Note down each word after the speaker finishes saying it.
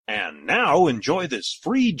And now enjoy this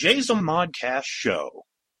free Jason Modcast show.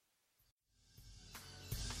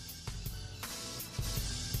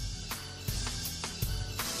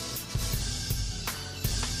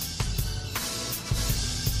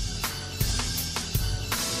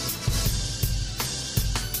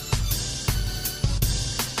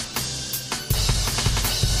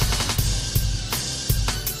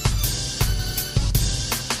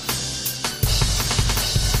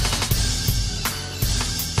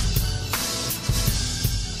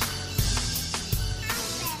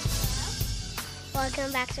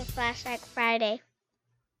 Welcome back to Flashback Friday.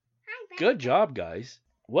 Good job, guys.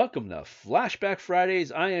 Welcome to Flashback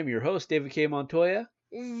Fridays. I am your host, David K. Montoya.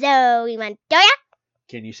 Zoe Montoya.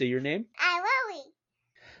 Can you say your name? Lily.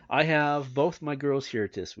 I have both my girls here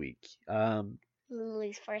this week.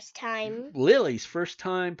 Lily's first time. Lily's first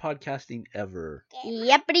time podcasting ever.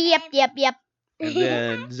 Yep. And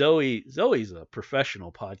then Zoe's a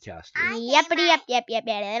professional podcaster.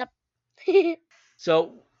 Yep.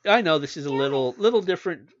 So I know this is a little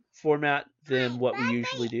different format than what we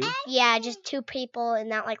usually do. Yeah, just 2 people and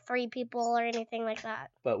not like 3 people or anything like that.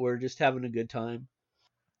 But we're just having a good time.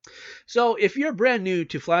 So if you're brand new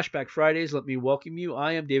to Flashback Fridays, let me welcome you.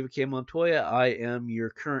 I am David K. Montoya. I am your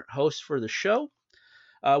current host for the show.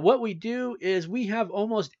 What we do is we have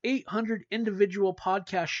almost 800 individual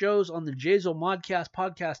podcast shows on the Jazo Modcast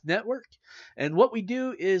Podcast Network. And what we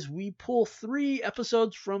do is we pull 3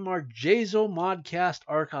 episodes from our Jazo Modcast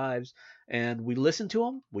archives and we listen to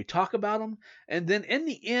them, we talk about them, and then in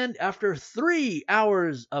the end, after 3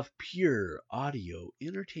 hours of pure audio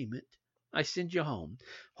entertainment, I send you home,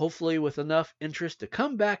 hopefully with enough interest to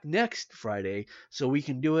come back next Friday so we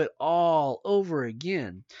can do it all over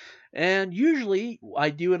again. And usually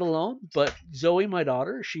I do it alone, but Zoe, my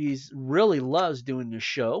daughter, she's really loves doing this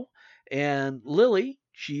show. And Lily,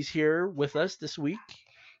 she's here with us this week.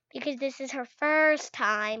 Because this is her first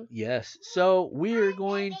time. Yes. So we're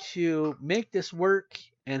going to make this work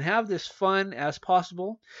and have this fun as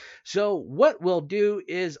possible. So what we'll do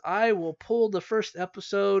is I will pull the first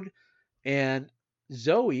episode and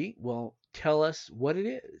Zoe will tell us what it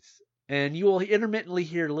is. And you will intermittently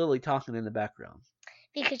hear Lily talking in the background.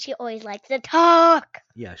 Because she always likes to talk.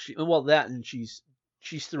 Yeah, and she's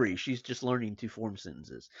 3. She's just learning to form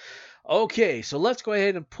sentences. Okay, so let's go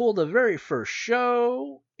ahead and pull the very first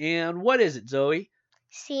show. And what is it, Zoe?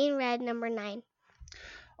 Scene Red number 9.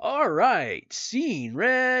 All right, Scene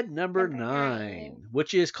Red number 9,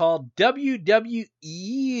 which is called WWEU,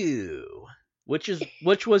 which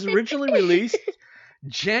was originally released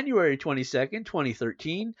January 22nd,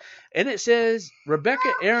 2013, and it says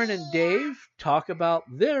Rebecca, Aaron, and Dave talk about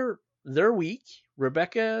their week,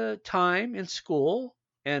 Rebecca time in school,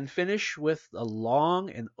 and finish with a long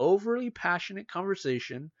and overly passionate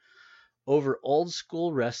conversation over old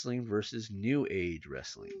school wrestling versus new age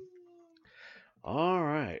wrestling. All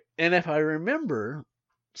right, and if I remember,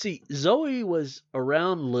 Zoe was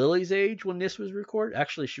around Lily's age when this was recorded.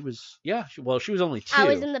 Actually, she was only 2. I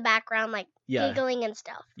was in the background, giggling and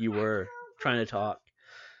stuff. You were trying to talk.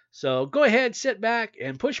 So go ahead, sit back,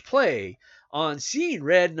 and push play on Scene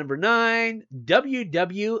Red number 9,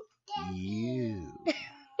 WWEU.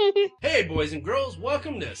 Hey, boys and girls,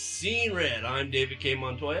 welcome to Scene Red. I'm David K.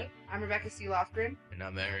 Montoya. I'm Rebecca C. Lofgren. And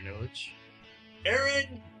I'm Aaron Illich.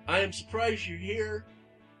 Aaron, I am surprised you're here.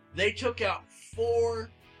 They took out 4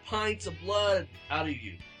 pints of blood out of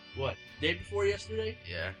you. What, day before yesterday?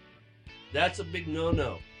 Yeah. That's a big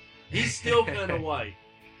no-no. He's still kind of white.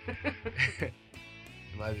 It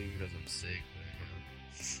might be because I'm sick,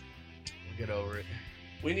 but we'll get over it.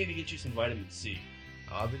 We need to get you some vitamin C.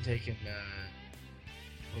 Oh, I've been taking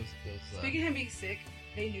Speaking of him being sick,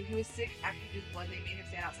 they knew he was sick after he did blood. They made him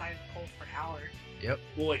stand outside in the cold for an hour. Yep.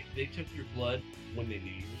 Well, wait, they took your blood when they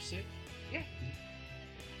knew you were sick? Yeah.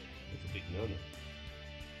 That's a big no-no.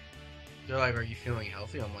 They're like, "Are you feeling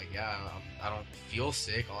healthy?" I'm like, "Yeah, I don't feel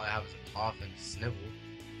sick. All I have is a cough and a snivel."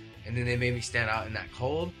 And then they made me stand out in that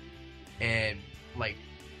cold, and I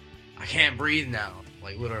can't breathe now.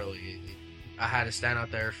 Like literally, I had to stand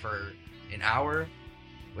out there for an hour,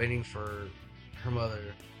 waiting for her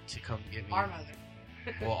mother to come get me. Our mother.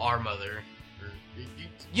 Well, our mother.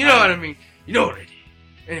 You know what I mean. You know what I did.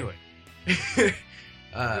 Anyway.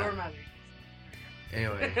 Your mother.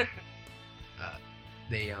 Anyway.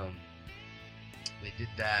 They did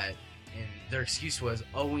that, and their excuse was,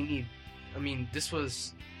 it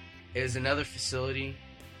was another facility,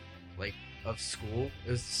 of school.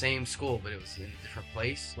 It was the same school, but it was in a different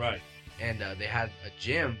place. Right. And they had a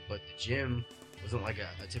gym, but the gym wasn't like a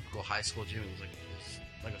typical high school gym. It was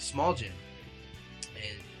like a small gym.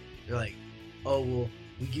 And they're like, "Oh, well,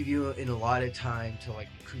 we give you an allotted time to like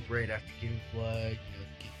recuperate after giving blood,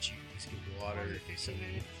 get juice, give water. Was it 15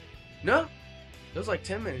 minutes? No, it was like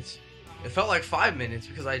 10 minutes. It felt like 5 minutes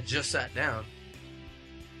because I just sat down.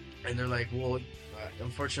 And they're like, well,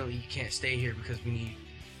 unfortunately you can't stay here because we need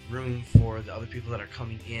room for the other people that are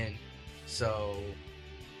coming in. So...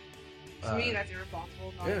 To me, that's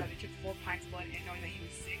irresponsible, knowing yeah. that they took 4 pints of blood and knowing that he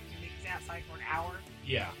was sick to make him stay outside for an hour.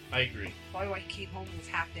 Yeah, I agree. Probably why he came home and was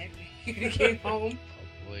half dead when he came home.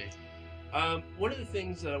 Hopefully. One of the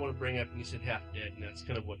things that I want to bring up, and you said half dead, and that's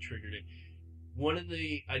kind of what triggered it. One of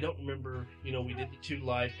the, I don't remember, we did the 2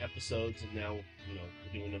 live episodes, and now, we're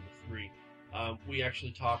doing number 3. We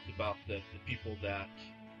actually talked about the people that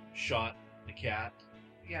shot the cat,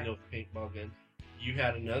 Yeah. with the paintball gun. You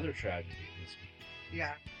had another tragedy this week.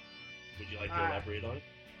 Yeah. Would you like to elaborate on it?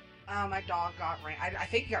 My dog got ran. I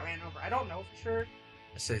think he got ran over. I don't know for sure.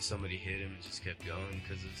 I say somebody hit him and just kept going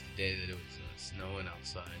because it was the day that it was snowing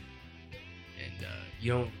outside. And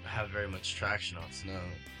you don't have very much traction on snow.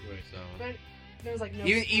 Right. So... But there was like no.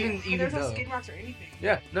 Even there's no though- skid marks or anything.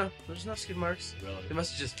 Yeah, no, there's no skid marks. Really? They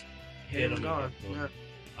must have just Hit hit him him and gone. and gone.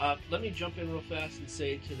 Yeah. Let me jump in real fast and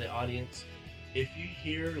say to the audience, if you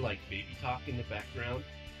hear like baby talk in the background,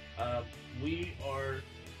 we are.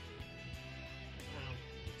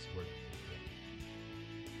 What's the word?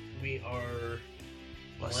 We are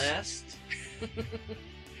blessed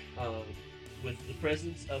with the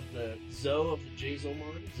presence of the Zoe of the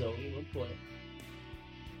Jazomon, Zoe Montoya.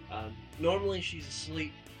 Normally she's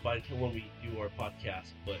asleep by the time when we do our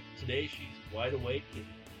podcast, but today she's wide awake and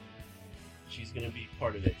she's going to be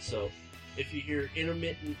part of it. So if you hear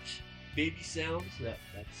intermittent baby sounds,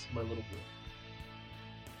 that's my little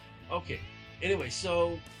girl. Okay. Anyway,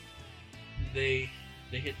 so they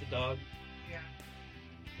hit the dog. Yeah.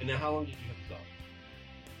 And now how long did you have the dog?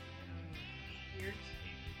 8 years. 8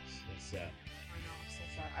 weeks. That's sad. I know. I'm so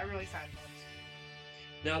sorry. I'm really sad about this.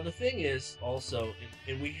 Now the thing is also,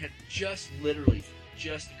 and we had just a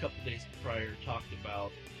couple days prior talked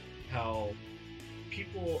about how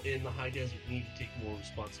people in the high desert need to take more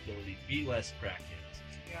responsibility, be less crackheads.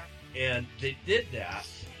 Yeah. And they did that.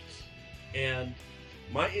 And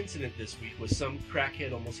my incident this week was some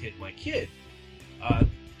crackhead almost hit my kid.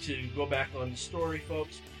 To go back on the story,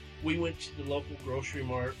 folks, we went to the local grocery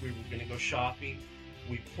mart. We were going to go shopping.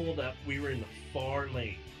 We pulled up. We were in the far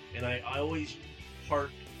lane. And I always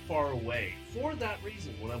park far away for that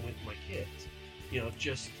reason when I'm with my kids.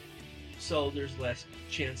 Just so there's less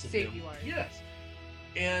chance of Safety them. wise. Yes.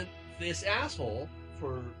 And this asshole,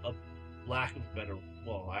 for a lack of better,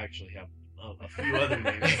 well, I actually have a few other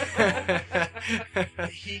names.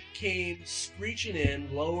 He came screeching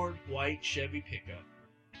in, lowered white Chevy pickup,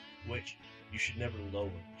 which you should never lower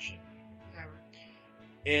a Chevy. Never.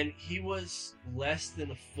 And he was less than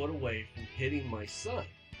a foot away from hitting my son.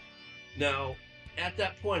 Now, at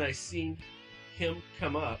that point, I seen him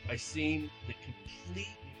come up. I seen the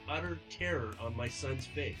complete and utter terror on my son's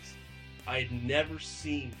face. I had never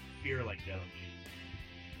seen fear like that on Jesus.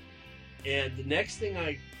 And the next thing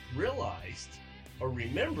I realized or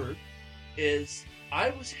remembered is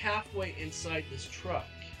I was halfway inside this truck.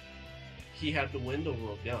 He had the window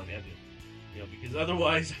rolled down, because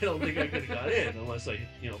otherwise I don't think I could have got in unless I,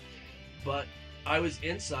 But I was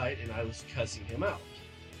inside and I was cussing him out.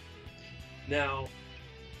 Now,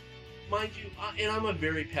 mind you, and I'm a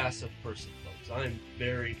very passive person, folks. I'm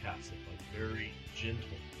very passive. I'm very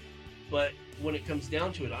gentle. But when it comes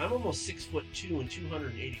down to it, I'm almost 6'2" and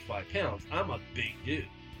 285 pounds. I'm a big dude.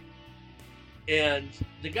 And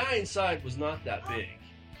the guy inside was not that big.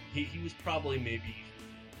 He was probably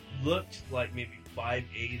looked like maybe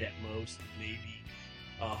 5'8" at most, maybe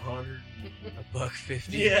 100. $150.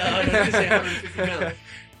 Yeah, I was going to say 150 pounds.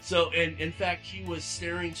 So, and in fact, he was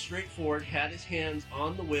staring straight forward, had his hands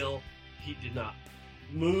on the wheel. He did not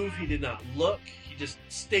move. He did not look. He just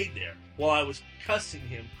stayed there while I was cussing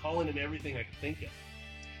him, calling him everything I could think of.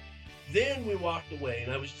 Then we walked away,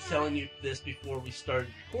 and I was just telling you this before we started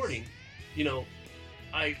recording.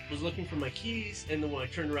 I was looking for my keys, and then when I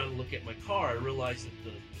turned around to look at my car, I realized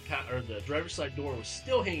that the driver's side door was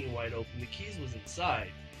still hanging wide open. The keys was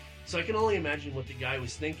inside. So I can only imagine what the guy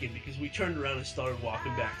was thinking, because we turned around and started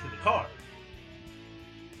walking back to the car.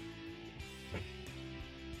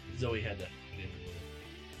 Zoe had to put in a little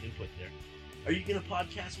input there. Are you going to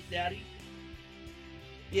podcast with Daddy?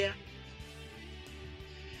 Yeah.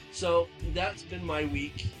 So that's been my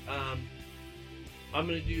week. I'm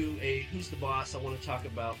going to do a Who's the Boss. I want to talk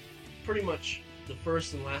about pretty much the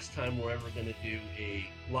first and last time we're ever going to do a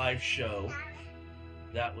live show.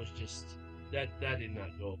 That was just that did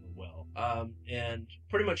not go over well. And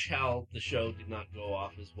pretty much how the show did not go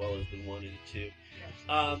off as well as we wanted it to.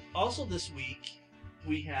 Also this week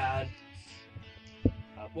we had,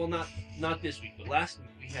 well, not this week, but last week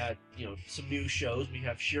we had, some new shows. We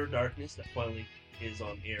have Sheer Darkness that finally is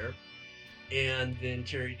on air, and then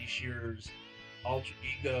Terry D. Shearer's Alter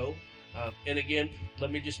Ego. And again,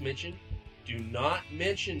 let me just mention, do not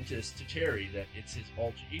mention this to Terry that it's his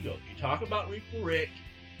alter ego. If you talk about Reaper Rick,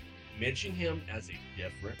 mention him as a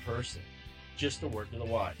different person. Just a word to the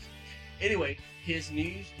wise. Anyway, his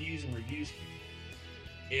news, views, and reviews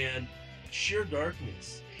came. And Sheer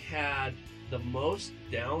Darkness had the most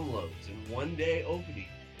downloads in one day opening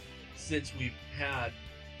since we've had,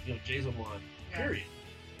 Jason Mon, period.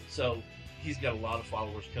 So he's got a lot of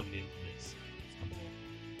followers coming in for this.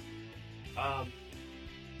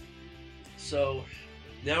 So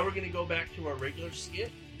now we're going to go back to our regular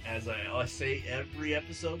skit, as I say every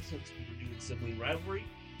episode since we were doing Sibling Rivalry.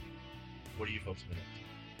 What are you folks been up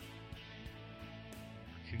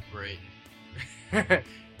Recuperating.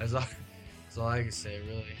 That's all I can say,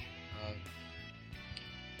 really.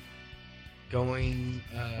 Going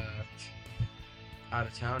out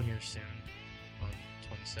of town here soon on the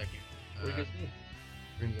 22nd. to? What are you guys doing?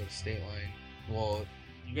 We're gonna go to State Line. Well,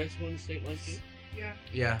 You guys going to State Line too? Yeah.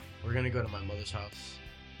 yeah, we're gonna go to my mother's house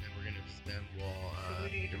and we're gonna visit them while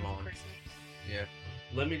we need to your do mom. Christmas. Yeah.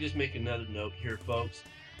 Let me just make another note here, folks.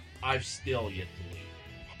 I've still yet to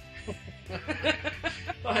leave.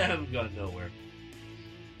 I haven't gone nowhere.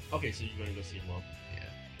 Okay, so you're going to go see your mom. Yeah.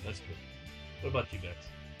 That's good. What about you, Bex?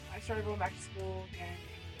 I started going back to school again.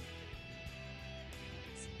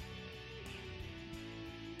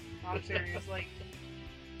 Not serious. Like,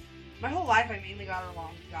 my whole life I mainly got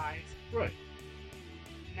along with guys. Right.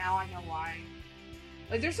 Now I know why.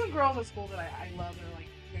 Like, there's some girls at school that I love that are like,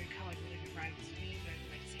 they're kind of like really good friends to me, but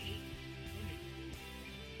like, see,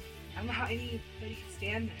 I don't know how anybody can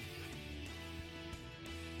stand that.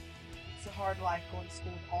 It's a hard life going to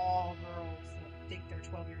school with all girls that think they're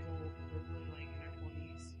 12 years old and they're really like in their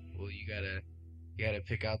 20s. Well, you gotta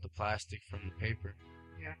pick out the plastic from the paper.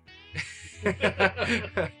 Yeah.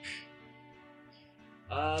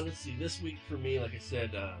 Let's see. This week for me, like I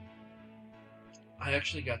said, I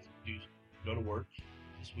actually got to go to work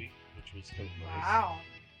this week, which was kind of nice.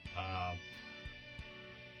 Wow.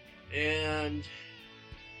 And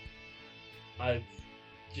I've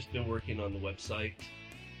just been working on the website.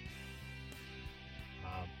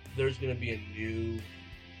 There's going to be a new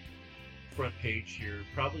front page here,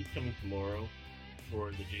 probably coming tomorrow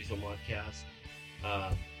for the Jason Modcast.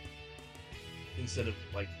 Instead of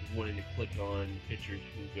like wanting to click on pictures,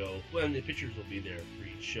 you can go. Well, and the pictures will be there for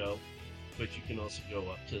each show, but you can also go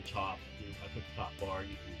up to the top. Up at the top bar,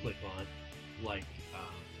 you can click on like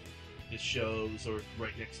the shows, or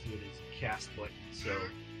right next to it is a cast button, so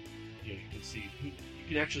you can see. You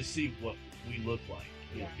can actually see what we look like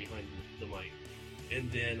behind the mic. And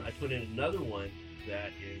then I put in another one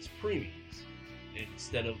that is premiums.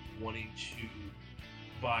 Instead of wanting to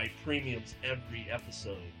buy premiums every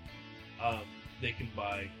episode, they can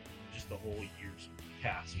buy just the whole year's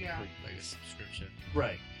pass. Yeah. Like a subscription.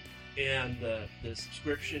 Right. And the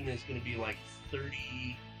subscription is going to be like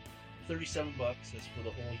 $37. That's for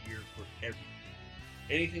the whole year for everything.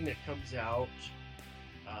 Anything that comes out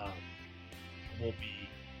will be,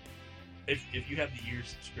 if you have the year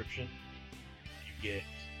subscription, you get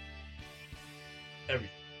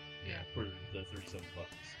everything. Yeah. For the $37.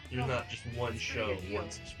 There's not just one It's a show, pretty good deal.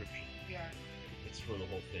 one subscription. Yeah. It's for the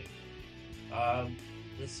whole thing.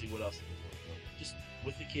 Let's see what else I've been working on. Just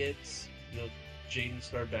with the kids, Jaden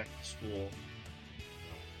started back to school.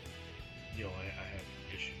 I have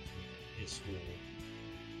issues with his school.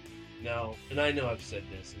 Now, and I know I've said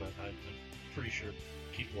this, and I'm pretty sure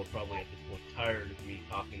people are probably at this point tired of me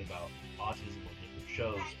talking about autism on different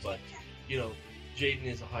shows, but, Jaden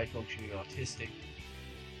is a high-functioning autistic,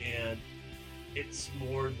 and it's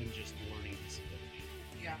more than just learning disability.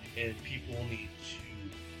 Yeah. And people need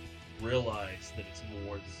to realize that it's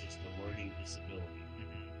more than just a learning disability.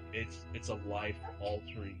 It's a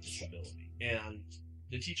life-altering disability, and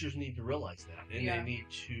the teachers need to realize that, and they need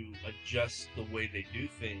to adjust the way they do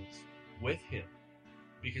things with him,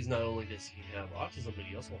 because not only does he have autism, but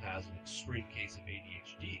he also has an extreme case of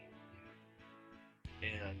ADHD.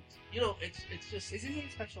 And it's just, Isn't he in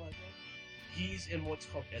special ed? he's in what's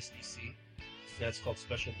called SDC. That's called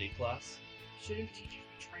special day class. Shouldn't teachers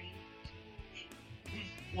be trained?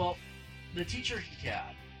 Well, the teacher he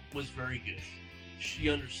had was very good. She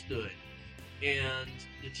understood. And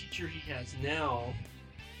the teacher he has now,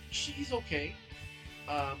 she's okay.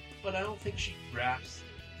 But I don't think she grasps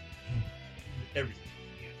everything.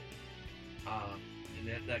 And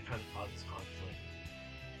that kind of causes conflict.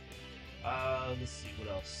 Let's see what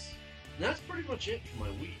else. And that's pretty much it for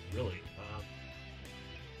my week, really.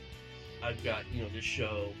 I've got this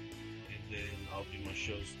show, and then I'll do my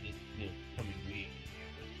shows this coming week.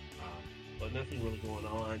 But nothing really going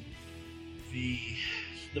on.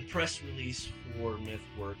 The press release for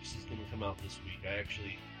MythWorks is going to come out this week. I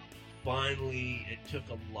actually finally, it took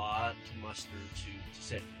a lot to muster to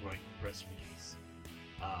set and write the press release.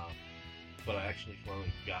 But I actually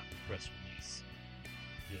finally got the press release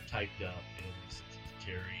typed up and sent it to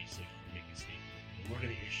Terry so he can make a statement. And we're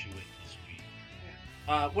going to issue it this week.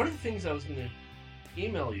 One of the things I was going to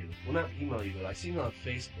email you, well, not email you, but I seen it on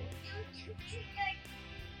Facebook,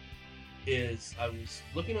 is I was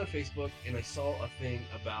looking on Facebook and I saw a thing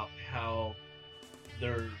about how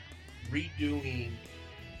they're redoing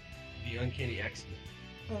the Uncanny X-Men.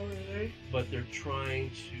 Oh, really? But they're trying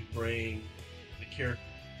to bring the character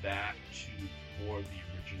back to more of the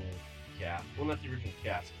original cast. Well, not the original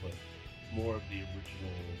cast, but more of the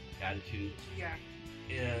original attitudes. Yeah.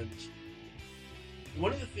 And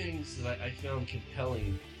one of the things that I found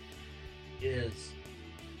compelling is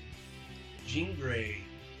Jean Grey.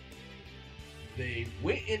 They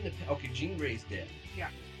went into... Okay, Jean Grey's dead. Yeah.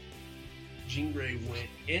 Jean Grey went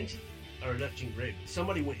into... Or not Jean Grey, but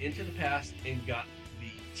somebody went into the past and got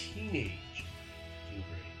the teenage Jean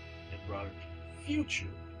Grey and brought her to the future,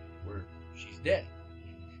 where she's dead.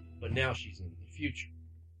 But now she's in the future.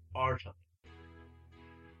 Our time.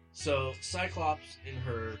 So, Cyclops and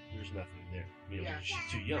her, there's nothing there. Yeah. She's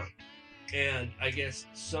too young. And I guess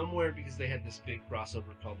somewhere, because they had this big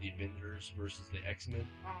crossover called the Avengers versus the X-Men,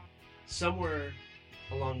 somewhere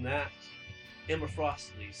along that, Emma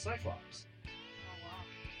Frost leaves Cyclops. Oh, wow.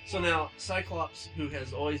 So now, Cyclops, who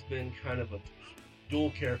has always been kind of a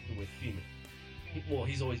dual character with female.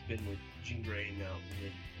 He's always been with Jean Grey and now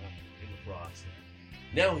with Emma Frost.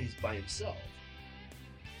 Now he's by himself.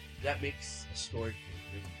 That makes a story for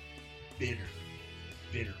a really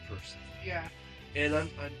bitter person. Yeah. And I'm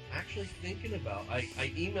actually thinking about... I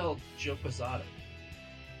emailed Joe Posada.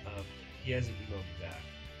 He hasn't emailed me back.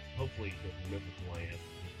 Hopefully he'll remember who I am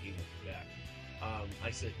and email me back.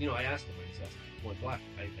 I said, I asked him, Point Black,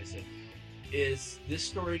 I said, is this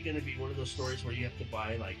story going to be one of those stories where you have to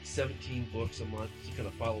buy like 17 books a month to kind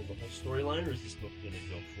of follow the whole storyline, or is this book going to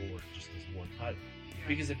go forward just as one title? Yeah.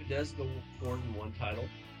 Because if it does go forward in one title,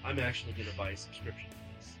 I'm actually going to buy a subscription to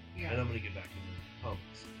this. Yeah. And I'm going to get back into the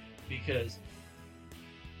comics. Because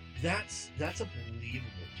that's a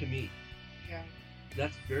believable, to me, Yeah.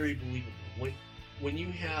 that's very believable. When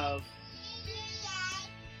you have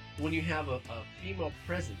a female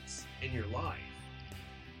presence in your life,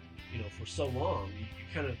 for so long, you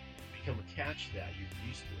kind of become attached to that. You're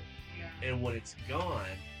used to it, Yeah. and when it's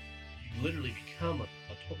gone, you literally become a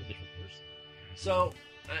totally different person. So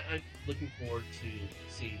I'm looking forward to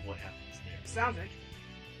seeing what happens there. Sounds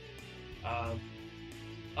interesting.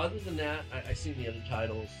 Other than that, I seen the other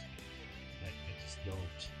titles. I just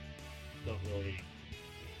don't really.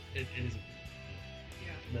 It isn't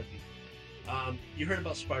Yeah. nothing. You heard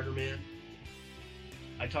about Spider-Man?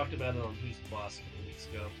 I talked about it on Who's the Boss a couple weeks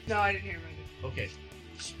ago. No, I didn't hear about it. Okay,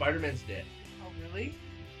 Spider-Man's dead. Oh, really?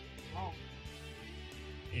 Oh.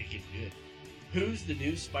 It gets good. Who's the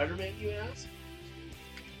new Spider-Man, you ask?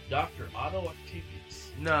 Dr. Otto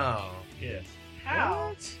Octavius. No. Yes. How?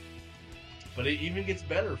 What? But it even gets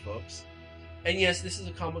better, folks. And yes, this is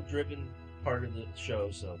a comic-driven part of the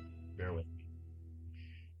show, so bear with me.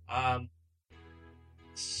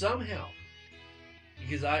 Somehow,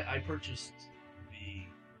 because I purchased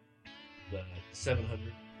the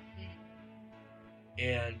 700,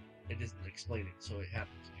 and it doesn't explain it, so it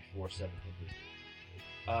happens before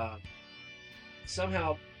 700.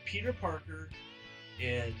 Somehow, Peter Parker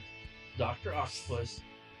and Dr. Octopus,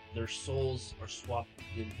 their souls are swapped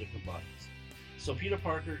in different bodies. So Peter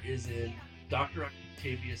Parker is in Dr.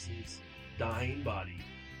 Octavius's dying body,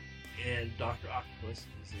 and Dr. Octopus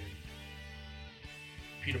is in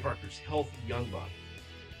Peter Parker's healthy young body.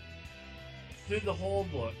 Through the whole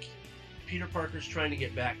book, Peter Parker's trying to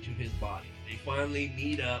get back to his body. They finally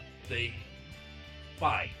meet up, they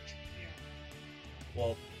fight. Yeah.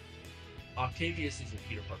 Well, Octavius is in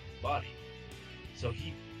Peter Parker's body, so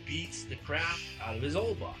he beats the crap out of his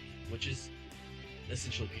old body, which is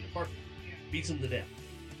essentially Peter Parker. Yeah. Beats him to death.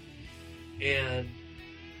 And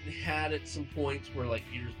they had at some points where like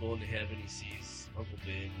Peter's going to heaven, he sees Uncle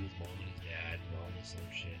Ben and his mom and his dad and all this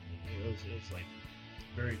other shit. And it was like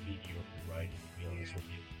very mediocre writing, to be honest with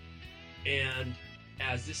you. And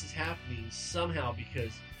as this is happening, somehow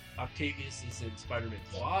because Octavius is in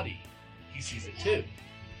Spider-Man's body, he sees it too.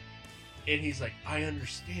 And he's like, I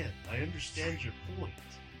understand your point.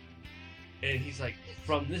 And he's like,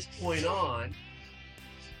 from this point on,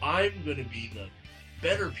 I'm going to be the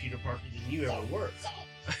better Peter Parker than you ever were.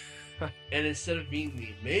 And instead of being the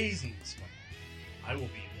amazing Spider-Man, I will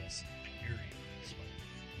be the superior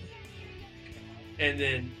Spider-Man. And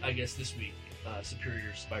then, I guess this week,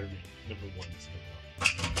 Superior Spider-Man #1 is coming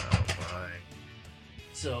out. Oh my.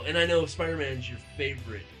 So, and I know Spider-Man's your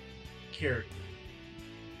favorite character.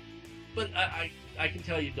 But I can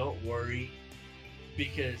tell you, don't worry,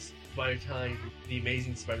 because by the time the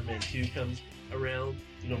Amazing Spider-Man 2 comes around,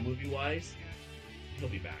 movie-wise, he'll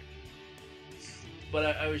be back. But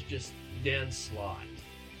I was just Dan Slott,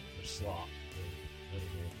 or Slott, I don't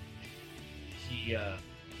know.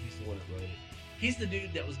 He's the one that wrote it. He's the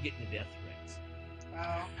dude that was getting the death threats.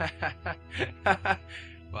 Wow.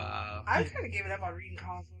 Wow. I've kind of given up on reading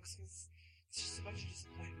comic books because it's just a bunch of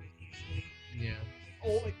disappointment usually. Yeah.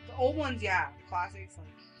 The old ones, yeah, the classics. Like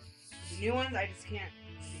the new ones, I just can't.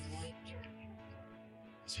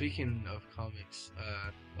 Speaking of comics,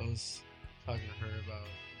 I was talking to her about,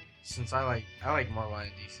 since I like Marvel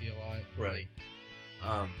and DC a lot. Right.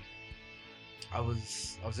 Like, I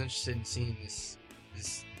was interested in seeing this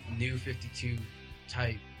new 52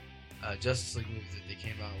 type Justice League movie that they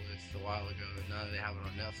came out with a while ago, and now that they have it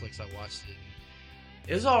on Netflix, I watched it.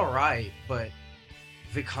 It was alright, but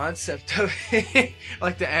the concept of it,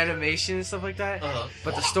 like the animation and stuff like that,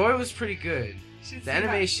 but the story was pretty good. The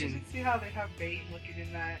animation. You should see how they have Bane looking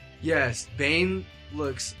in that. Yes, Bane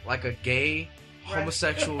looks like a gay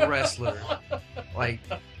homosexual wrestler. Like,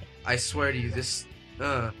 I swear to you, this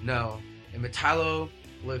no. And Metallo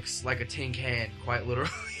looks like a tin can, quite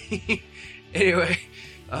literally. Anyway,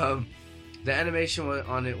 the animation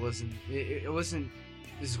on it wasn't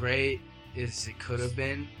as great as it could have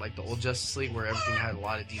been. Like the old Justice League, where everything had a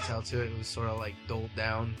lot of detail to it. It was sort of like doled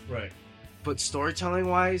down. Right. But storytelling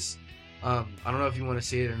wise, I don't know if you want to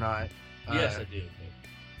see it or not. Yes, I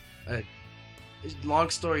do. Long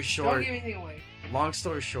story short. Don't give anything away. Long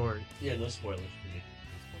story short. Yeah, no spoilers for me.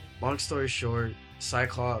 Long story short,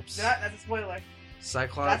 Cyclops. That's a spoiler.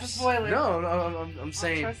 Cyclops. That's a spoiler. No, I'm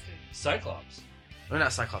saying. Trust it. Cyclops. No,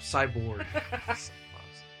 not Cyclops. Cyborg. Cyclops.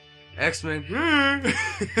 X-Men.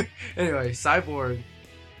 Anyway, Cyborg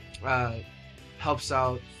helps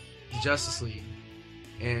out the Justice League,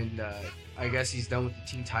 and I guess he's done with the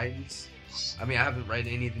Teen Titans. I mean, I haven't read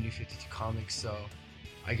any of the New 52 comics, so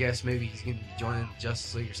I guess maybe he's going to be joining the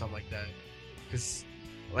Justice League or something like that. Because,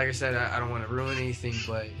 like I said, I don't want to ruin anything,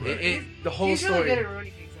 but the whole he's story. He's really good at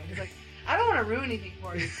ruining things, though. He's like, I don't want to ruin anything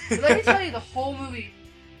for you, but let me tell you the whole movie,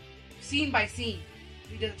 scene by scene.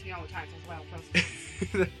 He does it to me all the time, so that's why I don't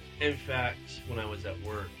trust him. In fact, when I was at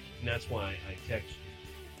work, and that's why I texted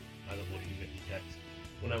you. I don't know if you get the text.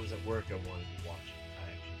 When I was at work, I wanted to watch it.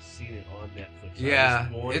 I actually seen it on Netflix. Yeah,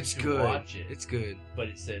 I was going it's to good. Watch it, it's good. but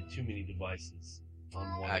it said too many devices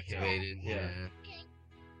on one Activated. account. Yeah.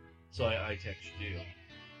 So I texted you.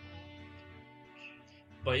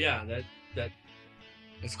 But yeah, that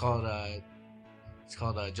It's called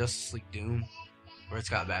Justice League Doom, where it's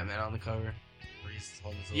got Batman on the cover, where he's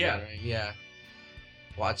holding his little ring. Yeah.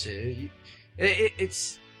 Watch it.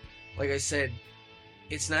 It's like I said,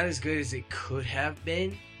 it's not as good as it could have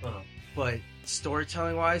been, but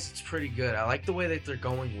storytelling wise, it's pretty good. I like the way that they're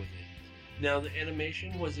going with it. Now the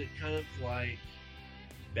animation, was it kind of like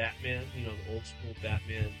Batman? The old school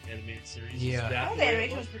Batman animated series. Yeah. Is that Oh, the the way it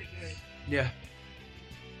animation was? was pretty good. Yeah.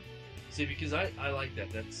 See, because I like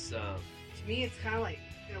that. That's To me, it's kind of like,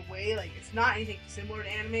 in a way, like, it's not anything similar to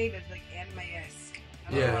anime, but it's like anime-esque.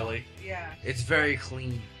 I don't Yeah. know. really. Yeah. It's very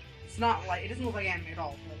clean. It's not like, it doesn't look like anime at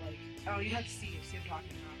all, but like, oh, you have to see what I'm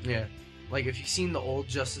talking about. Yeah. Like, if you've seen the old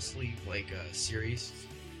Justice League, series,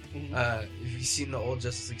 Mhm. if you've seen the old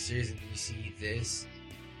Justice League series and you see this,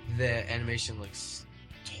 the animation looks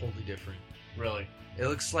totally different. Really. It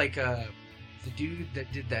looks like the dude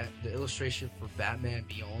that did the illustration for Batman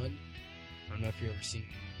Beyond. I don't know if you've ever seen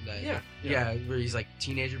that. Yeah. Where he's like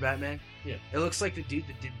teenager Batman. Yeah. It looks like the dude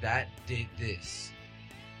that did that did this.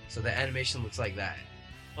 So the animation looks like that.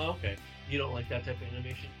 Oh, okay. You don't like that type of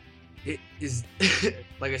animation? It is,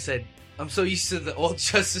 like I said, I'm so used to the old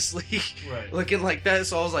Justice League Right. looking like that,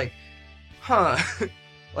 so I was like, huh.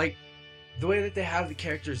 Like, the way that they have the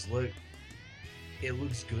characters look, it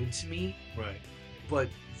looks good to me, Right. but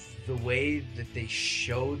the way that they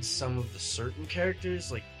showed some of the certain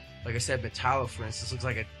characters, like I said, Metallo, for instance, looks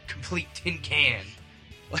like a complete tin can.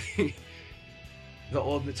 Like, the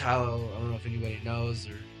old Metallo, I don't know if anybody knows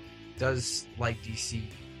or does like DC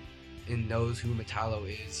and knows who Metallo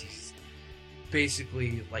is. He's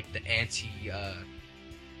basically like the anti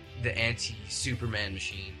Superman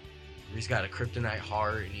machine. He's got a kryptonite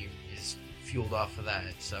heart, and he is fueled off of that.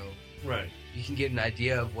 So Right. you can get an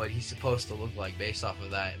idea of what he's supposed to look like based off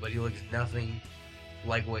of that. But he looks nothing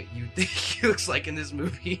like what you think he looks like in this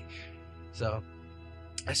movie. So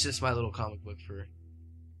that's just my little comic book for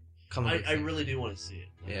comic book I thing. really do want to see it.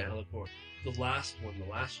 Yeah. I look forward. The last one, the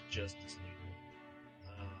last Justice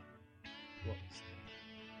League one. What was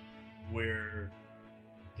that? Where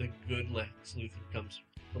the good Lex Luthor comes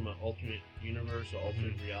from an alternate universe or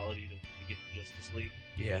alternate reality to get the Justice League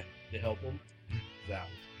Yeah. to help him. That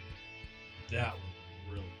was good. That was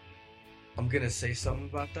really good. I'm gonna say something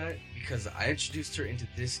about that because I introduced her into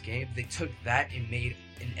this game. They took that and made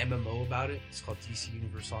an MMO about it. It's called DC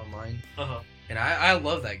Universe Online, and I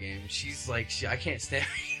love that game. She's like, I can't stand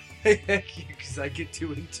because I get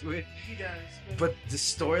too into it. He does. But the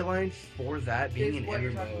storyline for that being an is what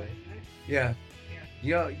you're talking MMO, about, isn't it? yeah, Yeah.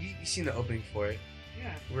 you know, you seen the opening for it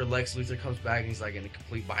Yeah. where Lex Luthor comes back and he's like in a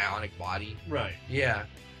complete bionic body. Right. Yeah,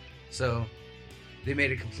 so they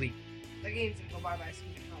made a complete. That game's gonna go bye-bye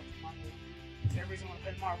soon if it's Marvel. Everybody's gonna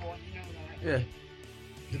play Marvel, and you know that.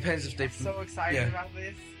 Yeah, depends if they. I'm so excited yeah. about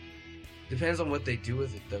this. Depends on what they do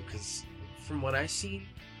with it though, because from what I've seen,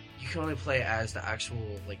 you can only play as the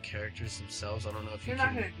actual like characters themselves. I don't know if They're you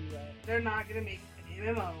not can. gonna do that. They're not gonna make an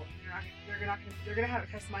MMO. They're gonna have it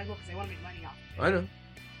customizable because they want to make money off of it. I know.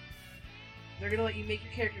 They're gonna let you make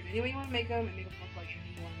your characters any way you want to make them, and make them look like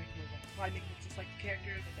anything you want to make them look like. Probably make them just like the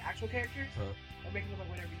characters, like the actual characters, Huh. or make them look like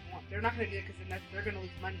whatever you want. They're not gonna do it because they're gonna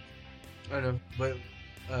lose money. I know, but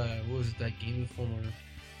what was it, that Game Informer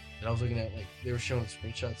that I was looking at? Like they were showing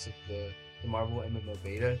screenshots of the Marvel MMO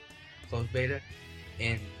beta, closed beta,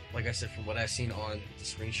 and like I said, from what I've seen on the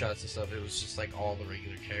screenshots and stuff, it was just like all the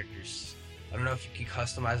regular characters. I don't know if you can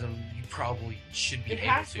customize them. You probably should be It able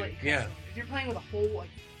has to. to let you Yeah, customize. If you're playing with a whole like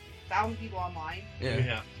 1,000 people online, yeah, You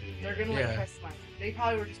have to. they're gonna let Yeah. you customize. It. They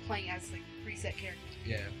probably were just playing as like preset characters.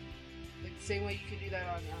 yeah. Like the same way you can do that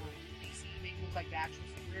on DC, make them look like the actual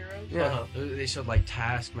superheroes. Yeah, Uh-huh. they showed like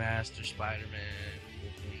Taskmaster, Spider-Man,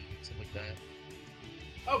 Wolverine, stuff like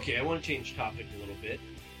that. Okay, I want to change topic a little bit.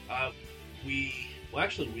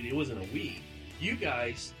 It wasn't a we. You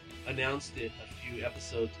guys announced it a few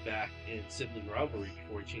episodes back in Sibling Rivalry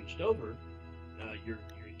before we changed over your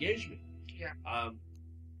engagement. Yeah.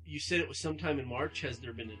 You said it was sometime in March. Has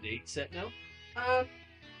there been a date set now?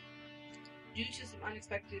 Due to some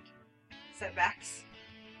unexpected setbacks,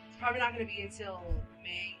 it's probably not going to be until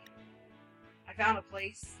May. I found a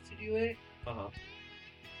place to do it, Uh huh.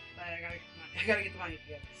 but I gotta get the money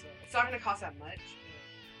together. So it's not going to cost that much.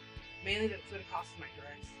 But mainly, that's what it costs is my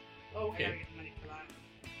dress. I gotta Okay. get the money for that.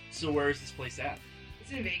 So where is this place at?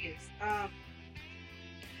 It's in Vegas. I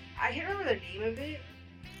can't remember the name of it,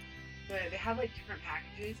 but they have like different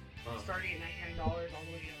packages, starting at $99 all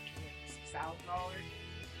the way up to like $6,000.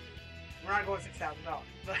 We're not going $6,000,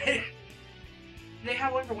 but they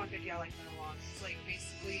have one for $150. I like that a lot. It's like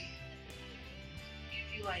basically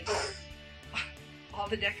gives you like all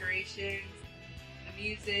the decorations, the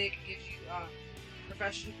music, gives you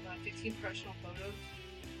 15 professional photos,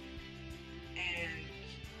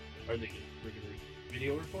 and Are they regular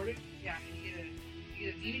video recording? yeah, and you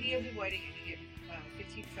get a DVD of the wedding, and you get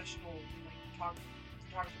 15 professional like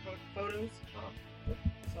photographer photos. Uh-huh.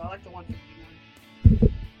 So I like the 150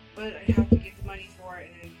 one, but I have to get the money for it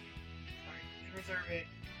and reserve it.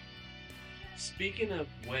 Speaking of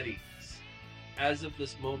weddings, as of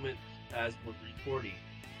this moment, as we're recording,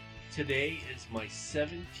 today is my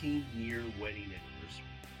 17-year wedding anniversary.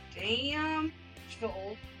 Damn, you feel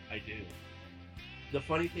old. I do. The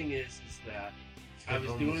funny thing is that I was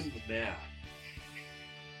Bonus. doing the math,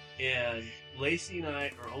 and Lacey and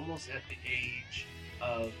I are almost at the age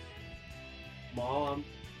of Mom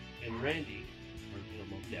and Randy, or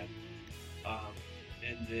Mom, Dad,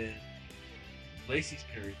 and then Lacey's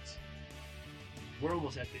parents. We're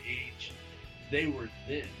almost at the age they were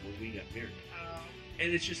then when we got married,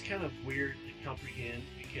 and it's just kind of weird to comprehend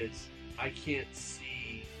because I can't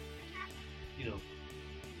see,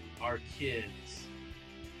 our kids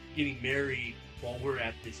getting married while we're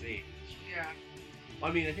at this age. Yeah.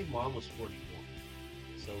 I mean, I think Mom was 41,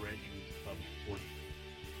 so Randy was probably 40.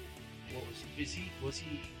 Was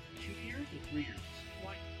he 2 years or 3 years?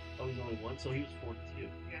 One. Oh, he was only one, so he was 42.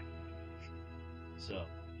 Yeah. So,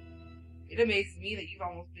 It amazes me that you've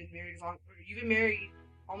almost been married you've been married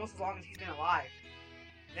almost as long as he's been alive.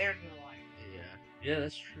 They're been alive. yeah,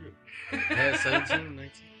 that's true. Yeah, 17,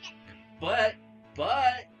 19. But,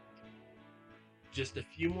 just a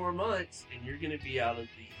few more months, and you're going to be out of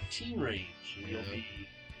the teen range, and you'll Yeah. be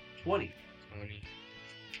 20. 20.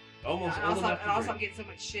 Almost And old also, enough to I'm drink. getting so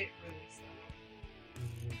much shit for this.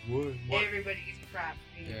 What? Everybody gives me crap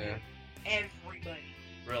for being Yeah. everybody.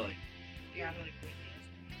 Really? Yeah, I'm like, really?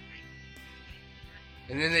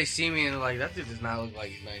 And then they see me and they're like, that dude does not look like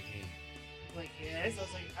he's 19. Like, yes. I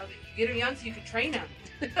was like, you get them young so you can train them.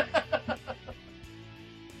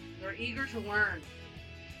 They're eager to learn.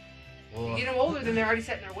 Well, You get them older, then they're already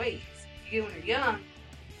set in their ways. You get them when they're young,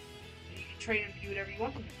 and you can train them to do whatever you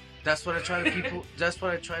want them to do. that's what I try to people. That's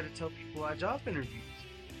what I try to tell people at job interviews.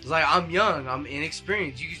 It's like, I'm young, I'm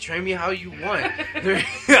inexperienced. You can train me how you want.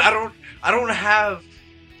 I don't have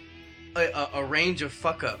a range of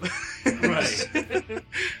fuck up. Right.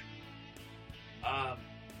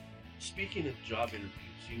 Speaking of job interviews,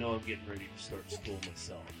 you know I'm getting ready to start school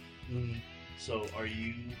myself. Mm. So are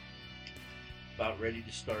you about ready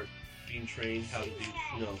to start being trained how to do,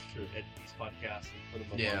 to edit these podcasts and put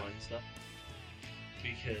them up Yeah. online and stuff?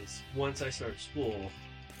 Because once I start school,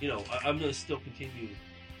 I'm going to still continue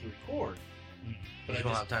to record, but You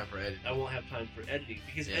don't have time for editing. I won't have time for editing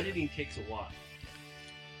because Yeah. editing takes a while.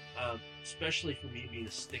 Especially for me being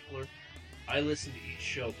a stickler, I listen to each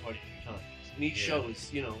show quite a few times. And each Yeah. show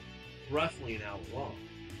is, roughly an hour long.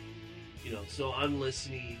 So I'm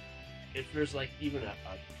listening. If there's like even a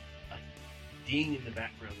ding in the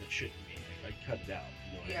background that shouldn't be, I cut it out.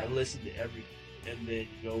 Yeah. I listen to every, and then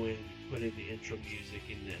go in, put in the intro music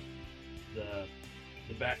and then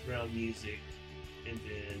the background music, and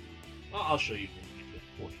then I'll show you when we get to the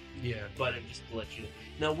point. Yeah. But just to let you know.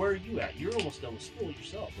 Now, where are you at? You're almost done with school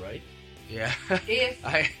yourself, right? Yeah.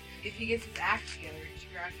 If he gets his act together, he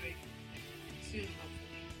should graduate soon, hopefully.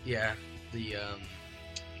 Yeah. The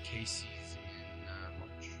Casey's in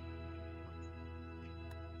March.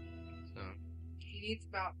 So. He needs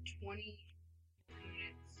about 20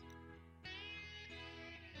 units.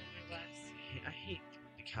 Or less. I hate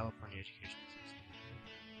the California education system.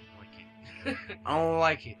 I don't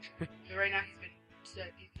like it. But right now he's been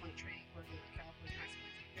training for the California High School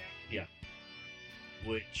exam.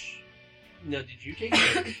 Which, now, did you take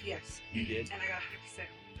it? Yes. You did? And I got 100% on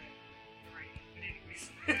the writing. But anyways.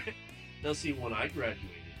 Now, see, when I graduated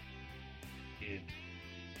in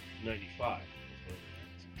 95,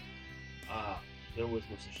 there was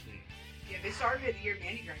no such thing. Yeah, they started it the year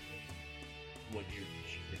Mandy graduated. What year did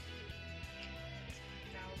she graduate?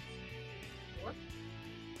 2004?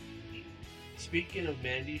 Speaking of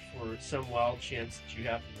Mandy, for some wild chance that you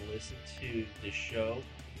happen to listen to this show,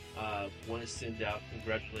 want to send out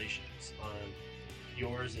congratulations on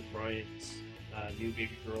yours and Brian's new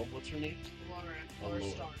baby girl. What's her name? Laura Laura.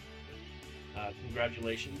 Star.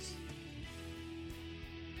 Congratulations.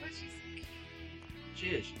 But she's She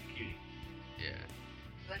is. She's a cutie. Yeah.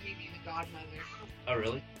 let me be the godmother. Oh,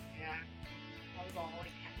 really? Yeah. I was all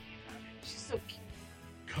like happy about it. She's so cute.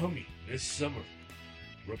 Coming this summer,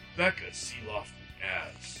 Rebecca Seelofton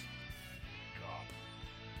as God.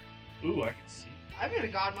 Ooh, I can see. I've been a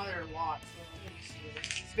godmother a lot, so I'm gonna used to it.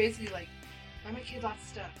 It's basically like, buy my kid lots of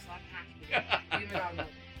stuff, so I'm happy to be the godmother.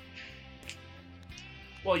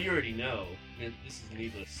 Well, you already know, and this is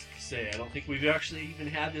needless to say, I don't think we've actually even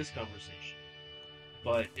had this conversation.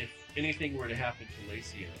 But if anything were to happen to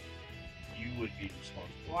Lacey, you would be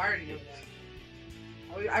responsible. Well, I already know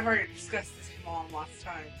that. I've already discussed this with Mom lots of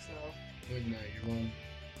times, so. When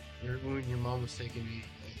your mom was taking me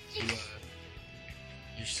to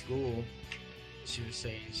your school, she was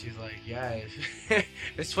saying, she was like, yeah,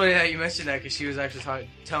 it's funny that you mentioned that because she was actually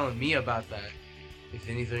telling me about that. If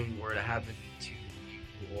anything were to happen to you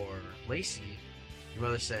or Lacey, your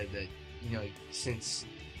mother said that, since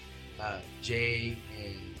Jay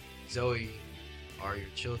and Zoe are your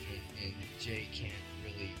children and Jay can't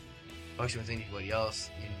really function with anybody else,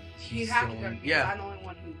 and He's he's happy the to only- because yeah, I'm the only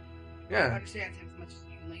one who understands him as much as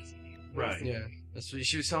you and Lacey do. Right. yeah. That's what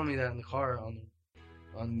she was telling me that in the car on the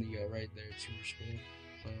ride there to her school.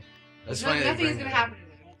 So that's funny. that you Nothing's bring gonna that happen to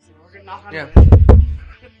them, so we're gonna knock on Yeah. wood.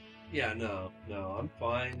 Yeah, no, I'm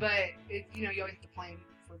fine. But you always have to plan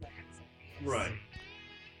for that kind of stuff. I guess.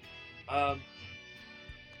 Right.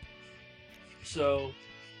 So,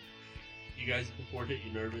 you guys looking forward to it?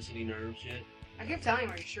 You nervous? Any nerves yet? I kept telling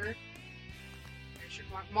her, "Are you sure? Are you sure?"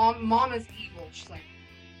 Mom is evil. She's like,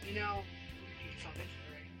 you do yourself into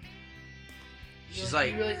her, right? She's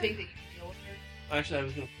like, you really think that you can deal with her? Actually, I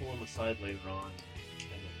was going to pull him aside later on and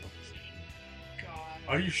have that conversation. God.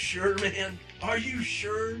 Are you sure, man? Are you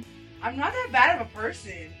sure? I'm not that bad of a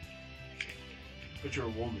person. But you're a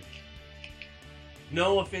woman.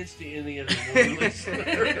 No offense to any other woman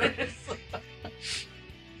listeners.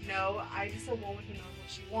 No, I'm just a woman who knows what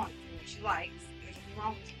she wants and what she likes. There's nothing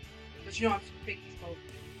wrong with it. But I'm super picky about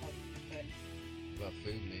but about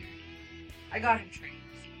food, maybe. I got him trained.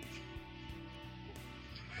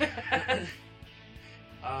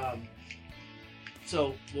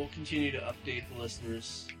 So we'll continue to update the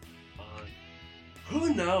listeners on.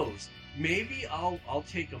 Who knows? Maybe I'll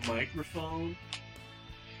take a microphone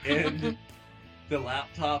and the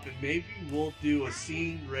laptop, and maybe we'll do a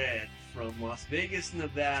scene read from Las Vegas,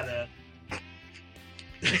 Nevada.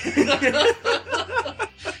 That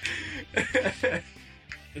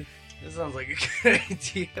sounds like a good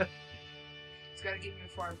idea. It's gotta get me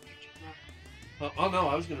before I'm future. Oh no,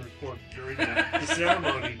 I was going to record during the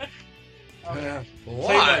ceremony. Okay.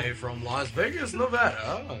 Live from Las Vegas,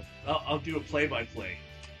 Nevada. I'll do a play-by-play.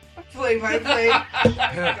 Play by play. Oh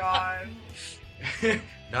my god.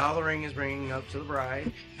 Now the ring is bringing up to the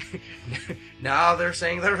bride. Now they're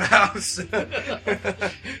saying their vows.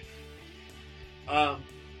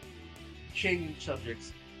 Changing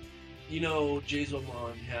subjects. You know,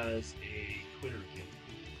 Jazomon has a Twitter account.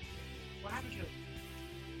 What happened to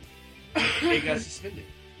it? It got suspended.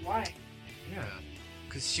 Why? Yeah,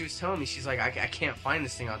 because she was telling me, she's like, I can't find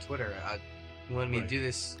this thing on Twitter. You wanted me to Right. do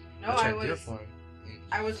this. No, I tried I to do it was for him.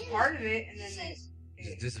 I was part of it, and then It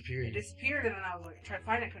it disappeared. disappeared, and then I was like, tried to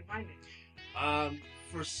find it, couldn't find it.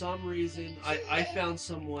 For some reason, I found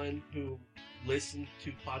someone who listened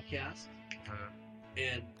to podcasts,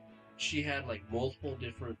 and she had like multiple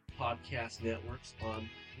different podcast networks on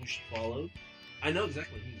who she followed. I know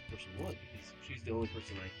exactly who this person was because she's the only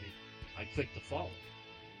person I think I clicked to follow.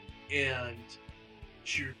 And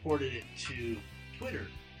she reported it to Twitter,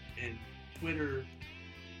 and Twitter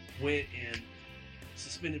went and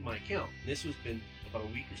suspended my account. And this was been about a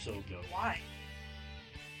week or so ago. Why?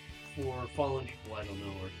 For following people I don't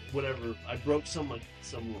know or whatever. I broke some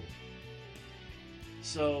rule.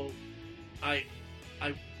 So I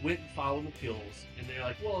went and filed an appeals, and they're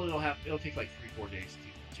like, well, it'll take like 3-4 days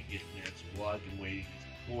to get an answer. Well, I've been waiting. It's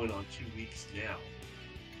going on 2 weeks now.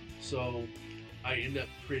 So I end up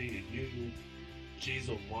creating a new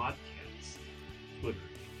Jazo Modcast Twitter.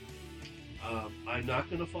 I'm not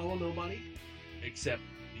going to follow nobody except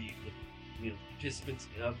the participants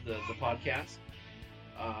of the podcast.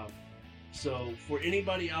 So for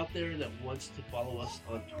anybody out there that wants to follow us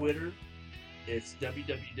on Twitter, it's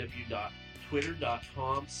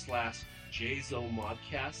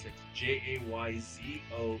www.twitter.com/JayzoModcast. That's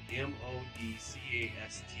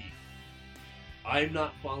JayzoModcast. I'm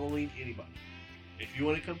not following anybody. If you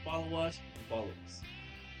want to come follow us, follow us.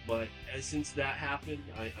 But since that happened,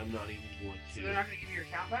 I'm not even going to. So they're not going to give you your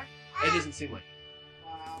account back? It doesn't seem like it.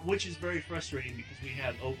 Wow. Which is very frustrating because we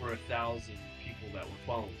had over 1,000 people that were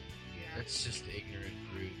following. Yeah. That's just ignorant,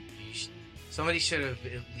 rude. Somebody should have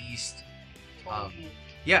at least, Told you.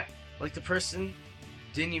 yeah, like the person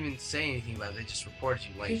didn't even say anything about it. They just reported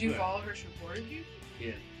you. Like, Did you follow her? She reported you?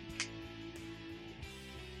 Yeah.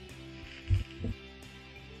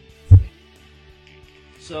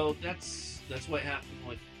 So that's what happened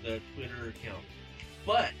with the Twitter account.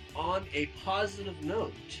 But on a positive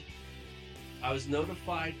note, I was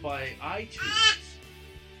notified by iTunes.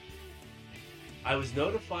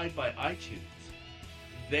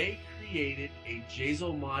 They created a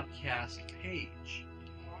Jazo Modcast page,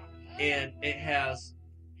 and it has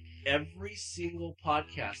every single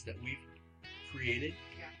podcast that we've created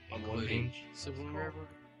on one including page. Sibling River?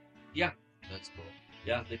 Yeah. That's cool.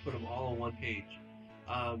 Yeah, they put them all on one page.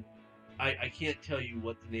 I can't tell you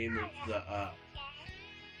what the name of the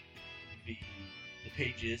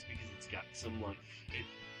page is because it's got some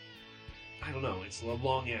I don't know. It's a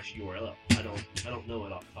long ass URL. I don't know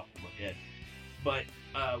it off the top of my head. But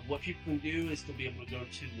what people can do is they'll be able to go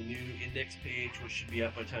to the new index page, which should be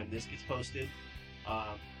up by the time this gets posted.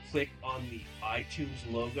 Click on the iTunes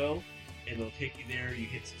logo, and it'll take you there. You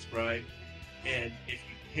hit subscribe, and if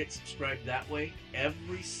you hit subscribe that way,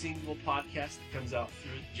 every single podcast that comes out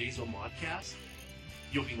through Jazo Modcast,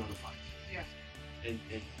 you'll be notified. Yeah. And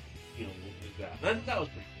we'll do that. That was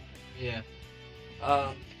pretty cool. Yeah.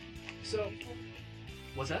 So,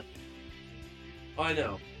 what's that? Oh, I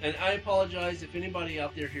know, and I apologize if anybody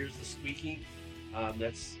out there hears the squeaking. I'm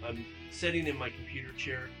sitting in my computer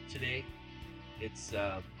chair today. It's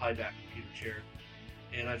a high back computer chair,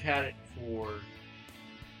 and I've had it for.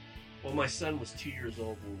 Well, my son was 2 years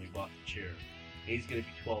old when we bought the chair. And he's going to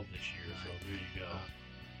be 12 this year, so there you go.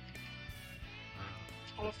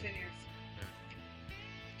 Almost 10 years.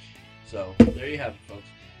 So there you have it, folks.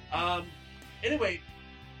 Anyway,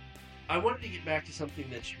 I wanted to get back to something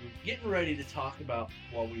that you were getting ready to talk about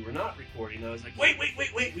while we were not recording. I was like, wait,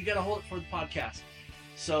 we got to hold it for the podcast.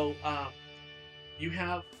 So you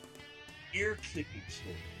have ear clipping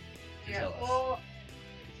story to Yeah, tell us. well,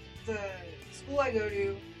 the school I go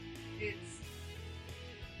to, it's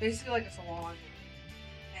basically like a salon,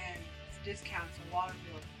 and it's discounts. A lot of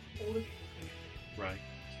the older people come in Right. to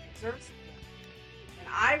get services done.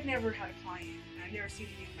 I've never had a client, and I've never seen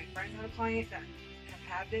any of my friends have a client that have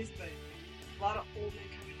had this, but a lot of old men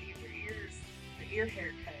come in to get their ear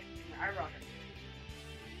hair cut, and their eyebrow hair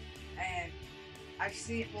cut. And I've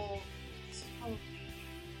seen, well, this is probably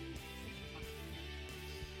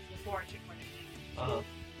before I took my name.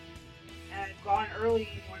 And I'd gone early,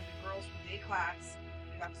 one of the girls from day class,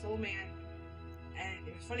 I got this old man, and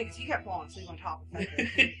it was funny because he kept falling asleep on top of her.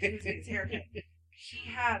 He was getting his hair cut. He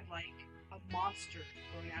had like a monster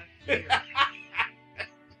growing out of his ear.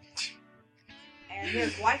 And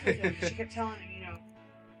his wife was there, and she kept telling him, you know,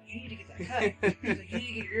 you need to get that cut. She's like, you need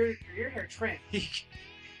to get your ear hair trimmed. And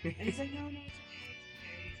he's like, no, it's okay.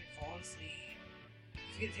 He's like falling asleep.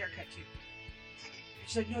 He's getting his hair cut too. And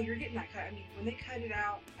she's like, no, you're getting that cut. I mean, when they cut it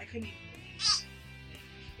out, I couldn't even believe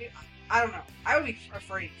it. I don't know. I would be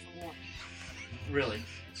afraid for one. Really?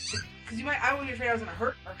 Because I would be afraid I was gonna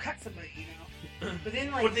hurt or cut somebody, you know. But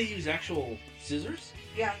then like, Would they use actual scissors?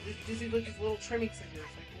 yeah, these like these little trimming scissors,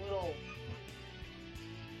 like little.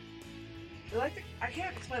 They're like I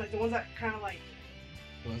can't explain, like the ones that kind of like.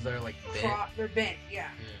 The ones that are like bent. They're bent, yeah.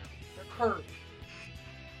 They're curved.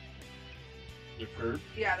 They're curved?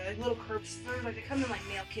 Yeah, they're like little curved scissors, like they come in like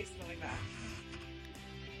nail kits and stuff like that.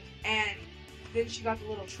 And then she got the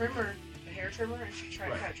little trimmer, the hair trimmer, and she tried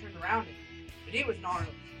to kind of trim around it, but it was gnarly.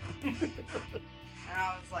 And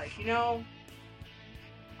I was like, you know,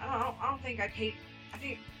 I don't think I paid. I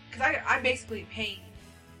think because I basically paid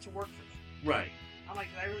to work for them. Right. I'm like,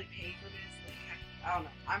 did I really pay for this? Like, I don't know.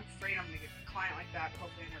 I'm afraid I'm gonna get a client like that. But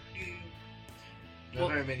hopefully, I never do.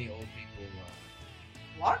 Not very many old people.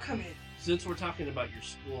 A lot come in. Since we're talking about your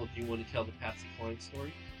school, do you want to tell the Patsy Cline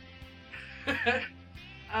story?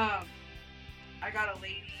 I got a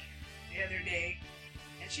lady the other day,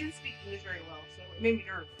 and she didn't speak English very well, so it made me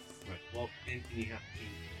nervous. Right. Well, and you have to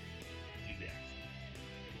do that.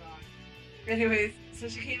 Anyways, so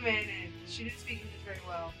she came in and she didn't speak English very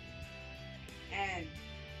well, and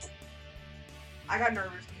I got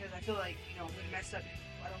nervous because I feel like, you know, I'm gonna mess up.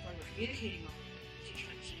 I don't feel like we're communicating well. She's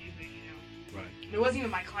trying to stupid, you know. Right. And it wasn't even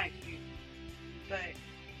my client to do, but I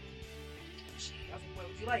was like, what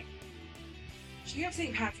would you like? She kept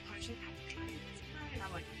saying Patsy Cline. She's like, Patsy Cline, Patsy Cline. And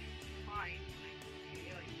I'm like, fine.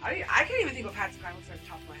 Like, I can't even think what Patsy Cline looks like off the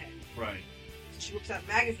top of my head. Right. So she whips out a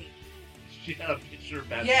magazine. She had a picture of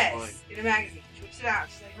Patsy Yes, Cline. in a magazine. She whips it out.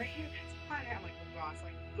 She's like, right here, Patsy Cline. I'm like, oh gosh.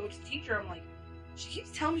 Like, go to the teacher. I'm like, she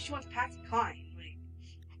keeps telling me she wants Patsy Cline. Like,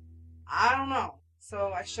 I don't know.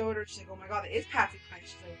 So I showed her. She's like, oh my god, that is Patsy Cline.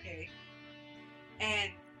 She's like, okay.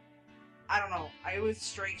 And I don't know. It was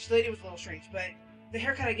strange. The lady was a little strange, but the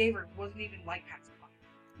haircut I gave her wasn't even like Patsy Cline.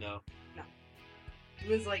 No. It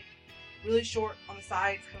was like really short on the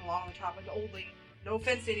sides, kind of long on the top, like the old lady. No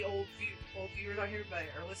offense to any old viewers out here, but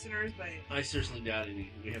or listeners, but I seriously doubt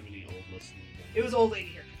we have any old listeners. it was old lady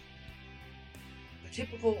haircut. The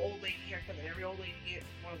typical old lady haircut that every old lady gets,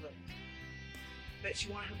 one of those. But she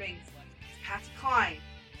wanted her bangs like Patsy Cline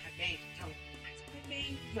had bangs. Tell me, Patsy Cline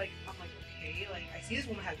bangs? Like, I'm like, okay, like I see this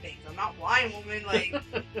woman has bangs. I'm not blind, woman. Like,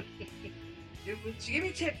 she gave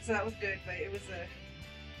me tips, so that was good. But it was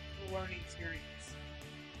a learning experience.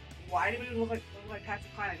 Why do we look like Patsy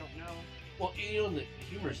Cline? I don't know. Well, you know, the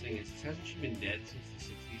humorous thing is, hasn't she been dead since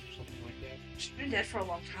the 60s or something like that? She's been dead for a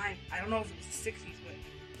long time. I don't know if it was the 60s,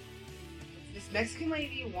 but this Mexican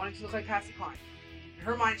lady wanted to look like Patsy Cline. In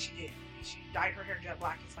her mind, she did. She dyed her hair jet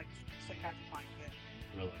black, just like Patsy Cline.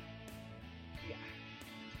 But Really?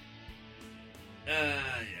 yeah.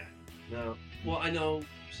 Yeah. No. Well, I know you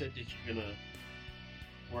said that you're gonna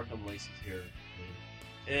work on Lacey's hair,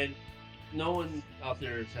 and no one out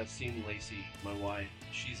there has seen Lacey, my wife.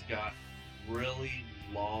 She's got really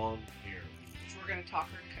long hair So we're gonna talk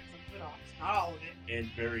her and cut some of it off. Not all of it. and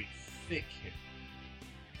very thick hair,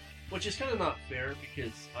 which is kind of not fair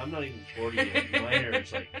because I'm not even 40 yet. And my hair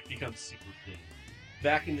is like become super thin.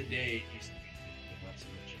 Back in the day, it used to be thick, but not so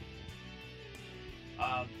much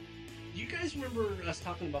anymore. Do you guys remember us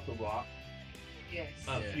talking about The Rock Yes.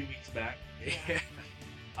 a few weeks back?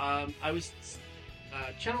 I was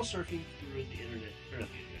channel surfing through the internet, or not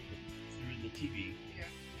the internet, but through the TV.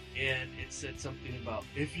 Yeah. And it said something about,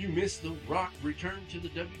 if you miss The Rock, return to the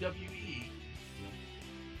WWE.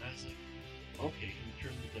 I was like, okay,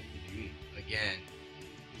 return to WWE. Again.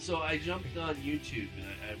 So I jumped on YouTube and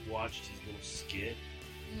I watched his little skit.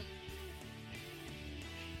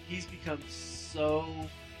 He's become so...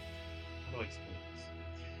 How do I explain this?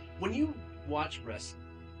 When you watch wrestling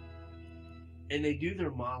and they do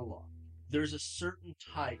their monologue, there's a certain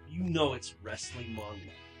type, you know it's wrestling monologue.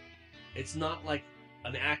 It's not like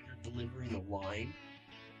an actor delivering a line.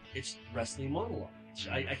 It's wrestling monologue.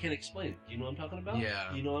 I can't explain it. Do you know what I'm talking about?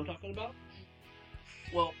 Yeah. You know what I'm talking about?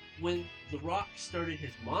 Well, when The Rock started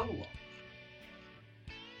his monologue,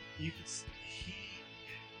 you could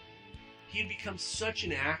he had become such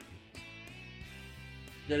an actor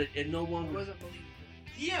that it no It longer. wasn't believable.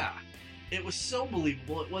 Yeah, it was so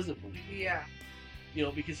believable. It wasn't believable. Yeah. You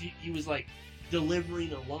know, because he was like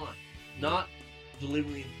delivering a line, not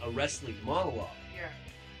delivering a wrestling monologue. Yeah.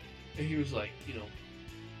 And he was like, you know,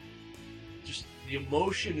 just the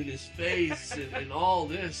emotion in his face and all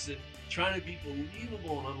this and trying to be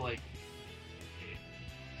believable. And I'm like,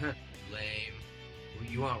 Lame. Well,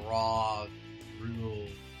 you want raw, brutal,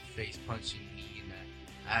 face punching me in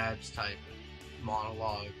that abs type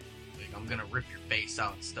monologue. Like, I'm gonna rip your face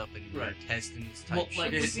out and stuff in your Right. intestines type well,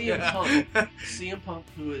 like shit. CM Punk, CM Punk,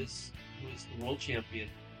 who is the world champion,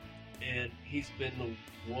 and he's been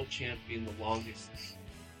the world champion the longest.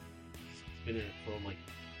 He's been in it for like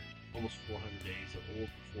almost 400 days, or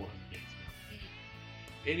over 400 days now.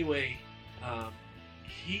 Anyway,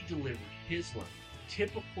 he delivered his line,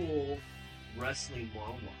 typical wrestling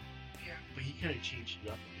monologue, Yeah. but he kind of changed it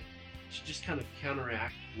up a bit to just kind of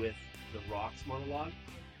counteract with the Rock's monologue.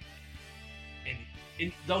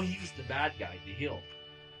 And though he was the bad guy, the heel,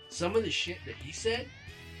 some of the shit that he said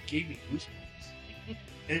gave me goosebumps,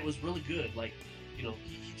 and it was really good. Like, you know,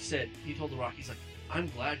 he told The Rock, he's like, "I'm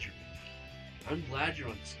glad you're back. I'm glad you're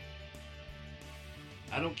on the scene.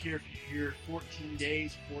 I don't care if you're here 14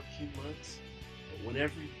 days, 14 months, but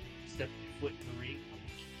whenever you step your foot in the ring, I'm gonna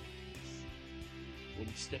kick your ass. When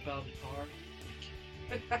you step out of the car, I'm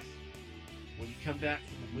gonna kick your ass. When you come back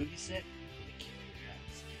from the movie set, I'm gonna kick your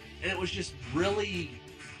ass." And it was just really,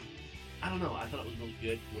 I don't know, I thought it was really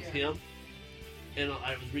good with him. And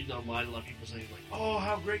I was reading online, a lot of people saying like, "Oh,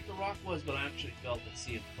 how great The Rock was," but I actually felt that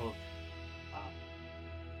CM Punk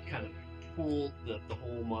kind of pulled the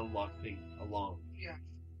whole monologue thing along. Yeah.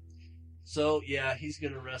 So yeah, he's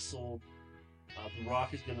gonna wrestle. The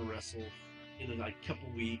Rock is gonna wrestle in like a couple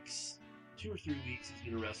weeks, 2 or 3 weeks.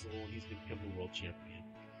 He's gonna wrestle, and he's gonna become the world champion.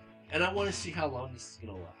 And I want to see how long this is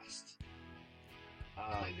gonna last.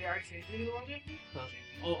 Like they already say who the one champion?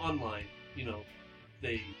 Oh, online, you know,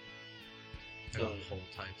 they. The whole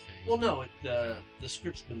type thing. Well, no, the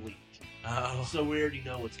script's been leaked, Oh. so we already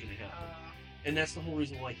know what's gonna happen. And that's the whole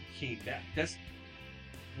reason why he came back. That's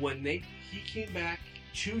when he came back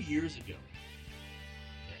 2 years ago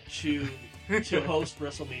to host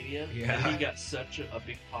WrestleMania, Yeah. and he got such a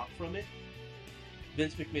big pop from it.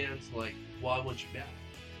 Vince McMahon's like, "Well, I want you back,"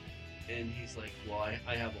 and he's like, "Well,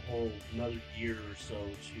 I have a whole another year or so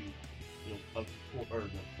to, you know, of or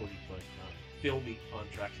not 40, but filming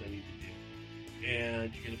contracts I need to do,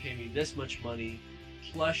 and you're gonna pay me this much money,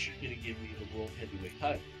 plus you're gonna give me the world heavyweight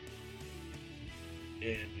title."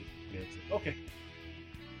 And Vince said, "Okay."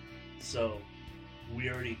 So we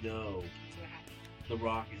already know That's what happened. The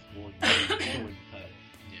Rock is going to win the title.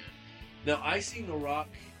 Yeah. Now I seen The Rock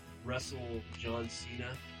wrestle John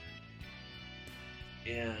Cena,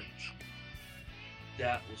 and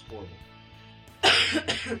that was horrible.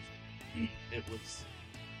 It was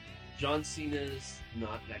John Cena's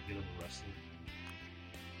not that good of a wrestler,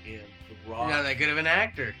 and The Rock You're not that good of an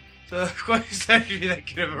actor. So of course he's not gonna be that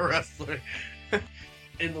good of a wrestler.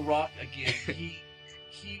 and The Rock again.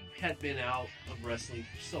 He had been out of wrestling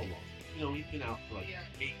for so long. You know, he's been out for like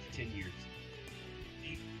 8 to 10 years.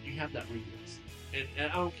 You have that ring rust, and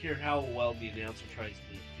I don't care how well the announcer tries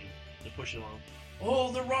to push it on.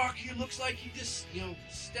 "Oh, The Rock, he looks like he just, you know,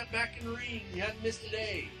 stepped back in the ring. He hadn't missed a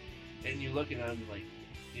day." And you're looking at him like,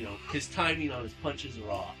 you know, his timing on his punches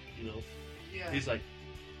are off. You know, Yeah. he's like,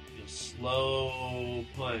 you know, slow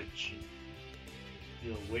punch, and,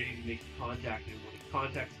 you know, waiting to make contact. And when he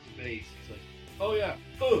contacts his face, he's like, "Oh yeah,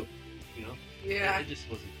 oh," you know. Yeah. It just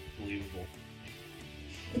wasn't believable.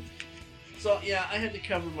 So yeah, I had to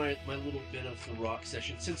cover my little bit of The Rock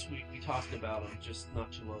session since we talked about him just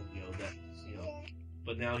not too long ago. That, you know,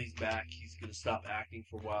 but now he's back. He's gonna stop acting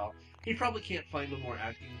for a while. He probably can't find no more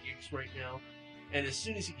acting gigs right now. And as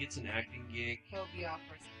soon as he gets an acting gig, He'll be off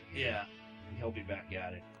for a second. yeah, he'll be back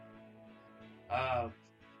at it.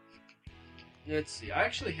 Let's see. I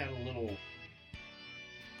actually had a little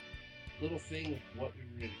thing of what we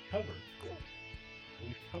were going to cover.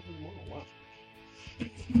 We've covered them all. Wow.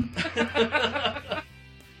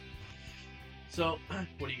 So,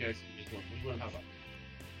 what do you guys want? What do you want to talk about?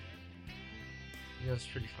 You know, it's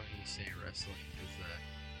pretty funny you say wrestling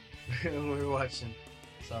because when we were watching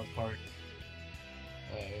South Park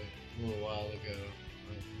a little while ago,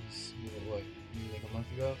 maybe like a month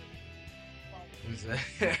ago.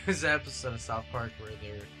 It was an episode of South Park where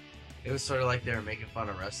it was sort of like they were making fun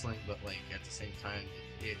of wrestling, but like at the same time,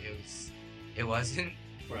 it wasn't.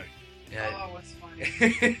 Right. Yeah. Oh, what's funny?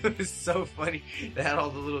 It was so funny. They had all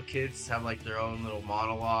the little kids have like their own little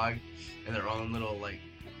monologue and their own little like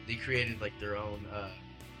they created like their own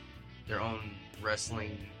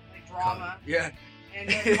wrestling Like drama. Yeah. And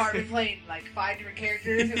then Cartman playing like 5 different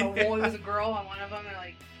characters, and a boy was a girl on one of them, and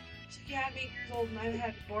like, she's like, yeah, I'm 8 years old and I've had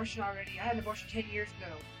an abortion already. I had an abortion 10 years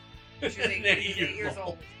ago. She was 8 years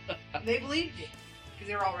old. And they believed it because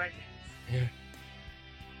they were all rednecks. Yeah.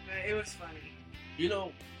 But it was funny. You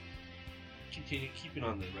know, keeping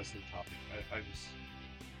on the wrestling topic,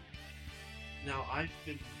 now I've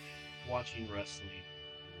been watching wrestling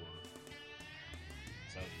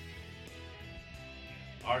for, so,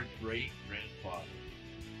 our great grandfather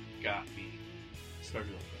got me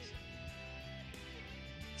started on wrestling.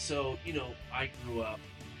 So, you know, I grew up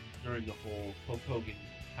during the whole Hulk Hogan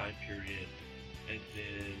time period, and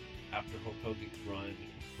then after Hulk Hogan's run,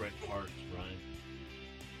 Bret Hart's run,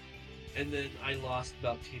 and then I lost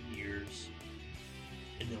about 10 years,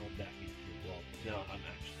 and now I'm back into it. Well, now I'm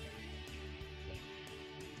actually back.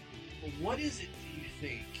 But what is it, do you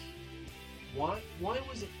think? Why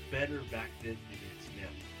was it better back then than it is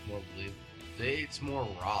now? More believable. It's more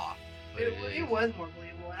raw. But It was more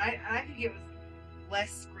believable, and I think it was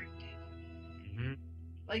less scripted. Mm-hmm.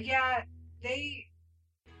 Like, yeah, they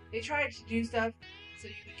tried to do stuff so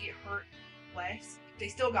you could get hurt less. They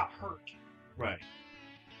still got hurt. Right.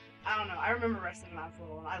 I don't know. I remember wrestling when I was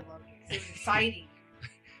little, and I loved it. It was exciting.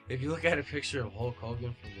 If you look at a picture of Hulk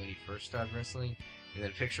Hogan from when he first started wrestling, and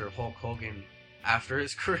then a picture of Hulk Hogan after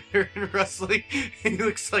his career in wrestling, he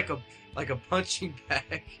looks like a punching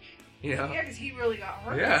bag. You know? Yeah, because he really got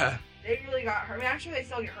hurt. Yeah. They really got hurt. I mean, I'm sure they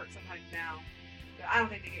still get hurt sometimes now, but I don't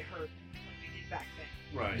think they get hurt like they did back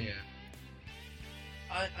then. Right. Yeah.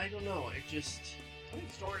 I don't know. It just. I think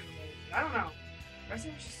the stories were better. I don't know.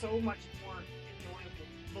 Wrestling was just so much more enjoyable,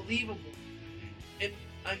 believable. And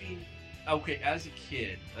I mean, okay, as a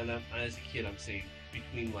kid, I'm saying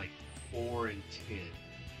between like 4 and 10,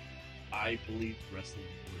 I believed wrestling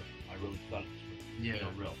was real. I really thought it was real. Yeah. You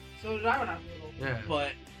know, real. So did I when I was little. Yeah.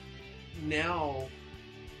 But now,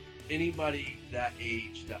 anybody that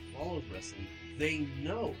age that follows wrestling, they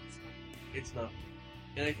know it's not real.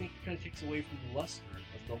 And I think it kind of takes away from the luster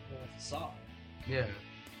of the whole facade. Yeah.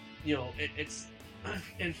 You know, it's.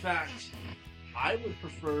 In fact, I would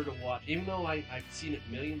prefer to watch, even though I've seen it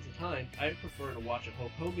millions of times, I would prefer to watch a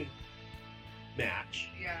Hulk Hogan match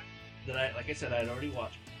Yeah. that like I said, I had already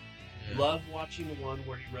watched. Yeah. Love watching the one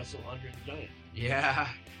where he wrestled Andre the Giant. Yeah.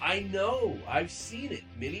 I know, I've seen it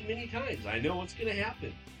many, many times. I know what's going to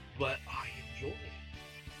happen, but I enjoy it.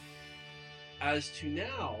 As to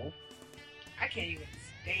now, I can't even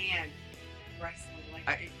stand wrestling like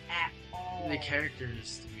at all. The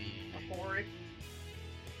characters to me. Horrid.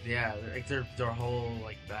 Yeah, like their whole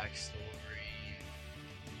like backstory,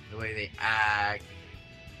 the way they act.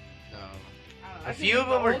 No. I don't know. A I few think of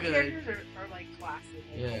them the are old good. characters are like classic.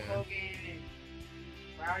 Like Yeah. Hulk Hogan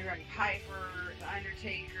and Roddy Piper, The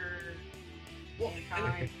Undertaker,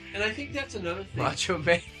 Mankind. and I think that's another thing. Macho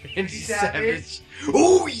Man, Randy Savage. Savage.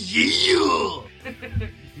 Oh yeah!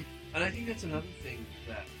 And I think that's another thing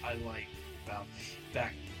that I like about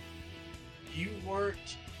back then. You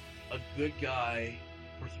weren't a good guy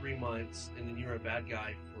for 3 months, and then you're a bad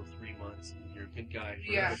guy for 3 months, and you're a good guy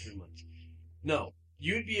for Yeah. another 3 months. No,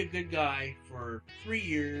 you'd be a good guy for 3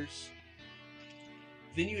 years,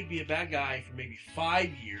 then you would be a bad guy for maybe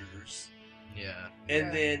 5 years, Yeah. and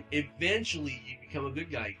Yeah. then eventually you become a good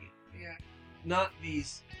guy again. Yeah. Not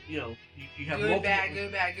these, you know, you have Good, multiple, bad,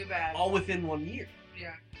 good, bad, good, bad. all within 1 year.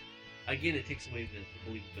 Yeah. Again, it takes away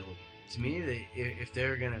the believability. To me, if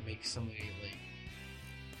they're gonna make somebody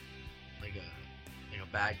like a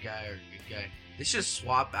bad guy or a good guy, they should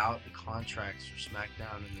swap out the contracts for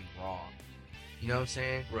SmackDown and then Raw. You know what I'm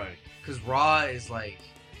saying? Right. Because Raw is like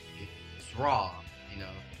it's Raw. You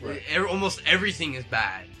know, Right. almost everything is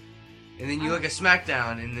bad, and then you look at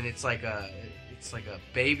SmackDown, and then it's like a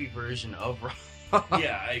baby version of Raw.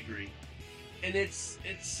 Yeah, I agree. And it's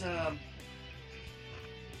I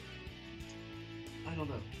don't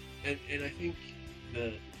know. And I think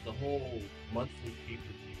the whole monthly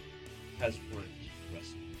pay-per-view has ruined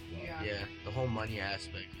wrestling as well. Yeah. Yeah, the whole money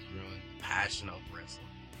aspect is ruined. The passion of wrestling.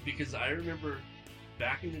 Because I remember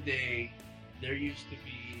back in the day, there used to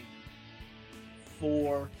be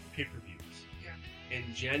 4 pay-per-views. Yeah.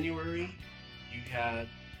 In January, you had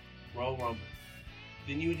Royal Rumble.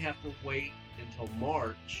 Then you would have to wait until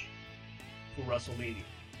March for WrestleMania.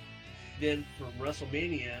 Then from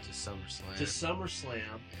WrestleMania To SummerSlam. to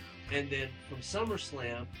SummerSlam, and then from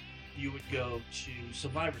SummerSlam, you would go to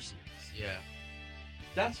Survivor Series. Yeah.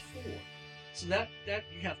 That's 4. So that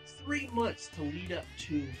you have 3 months to lead up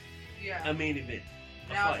to Yeah. a main event.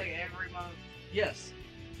 A Now fight. it's like every month. Yes.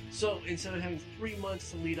 So instead of having 3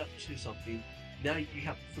 months to lead up to something, now you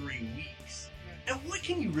have 3 weeks. And what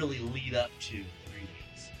can you really lead up to 3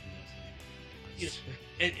 weeks? You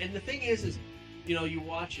know, and the thing is, you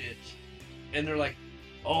watch it, and they're like,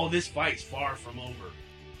 "Oh, this fight's far from over."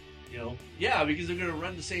 Yeah, because they're going to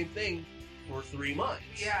run the same thing for 3 months.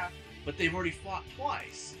 Yeah. But they've already fought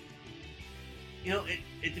twice.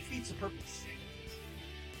 It defeats the purpose.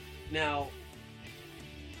 Now,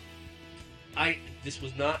 this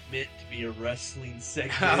was not meant to be a wrestling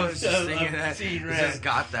segment. I was just thinking of that. Scene It Rant. just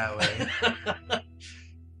got that way.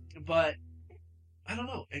 But I don't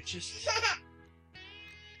know. It just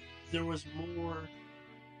there was more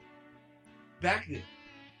back then.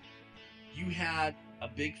 You had a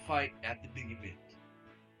big fight at the big event,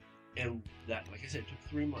 and that, like I said, took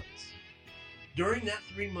 3 months. During that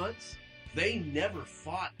 3 months, they never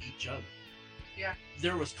fought each other. Yeah.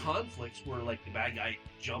 There was conflicts where, like, the bad guy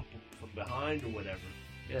jumped from behind or whatever,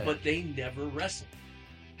 Yeah. but they never wrestled.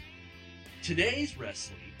 Today's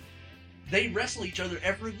wrestling, they wrestle each other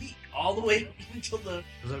every week, all the way up until the...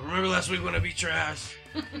 I was like, remember last week when I beat your ass?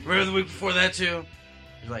 Remember the week before that too?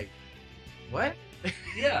 You're like, what?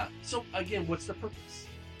 Yeah. So, again, what's the purpose?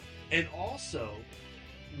 And also,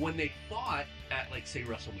 when they fought at, like, say,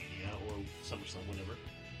 WrestleMania or SummerSlam, whatever,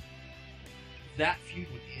 that feud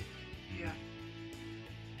would end. Yeah.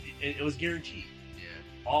 And it was guaranteed.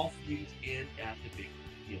 Yeah. All feuds end at the big,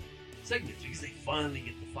 segments because they finally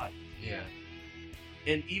get the fight. Yeah.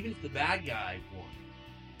 And even if the bad guy won,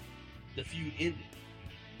 the feud ended.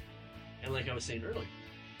 And like I was saying earlier,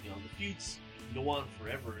 the feuds go on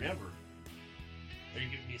forever and ever. Are you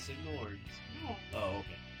giving me a signal or? No. Oh,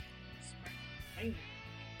 okay. It's my finger.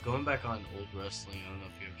 Going back on old wrestling, I don't know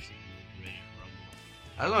if you ever seen Ready to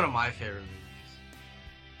Rumble. That's one of my favorite movies.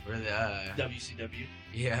 Where the WCW.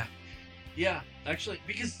 yeah. Yeah, actually,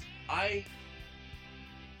 because I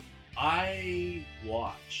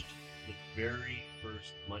watched the very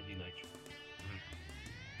first Monday Nitro,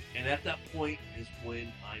 and at that point is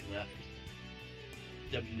when I left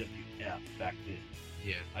WWF back then.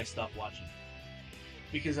 Yeah. I stopped watching it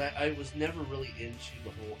because I was never really into the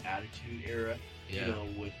whole Attitude Era. Yeah.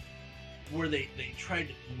 With where they tried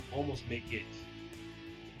to almost make it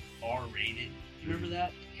R-rated. You remember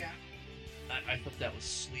that? Yeah. I thought that was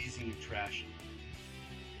sleazy and trashy.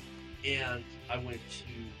 And I went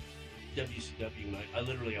to WCW, and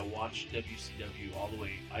I watched WCW all the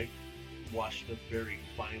way. I watched the very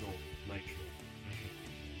final Nitro.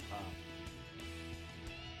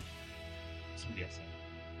 Somebody else said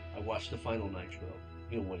it. I watched the final Nitro,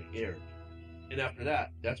 when it aired. And after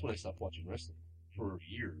that, that's when I stopped watching wrestling for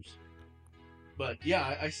years. But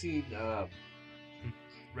yeah, I seen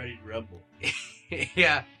Ready to Rumble.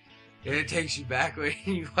 Yeah. And it takes you back when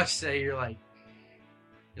you watch that. You're like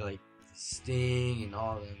Sting and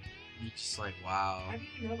all of them. You're just like, wow. How do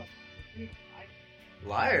you know that?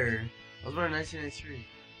 Liar. I was born in 1993.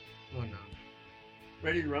 Oh no.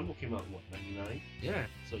 Ready to Rumble came out in what, 99? Yeah.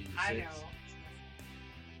 So you were 6. I know.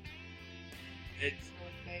 It's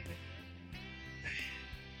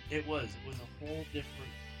It was a whole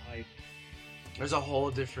different type. There's a whole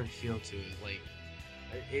different feel to it. Like,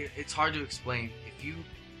 it's hard to explain. If you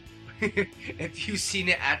if you've seen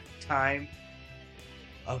it at the time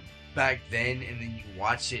of back then and then you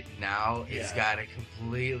watch it now, it's Yeah. got a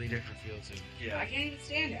completely different feel to it. Yeah. I can't even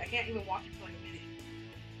stand it. I can't even watch it for like a minute.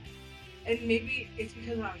 And maybe it's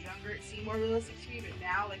because when I was younger, it seemed more realistic to me. But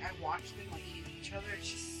now, like, I watch them like hitting each other. It's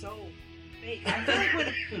just so fake. I feel like when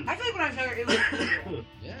I was younger, it looked real.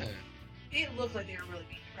 Yeah. It looked like they were really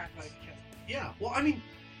beating the crap out of each other. Yeah. Well, I mean,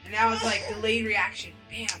 And now it's like delayed reaction.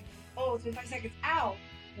 Bam. Oh, it's been 5 seconds. Ow.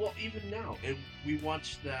 well, even now, and we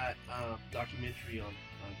watched that documentary on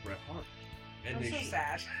Bret Hart, and I'm they so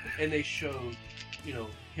sad. and they showed,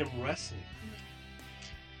 him wrestling.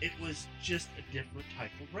 It was just a different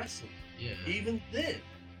type of wrestling. Yeah. Even then,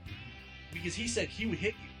 because he said he would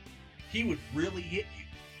hit you, he would really hit you,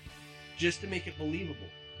 just to make it believable.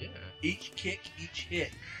 Yeah. Each kick, each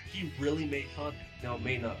hit, he really made contact. Now, it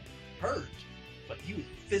may not hurt, but he was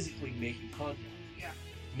physically making contact. Yeah.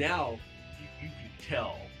 Now, you can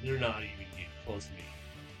tell they're not even getting close to me.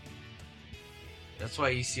 That's why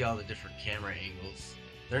you see all the different camera angles.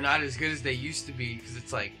 They're not as good as they used to be because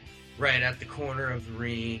it's like right at the corner of the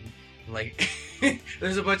ring. Like,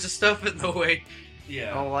 there's a bunch of stuff in the way. I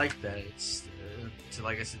Yeah. don't like that. It's,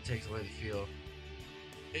 like I said, takes away the feel.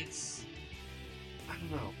 It's, I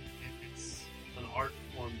don't know. It's an art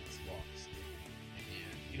form that's lost.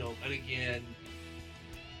 Yeah. And again,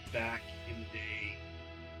 back in the day,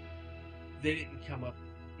 they didn't come up,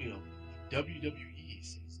 WWE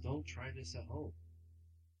says don't try this at home.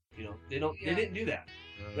 You know, they don't. Yeah. They didn't do that.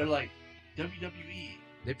 They're like WWE.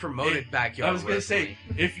 They promoted backyard I was gonna wrestling.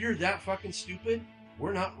 say, if you're that fucking stupid,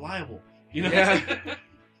 we're not liable. You know. Yeah.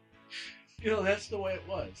 You know, that's the way it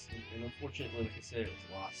was, and unfortunately, like I said, it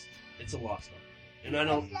was lost. It's a lost art, and I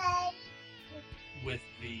don't. With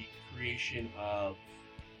the creation of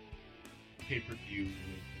pay-per-view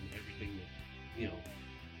and everything that, you know,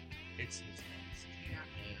 it's lost. Yeah.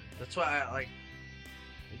 Yeah. That's why I like.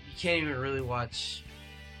 You can't even really watch,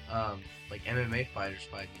 like MMA fighters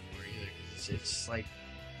fight anymore either, because it's just like,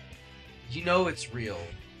 you know, it's real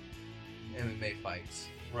MMA fights,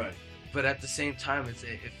 Right. but at the same time, it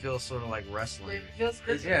feels sort of like wrestling. It feels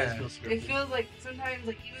scripted. Yeah. It feels It scripted. feels like sometimes,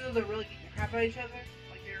 like, even though they're really beating the crap out of each other,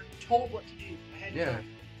 like, they're told what to do ahead Yeah. of time.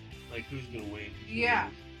 Like, who's gonna win? Who's gonna Yeah.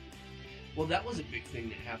 lose. Well, that was a big thing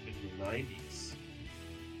that happened in the '90s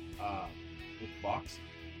with boxing.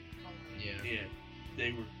 Yeah. And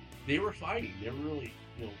they were fighting. They were really,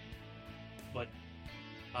 you know, but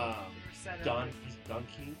They were set up. Don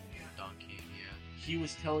King, Yeah. Don King, yeah. he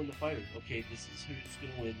was telling the fighters, okay, this is who's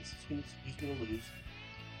gonna win, this is who's gonna lose,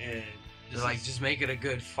 and this They're like, is, just make it a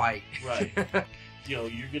good fight. Right. you know,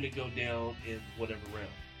 you're gonna go down in whatever round.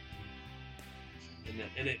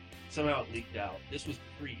 And it somehow it leaked out. This was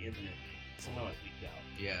pre-internet. Somehow it leaked out.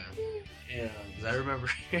 Yeah. And 'Cause I remember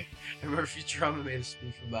Futurama made a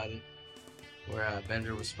spoof about it, where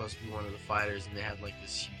Bender was supposed to be one of the fighters, and they had like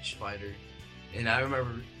this huge fighter, and I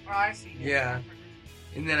remember, Oh, I see. Yeah.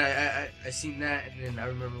 and then I seen that, and then I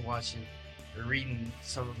remember watching or reading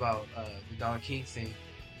some about the Don King thing,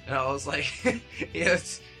 and I was like, yeah,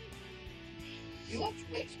 We watch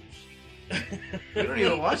way too much TV. we don't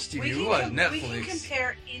even watch TV, we watch We can Netflix.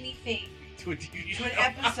 compare anything to a TV to an show.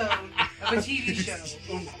 episode of a TV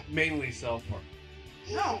show. Mainly South Park.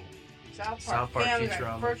 No. South Park. South Park, Family Guy,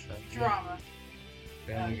 Futurama, First Family Futurama.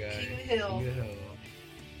 Family Guy, King of the Hill. King of the Hill.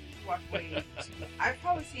 Watch way too much. I've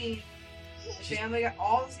probably seen Family Guy,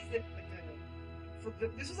 all the seasons.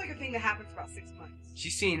 This was like a thing that happened for about 6 months.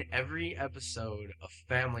 She's seen every episode of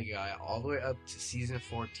Family Guy all the way up to season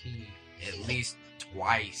 14 at least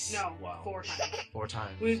twice. No, Wow. 4 times. 4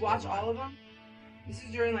 times. We would watch all of them. This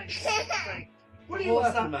is during like What The are you whole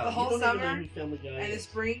laughing sum- about? the whole you don't summer even know who Family Guy and the is.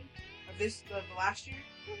 spring of the last year.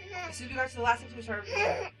 As soon as we got to the last episode, we started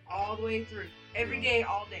reading all the way through, every day,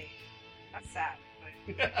 all day. That's sad.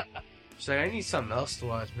 But She's like, I need something else to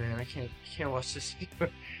watch, man. I can't watch this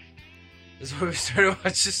anymore. That's why we started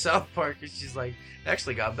watching South Park, and she's like, it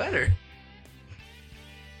actually got better.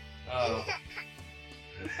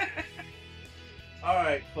 All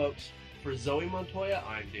right, folks. For Zoe Montoya,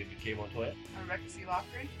 I'm David K. Montoya. I'm Rebecca C.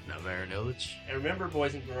 Lochran. Not Marin Illich. And remember,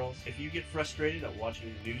 boys and girls, if you get frustrated at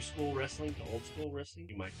watching new school wrestling to old school wrestling,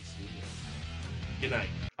 you might be seeing it. Good night.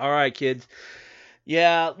 All right, kids.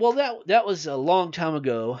 Yeah, well, that was a long time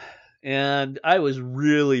ago, and I was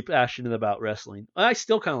really passionate about wrestling. I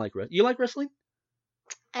still kind of like wrestling. You like wrestling?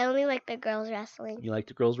 I only like the girls wrestling. You like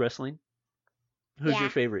the girls wrestling? Who's Yeah. your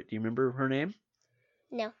favorite? Do you remember her name?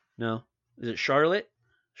 No, No. Is it Charlotte?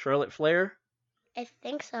 Charlotte Flair? I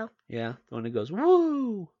think so. Yeah, the one that goes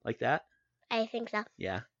woo like that. I think so.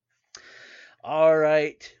 Yeah. All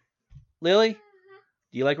right, Lily,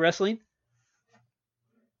 do you like wrestling?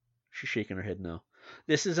 She's shaking her head no.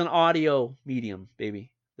 This is an audio medium,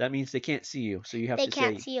 baby. That means they can't see you, so you have They to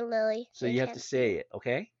can't say. see you, Lily. So They you have can't to say it,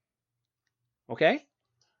 okay? Okay?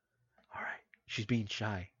 All right. She's being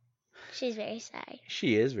shy. She's very shy.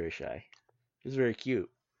 She is very shy. She's very cute.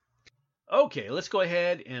 Okay, let's go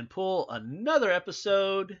ahead and pull another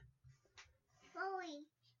episode.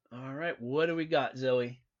 All right, what do we got,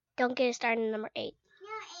 Zoe? Don't get us started on number 8.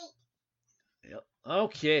 Yep.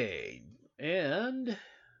 Okay, and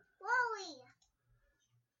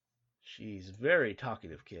she's very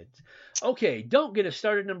talkative, kids. Okay, don't get us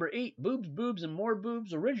started. Number 8, Boobs, Boobs, and More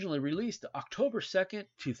Boobs, originally released October 2nd,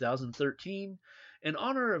 2013. In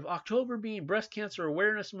honor of October being Breast Cancer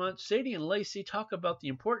Awareness Month, Sadie and Lacey talk about the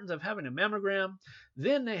importance of having a mammogram.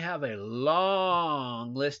 Then they have a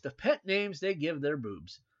long list of pet names they give their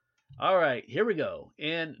boobs. All right, here we go.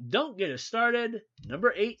 And don't get us started.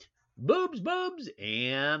 Number 8, Boobs, Boobs,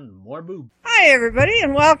 and More Boobs. Hi, everybody,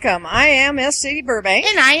 and welcome. I am S. Sadie Burbank,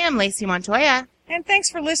 And I am Lacey Montoya. and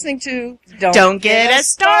thanks for listening to Don't Get Us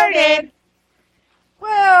Started.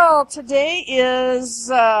 Well, today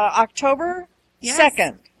is October Yes.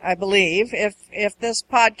 2nd, I believe. If this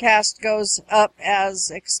podcast goes up as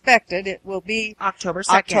expected, it will be October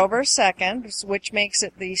 2nd. October 2nd, which makes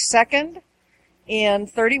it the second in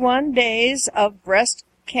 31 days of Breast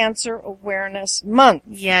Cancer Awareness Month.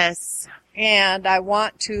 Yes. And I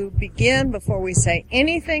want to begin, before we say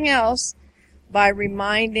anything else, by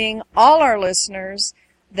reminding all our listeners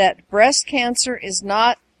that breast cancer is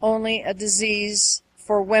not only a disease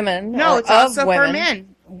for women. No, or it's of also women. for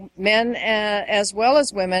men. Men as well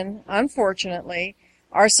as women, unfortunately,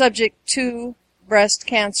 are subject to breast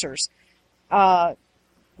cancers. I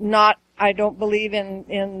don't believe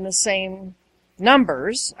in the same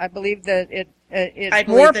numbers. I believe that it's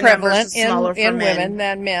more prevalent in women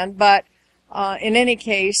than men. But in any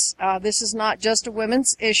case, this is not just a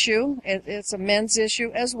women's issue. It's a men's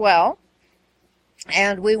issue as well.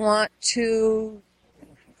 And we want to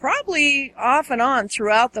probably off and on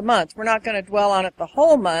throughout the month. We're not going to dwell on it the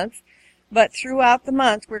whole month, but throughout the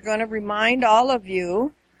month, we're going to remind all of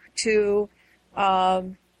you to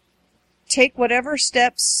take whatever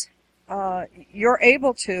steps you're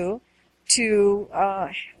able to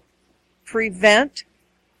prevent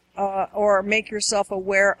or make yourself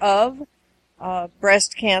aware of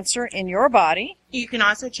breast cancer in your body. You can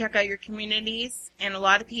also check out your communities, and a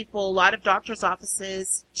lot of doctors'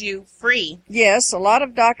 offices do free. Yes, a lot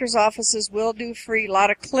of doctors' offices will do free. A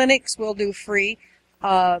lot of clinics will do free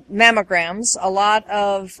mammograms. A lot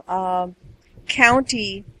of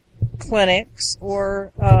county clinics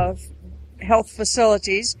or health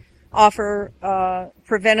facilities offer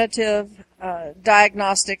preventative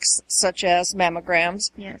diagnostics such as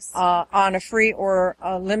mammograms. Yes. On a free or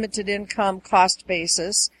a limited income cost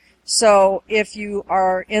basis. So if you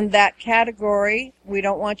are in that category, we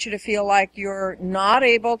don't want you to feel like you're not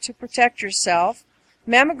able to protect yourself.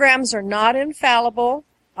 Mammograms are not infallible,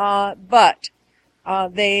 but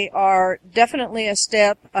they are definitely a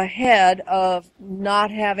step ahead of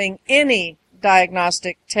not having any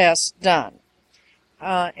diagnostic tests done.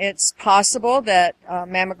 It's possible that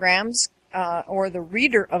mammograms or the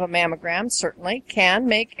reader of a mammogram certainly can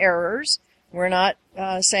make errors. We're not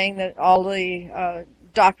saying that all the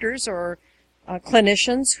doctors or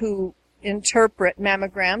clinicians who interpret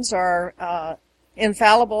mammograms are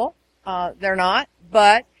infallible. They're not.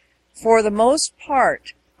 But for the most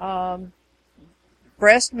part,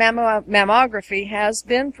 breast mammography has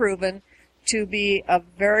been proven to be a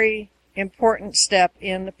very important step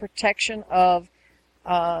in the protection of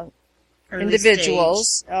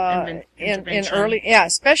individuals in early,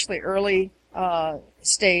 especially early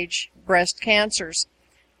stage breast cancers.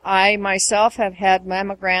 I myself have had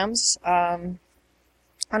mammograms on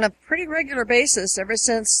a pretty regular basis ever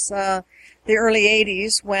since the early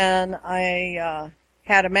 80s when I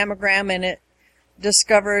had a mammogram and it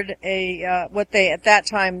discovered what they at that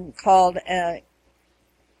time called a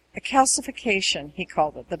calcification, he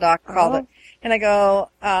called it. The doctor called it. And I go,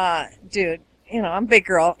 dude, I'm a big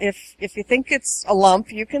girl. If you think it's a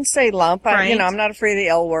lump, you can say lump. Right. I'm not afraid of the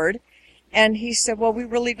L word. And he said, well, we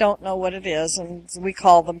really don't know what it is, and we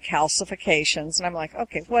call them calcifications. And I'm like,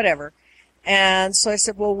 okay, whatever. And so I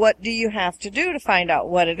said, well, what do you have to do to find out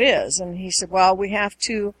what it is? And he said, well, we have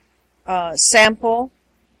to sample.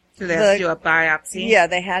 So they have to do a biopsy? Yeah,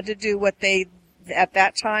 they had to do what they, at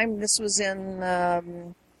that time, this was in,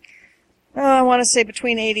 I want to say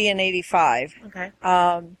between 80 and 85. Okay.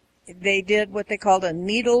 They did what they called a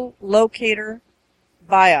needle locator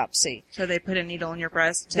biopsy. So they put a needle in your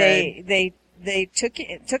breast? They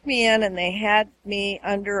took me in and they had me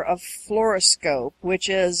under a fluoroscope, which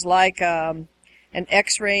is like an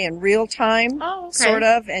X-ray in real time, sort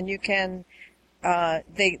of, and you can,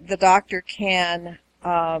 the doctor can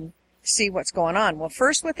see what's going on. Well,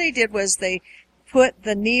 first what they did was they put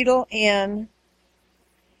the needle in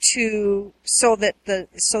so that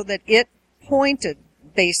it pointed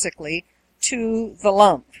basically to the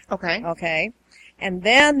lump. Okay. Okay. And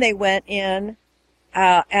then they went in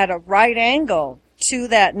at a right angle to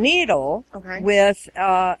that needle with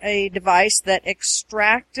a device that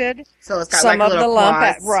extracted some of the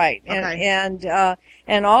lump. Right. Okay.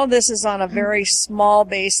 And all of this is on a very small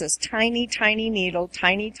basis. Tiny, tiny needle,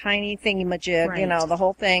 tiny, tiny thingy-majig, right. The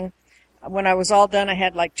whole thing. When I was all done, I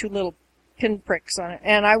had like 2 little pinpricks on it.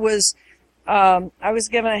 And I was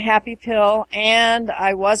given a happy pill, and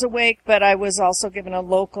I was awake, but I was also given a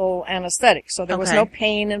local anesthetic, so there was no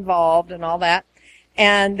pain involved and all that.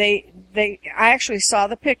 And I actually saw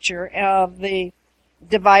the picture of the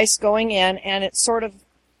device going in, and it sort of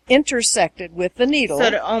intersected with the needle. So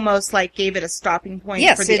it almost like gave it a stopping point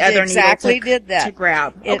for the it other exactly needle did that. To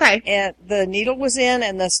grab. And the needle was in,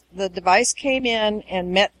 and the device came in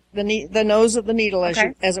and met the nose of the needle,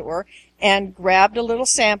 as it were, and grabbed a little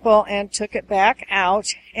sample and took it back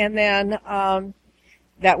out, and then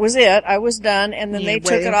that was it. I was done, and then they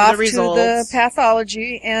took it off to the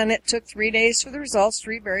pathology, and it took 3 days for the results,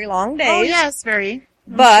 3 very long days. Oh, yes, very.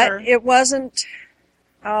 But it wasn't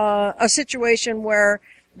a situation where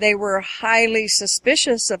they were highly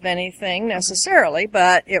suspicious of anything necessarily,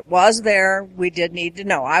 but it was there. We did need to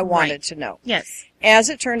know. I wanted Right. to know. Yes. As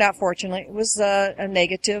it turned out, fortunately, it was a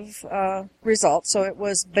negative result, so it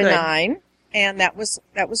was benign, and that was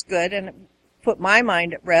good, and it put my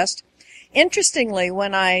mind at rest. Interestingly,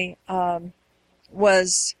 when I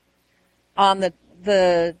was on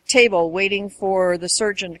the table waiting for the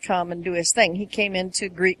surgeon to come and do his thing, he came in to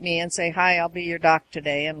greet me and say, "Hi, I'll be your doc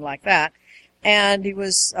today," and like that. And he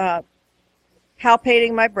was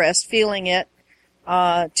palpating my breast, feeling it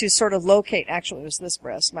to sort of locate. Actually, it was this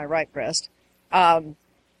breast, my right breast,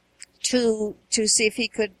 to see if he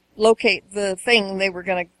could locate the thing they were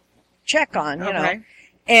going to check on, you know. Okay.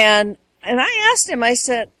 And I asked him. I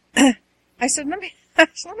said, let me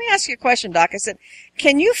ask you a question, Doc. I said,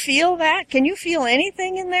 can you feel that? Can you feel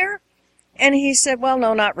anything in there? And he said, well,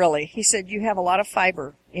 no, not really. He said, you have a lot of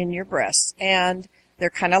fiber in your breasts, and they're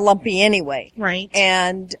kind of lumpy anyway. Right.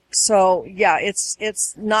 And so, yeah,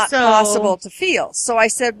 it's not So- possible to feel. So I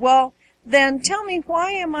said, well, then tell me,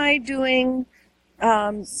 why am I doing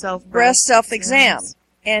breast self-exam? exams.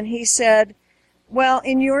 And he said, well,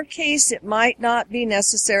 in your case, it might not be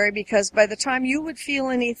necessary, because by the time you would feel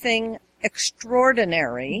anything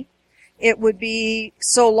extraordinary, it would be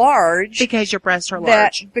so large Because your breasts are that,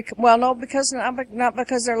 large. not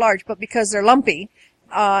because they're large, but because they're lumpy.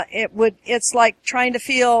 It's like trying to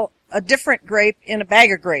feel a different grape in a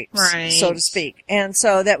bag of grapes, Right. so to speak. And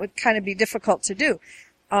so that would kind of be difficult to do.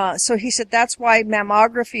 So he said that's why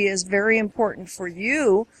mammography is very important for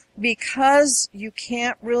you, because you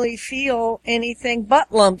can't really feel anything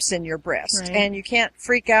but lumps in your breast. Right. And you can't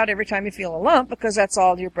freak out every time you feel a lump, because that's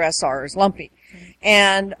all your breasts are, is lumpy.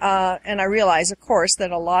 And I realize, of course,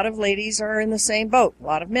 that a lot of ladies are in the same boat. A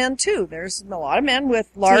lot of men too. There's a lot of men with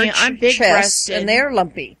large I'm chests, big-breasted. and they're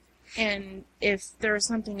lumpy. And if there's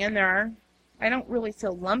something in there, I don't really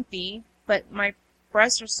feel lumpy, but my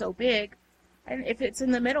breasts are so big. And if it's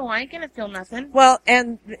in the middle, I ain't gonna feel nothing. Well,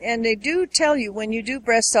 and they do tell you when you do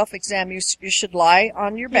breast self-exam, you should lie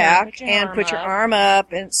on your Yeah, back put your and arm put your up. arm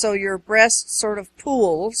up, and so your breast sort of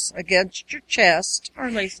pools against your chest,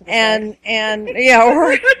 Or lace to the and yeah,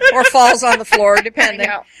 or falls on the floor, side. depending.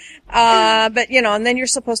 But and then you're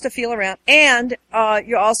supposed to feel around, and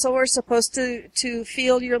you also are supposed to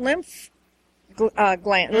feel your lymph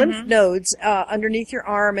lymph nodes underneath your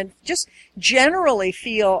arm, and just generally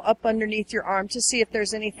feel up underneath your arm to see if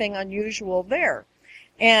there's anything unusual there.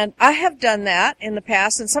 And I have done that in the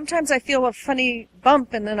past, and sometimes I feel a funny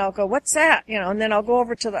bump, and then I'll go, what's that? And then I'll go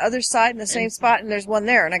over to the other side in the same spot, and there's one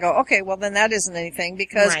there. And I go, okay, well, then that isn't anything,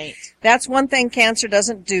 because Right. that's one thing cancer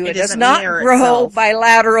doesn't do. It It does doesn't not mirror grow itself.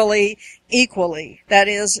 bilaterally equally. That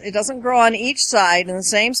is, it doesn't grow on each side in the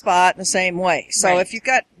same spot in the same way. So Right. if you've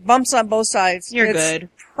got bumps on both sides, You're it's good.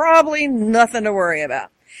 probably nothing to worry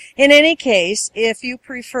about. In any case, if you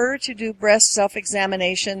prefer to do breast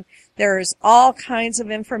self-examination, there's all kinds of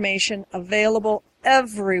information available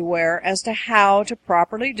everywhere as to how to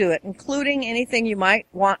properly do it, including anything you might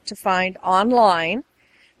want to find online.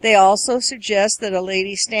 They also suggest that a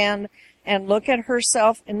lady stand and look at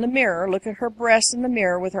herself in the mirror, look at her breasts in the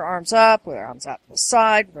mirror with her arms up, with her arms out to the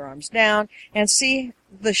side, with her arms down, and see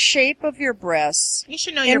the shape of your breasts You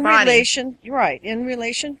should know your in body. relation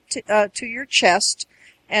to your chest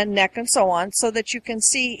and neck and so on, so that you can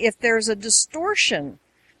see if there's a distortion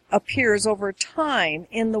appears over time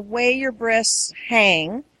in the way your breasts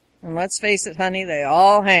hang. And let's face it, honey, they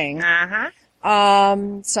all hang.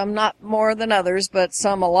 Some not more than others, but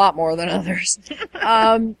some a lot more than others.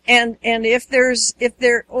 And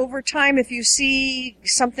if over time, if you see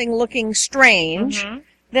something looking strange,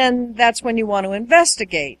 then that's when you want to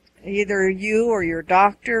investigate. Either you or your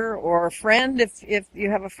doctor or a friend, if you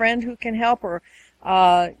have a friend who can help, or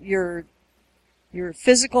your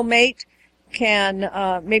physical mate can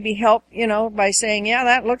maybe help, by saying, yeah,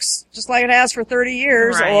 that looks just like it has for 30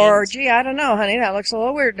 years, Right. or gee, I don't know, honey, that looks a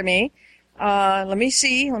little weird to me. Let me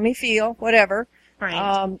see, let me feel, whatever. Right.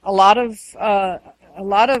 A lot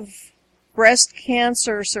of breast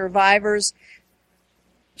cancer survivors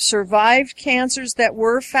survived cancers that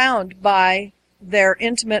were found by their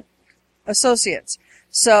intimate associates.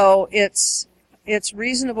 So it's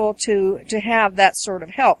reasonable to have that sort of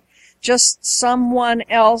help. Just someone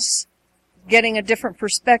else getting a different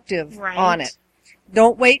perspective Right. on it.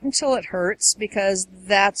 Don't wait until it hurts, because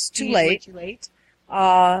that's too Usually late. Too late.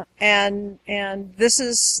 And this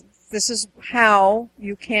is how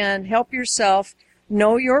you can help yourself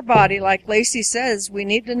know your body. Like Lacey says, we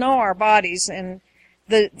need to know our bodies, and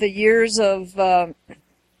the years of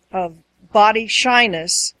body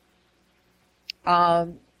shyness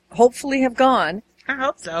hopefully have gone. I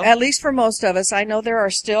hope so. At least for most of us. I know there are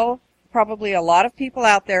still probably a lot of people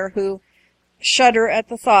out there who shudder at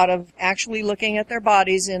the thought of actually looking at their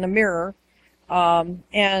bodies in a mirror.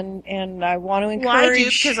 And I want to encourage. Well, I do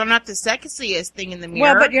because I'm not the sexiest thing in the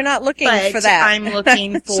mirror. Well, but you're not looking but for that. I'm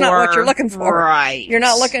looking That's for. not what you're looking for. Right. You're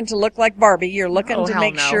not looking to look like Barbie. You're looking Oh, to hell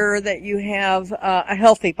make no. sure that you have a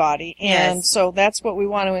healthy body. And Yes. so that's what we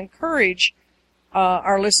want to encourage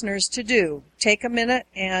our listeners to do. Take a minute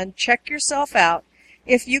and check yourself out.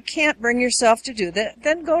 If you can't bring yourself to do that,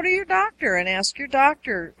 then go to your doctor and ask your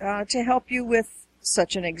doctor to help you with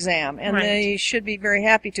such an exam. And Right. they should be very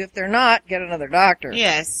happy to. If they're not, get another doctor.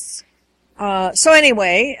 Yes. So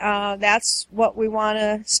anyway, that's what we want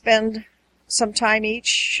to spend some time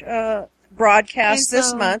each broadcast And this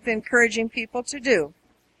so- month encouraging people to do.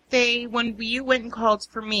 When you went and called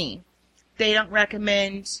for me, they don't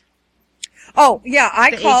recommend. Oh, yeah, I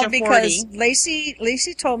The age called of because 40.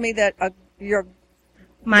 Lacey told me that your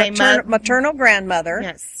My maternal grandmother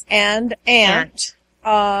Yes. and aunt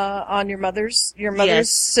on your mother's Yes.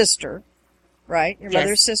 sister, right? Your Yes.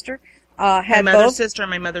 mother's sister My had mother's both sister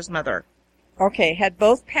and my mother's mother. had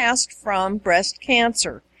both passed from breast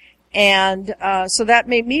cancer. And so that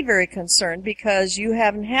made me very concerned because you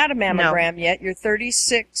haven't had a mammogram yet. You're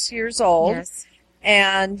 36 years old. Yes.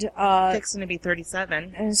 And Fixing to be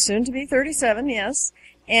 37. and soon to be 37, yes.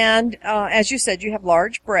 And as you said, you have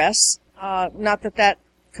large breasts. Not that that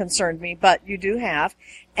concerned me, but you do have.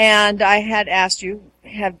 And I had asked you,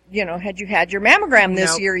 had you had your mammogram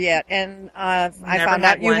this Nope. year yet? And I Never found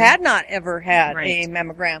had out you one. had not ever had Right. a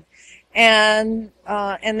mammogram. And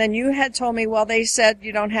then you had told me, well, they said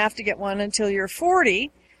you don't have to get one until you're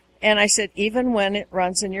 40. And I said, even when it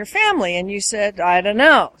runs in your family? And you said, I don't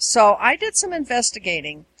know. So I did some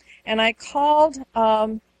investigating, and I called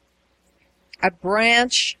a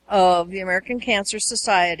branch of the American Cancer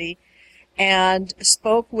Society and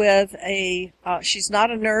spoke with she's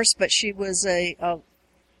not a nurse, but she was I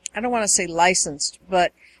don't want to say licensed,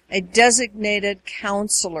 but a designated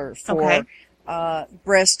counselor for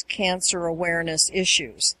breast cancer awareness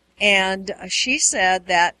issues. And she said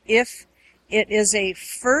that if it is a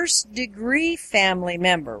first degree family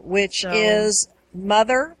member, which So- is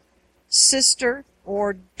mother, sister,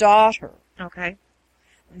 or daughter, Okay.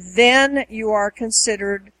 then you are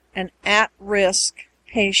considered an at-risk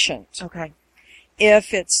patient. Okay.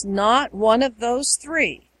 If it's not one of those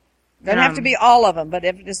three, doesn't have to be all of them, but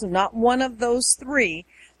if it is not one of those three,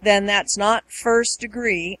 then that's not first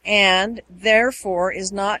degree and therefore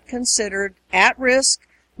is not considered at risk,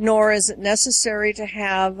 nor is it necessary to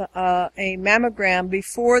have a mammogram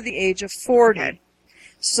before the age of 40. Okay.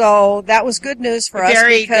 So that was good news for us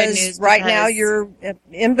Very good because news right now because- you're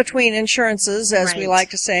in between insurances, as we Right. like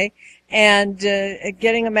to say, and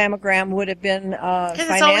getting a mammogram would have been 'Cause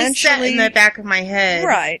it's always set financially in the back of my head.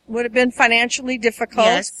 right, would have been financially difficult.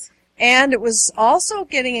 Yes. And it was also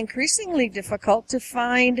getting increasingly difficult to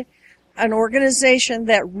find an organization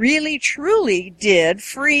that really truly did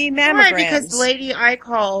free mammograms. Right, because the lady I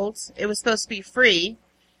called, it was supposed to be free.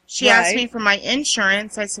 She asked Right. me for my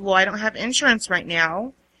insurance. I said, well, I don't have insurance right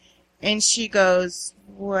now. And she goes,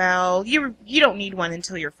 well, you don't need one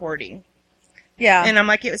until you're 40. Yeah. And I'm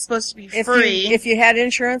like, it was supposed to be if free. if you had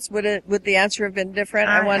insurance, would the answer have been different?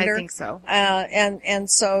 I wonder. I think so. And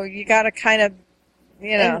so you got to kind of,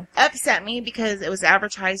 And upset me because it was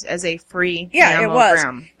advertised as a free Yeah, it was.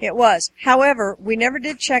 mammogram. It was. However, we never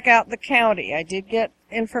did check out the county. I did get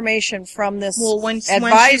information from this Well, once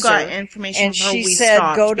advisor, you got information and from her, she we said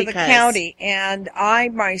stopped go to the because- county. And I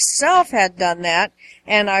myself had done that,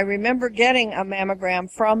 and I remember getting a mammogram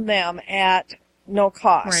from them at no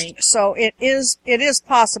cost. Right. So it is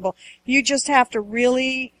possible. You just have to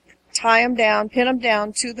really tie them down, pin them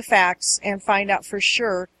down to the facts, and find out for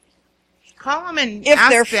sure Call them and if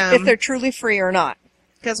ask they're them. truly free or not.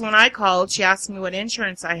 Because when I called, she asked me what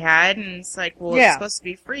insurance I had, and it's like, well, Yeah. it's supposed to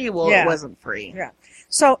be free. Well, Yeah. it wasn't free. Yeah.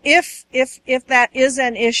 So if that is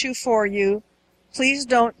an issue for you, please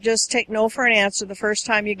don't just take no for an answer the first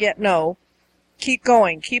time you get no. Keep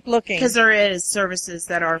going. Keep looking. Because there is services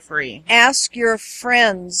that are free. Ask your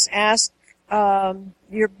friends. Ask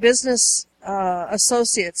your business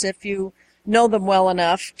associates if you know them well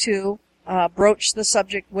enough to broach the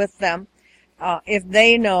subject with them. If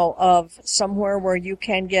they know of somewhere where you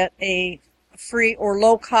can get a free or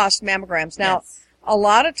low-cost mammograms. Now, Yes. a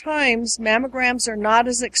lot of times mammograms are not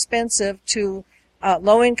as expensive to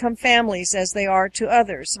low-income families as they are to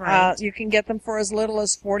others. Right. You can get them for as little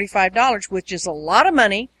as $45, which is a lot of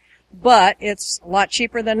money, but it's a lot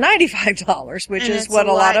cheaper than $95, which And is it's what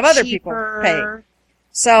a lot of other people pay. cheaper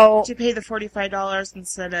So, To pay the $45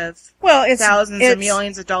 instead of well, it's thousands it's, of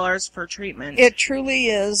millions of dollars for treatment. It truly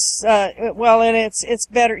is. Well, and it's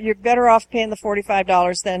better. You're better off paying the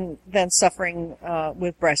 $45 than suffering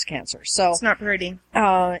with breast cancer. So, It's not pretty.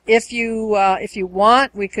 if you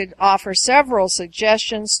want, we could offer several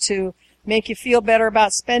suggestions to make you feel better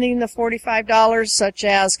about spending the $45, such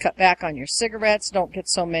as cut back on your cigarettes, don't get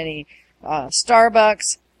so many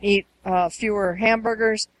Starbucks, eat fewer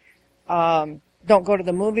hamburgers, don't go to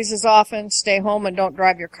the movies as often, stay home and don't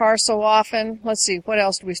drive your car so often. Let's see, what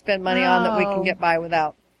else do we spend money on that we can get by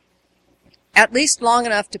without? At least long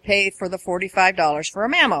enough to pay for the $45 for a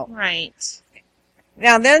mammo. Right.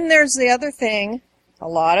 Now then there's the other thing. A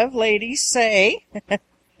lot of ladies say,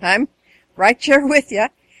 I'm right there with you,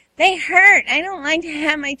 they hurt. I don't like to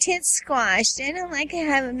have my tits squashed. I don't like to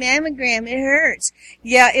have a mammogram. It hurts.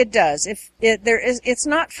 Yeah, it does. It's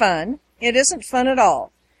not fun. It isn't fun at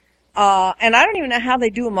all. And I don't even know how they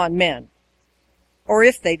do them on men. Or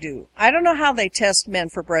if they do. I don't know how they test men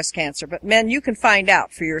for breast cancer, but men, you can find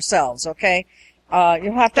out for yourselves, okay?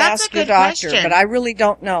 You'll have to That's ask a your good doctor, question. but I really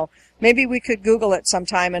don't know. Maybe we could Google it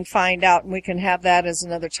sometime and find out, and we can have that as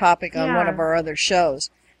another topic on one Yeah. of our other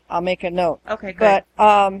shows. I'll make a note. Okay, good.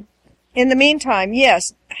 But, in the meantime,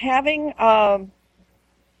 yes, having a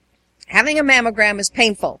mammogram is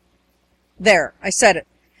painful. There, I said it.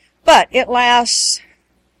 But it lasts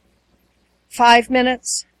 5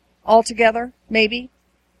 minutes altogether, maybe,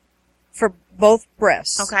 for both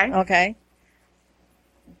breasts. Okay. Okay.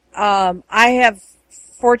 I have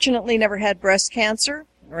fortunately never had breast cancer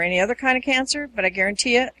or any other kind of cancer, but I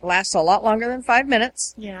guarantee you it lasts a lot longer than 5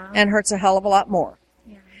 minutes Yeah. and hurts a hell of a lot more.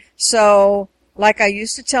 Yeah. So, like I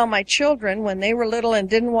used to tell my children when they were little and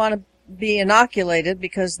didn't want to be inoculated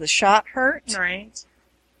because the shot hurt, Right.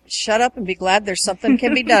 shut up and be glad there's something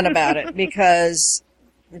can be done about it, because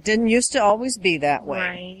it didn't used to always be that way.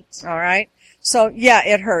 Right. All right. So yeah,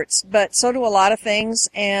 it hurts, but so do a lot of things.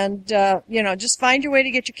 And, just find your way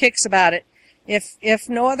to get your kicks about it. If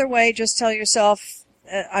no other way, just tell yourself,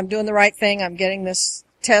 I'm doing the right thing. I'm getting this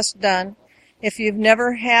test done. If you've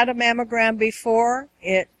never had a mammogram before,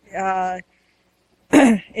 it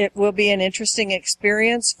will be an interesting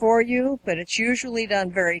experience for you, but it's usually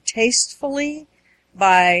done very tastefully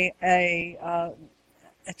by a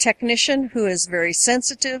technician who is very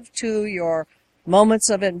sensitive to your moments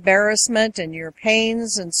of embarrassment and your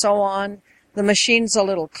pains and so on. The machine's a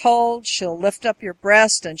little cold. She'll lift up your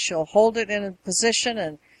breast and she'll hold it in a position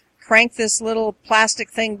and crank this little plastic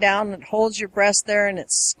thing down that holds your breast there, and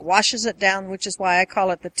it squashes it down, which is why I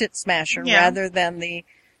call it the tit smasher Yeah. rather than the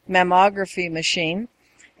mammography machine.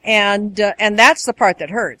 And that's the part that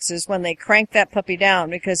hurts, is when they crank that puppy down,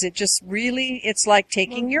 because it just really, it's like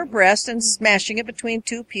taking your breast and smashing it between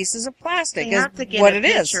two pieces of plastic. They is have to get what a it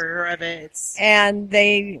is. picture of it. It's- And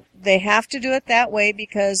they have to do it that way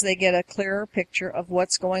because they get a clearer picture of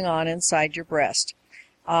what's going on inside your breast.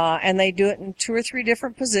 And they do it in 2 or 3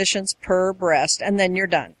 different positions per breast, and then you're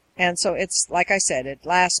done. And so it's, like I said, it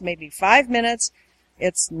lasts maybe 5 minutes.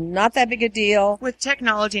 It's not that big a deal. With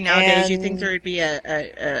technology nowadays, you think And- there would be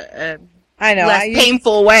a I know. less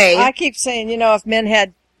painful way. I keep saying, if men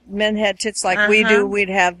had tits like we do, Uh-huh. we'd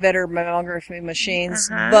have better mammography machines.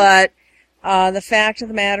 Uh-huh. But the fact of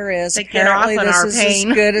the matter is, They get off apparently on this our is pain.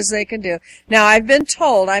 as good as they can do. Now, I've been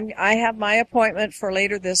told I have my appointment for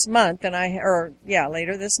later this month,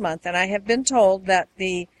 later this month, and I have been told that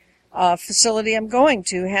the facility I'm going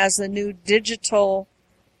to has the new digital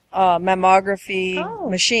mammography Oh.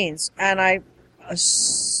 machines, and I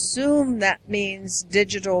assume that means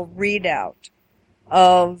digital readout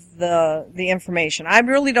of the information. I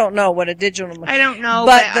really don't know what a digital. I don't know,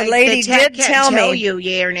 But the lady tech did can't tell me- you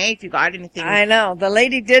yay or nay if you got anything. I know the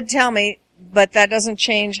lady did tell me, but that doesn't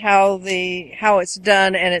change how it's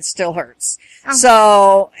done, and it still hurts. Oh.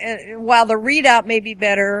 So while the readout may be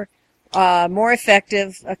better, more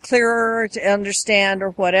effective, clearer to understand, or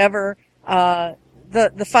whatever,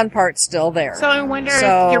 the fun part's still there. So I wonder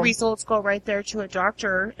So- if your results go right there to a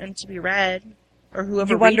doctor and to be read, or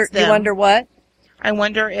whoever you wonder reads them. you wonder what? I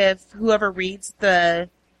wonder if whoever reads the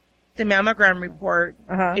mammogram report,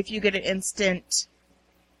 Uh-huh. if you get an instant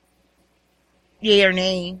yay or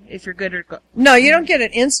nay, if you're good or go. No, you don't get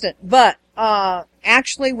it instant, but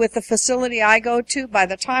actually with the facility I go to, by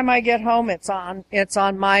the time I get home, it's on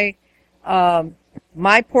my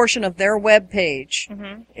my portion of their web page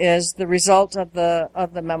Mhm. is the result of the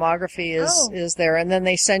mammography is there, and then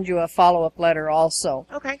they send you a follow-up letter also.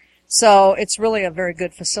 Okay. So it's really a very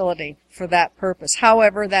good facility for that purpose.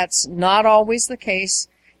 However, that's not always the case.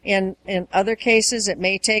 In other cases, it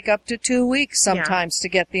may take up to 2 weeks sometimes to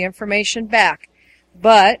get the information back.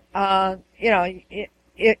 But,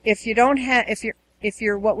 if you don't have, if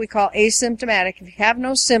you're what we call asymptomatic, if you have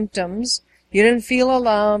no symptoms, you didn't feel a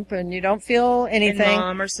lump and you don't feel anything,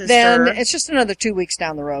 Mom or sister. then it's just another 2 weeks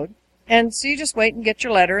down the road. And so you just wait and get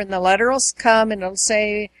your letter, and the letter will come and it'll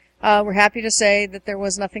say, we're happy to say that there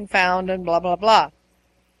was nothing found and blah, blah, blah.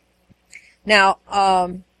 Now,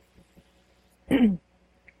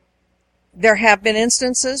 there have been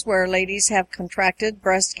instances where ladies have contracted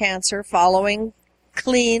breast cancer following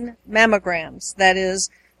clean mammograms. That is,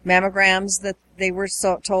 mammograms that they were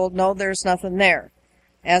told, no, there's nothing there.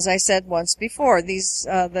 As I said once before, these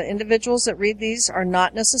the individuals that read these are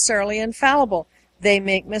not necessarily infallible. They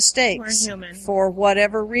make mistakes We're human. for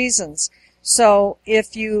whatever reasons. So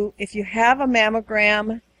if you have a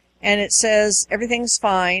mammogram and it says everything's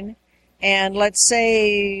fine, and let's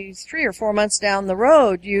say 3 or 4 months down the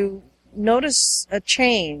road you notice a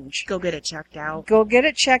change, Go get it checked out. go get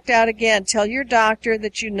it checked out again. Tell your doctor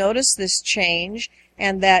that you noticed this change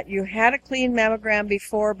and that you had a clean mammogram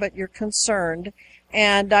before, but you're concerned.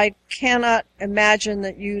 And I cannot imagine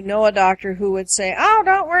that you know a doctor who would say, oh,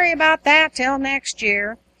 don't worry about that till next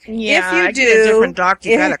year. Yeah, If you I get a do- different doctor.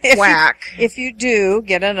 You got a quack. If you do,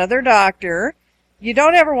 get another doctor. You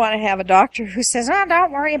don't ever want to have a doctor who says, oh,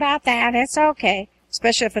 don't worry about that. It's okay.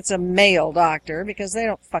 Especially if it's a male doctor, because they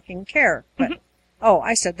don't fucking care. But, oh,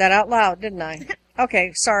 I said that out loud, didn't I?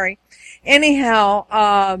 Okay, sorry. Anyhow,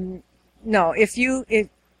 no, if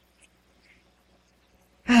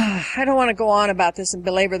I don't want to go on about this and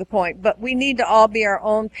belabor the point, but we need to all be our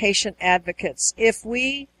own patient advocates. If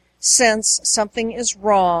we sense something is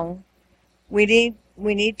wrong, we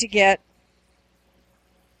need to get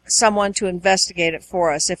someone to investigate it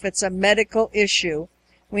for us. If it's a medical issue,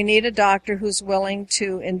 we need a doctor who's willing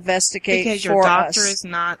to investigate Because for your doctor us. is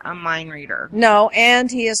not a mind reader. No, and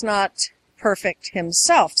he is not perfect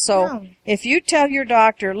himself. So No. if you tell your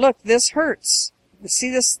doctor, look, this hurts. See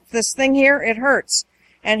this thing here? It hurts.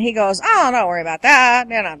 And he goes, oh, don't worry about that.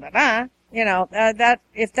 You know, that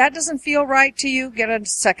if that doesn't feel right to you, get a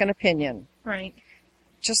second opinion. Right.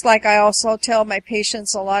 Just like I also tell my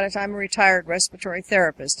patients a lot of time, I'm a retired respiratory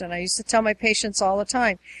therapist, and I used to tell my patients all the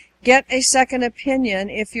time, get a second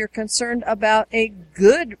opinion if you're concerned about a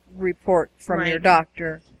good report from your Right.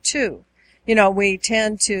 doctor, too. You know, we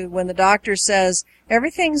tend to, when the doctor says,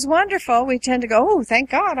 everything's wonderful, we tend to go, oh,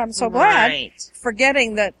 thank God, I'm so glad. Right.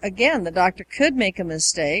 Forgetting that, again, the doctor could make a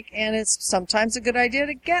mistake, and it's sometimes a good idea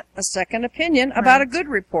to get a second opinion about a Right. good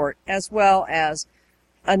report as well as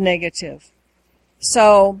a negative.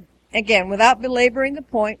 So, again, without belaboring the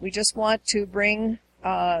point, we just want to bring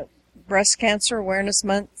Breast Cancer Awareness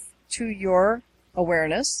Month to your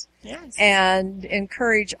awareness Yes. and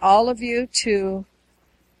encourage all of you to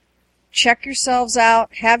check yourselves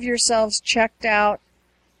out, have yourselves checked out.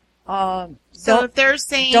 So Don't if they're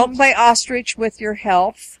saying don't play ostrich with your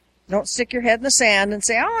health. Don't stick your head in the sand and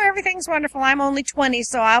say, oh, everything's wonderful. I'm only 20,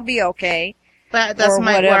 so I'll be okay. But that's or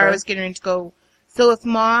where whatever. I was getting to go. So if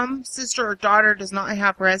mom, sister, or daughter does not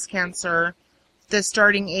have breast cancer, the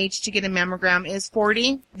starting age to get a mammogram is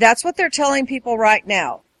 40? That's what they're telling people right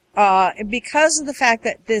now. Because of the fact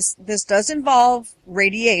that this does involve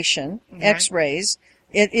radiation, Okay. X-rays,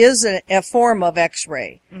 it is a form of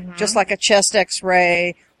X-ray. Mhm. Just like a chest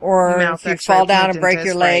X-ray, or Mouth if you X-ray fall from down the and break dentist,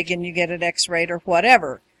 your leg right. and you get it X-rayed or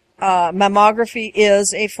whatever. Mammography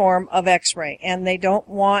is a form of X-ray, and they don't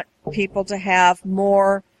want people to have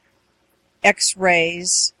more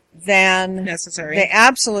X-rays than Necessary. they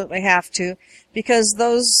absolutely have to, because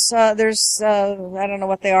those there's I don't know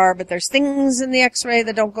what they are, but there's things in the X-ray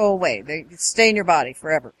that don't go away. They stay in your body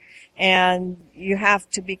forever, and you have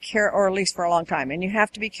to be or at least for a long time, and you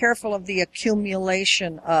have to be careful of the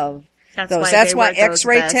accumulation of That's those. That's they why wear those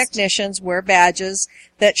X-ray vests. technicians wear badges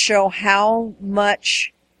that show how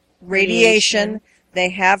much radiation they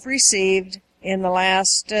have received in the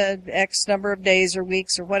last X number of days or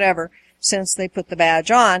weeks or whatever since they put the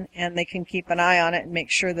badge on, and they can keep an eye on it and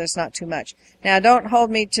make sure there's not too much. Now, don't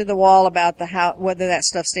hold me to the wall about whether that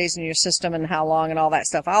stuff stays in your system and how long and all that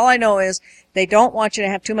stuff. All I know is they don't want you to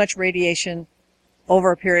have too much radiation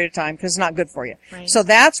over a period of time because it's not good for you. Right. So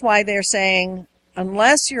that's why they're saying,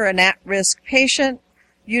 unless you're an at-risk patient,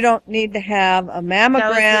 you don't need to have a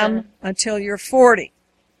mammogram until you're 40.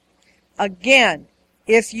 Again,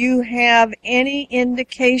 if you have any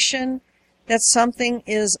indication that something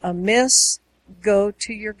is amiss, go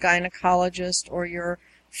to your gynecologist or your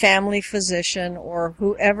family physician or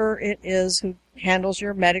whoever it is who handles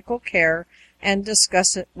your medical care and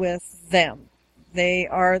discuss it with them. They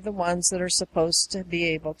are the ones that are supposed to be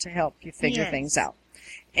able to help you figure Yes. things out.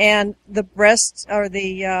 And the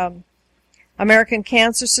American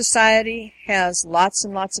Cancer Society has lots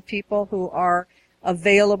and lots of people who are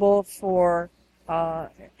available for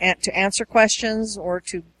to answer questions or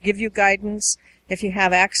to give you guidance. If you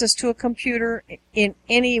have access to a computer in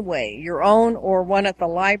any way, your own or one at the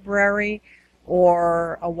library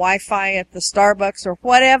or a Wi-Fi at the Starbucks or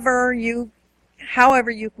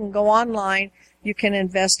however you can go online, you can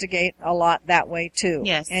investigate a lot that way too.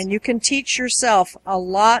 Yes. And you can teach yourself a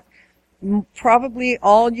lot, probably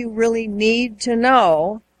all you really need to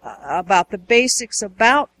know about the basics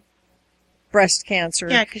about breast cancer.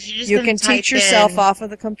 Yeah, because you just You gonna can type teach yourself in, off of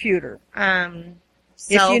the computer.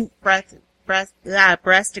 self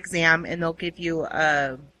breast exam, and they'll give you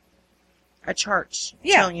a chart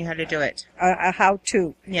telling you how to do it. A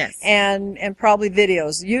how-to. Yes. And probably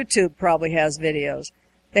videos. YouTube probably has videos.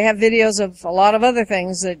 They have videos of a lot of other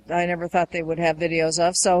things that I never thought they would have videos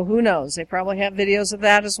of, so who knows? They probably have videos of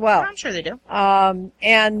that as well. I'm sure they do.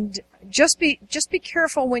 And just be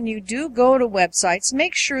careful when you do go to websites.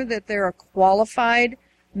 Make sure that they're a qualified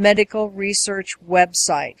medical research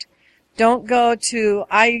website. Don't go to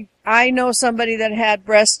I know somebody that had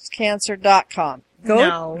breastcancer.com.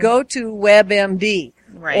 Go to WebMD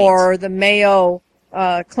Right. or the Mayo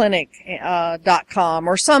Clinic.com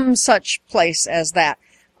or some such place as that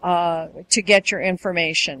to get your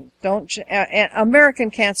information. American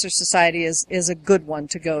Cancer Society is a good one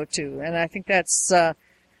to go to, and I think that's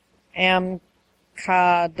amca.org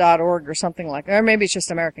or something like that, or maybe it's just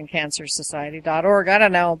AmericanCancerSociety.org. I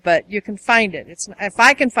don't know, but you can find it. If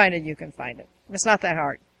I can find it, you can find it. It's not that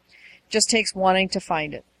hard. It just takes wanting to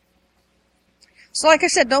find it. So, like I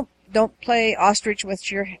said, don't play ostrich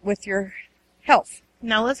with your health.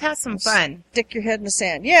 Now let's have some fun. Stick your head in the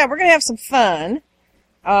sand. Yeah, we're gonna have some fun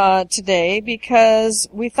today because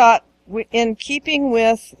we thought, in keeping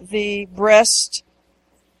with the breast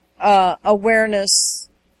awareness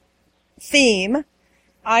theme,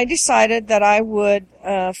 I decided that I would,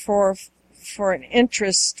 for an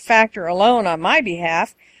interest factor alone on my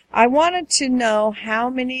behalf, I wanted to know how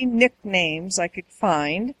many nicknames I could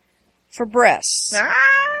find for breasts.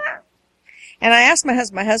 And I asked my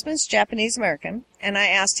husband. My husband's Japanese American, and I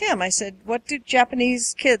asked him. I said, "What do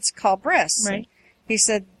Japanese kids call breasts?" Right. And he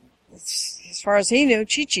said, as far as he knew,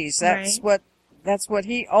 chichis. That's what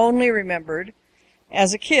he only remembered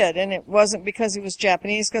as a kid, and it wasn't because he was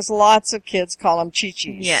Japanese, because lots of kids call them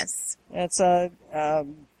chichis. Yes. It's a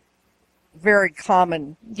very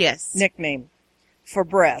common nickname for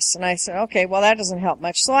breasts. And I said, okay, well, that doesn't help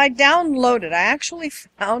much. So I downloaded. I actually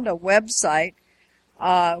found a website,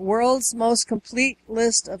 World's Most Complete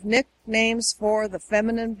List of Nicknames for the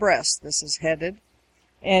Feminine Breast. This is headed.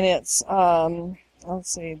 And it's,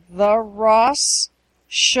 let's see,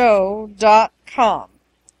 therosshow.com.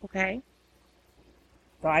 Okay.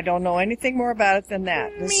 I don't know anything more about it than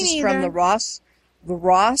that. This Me is from neither. the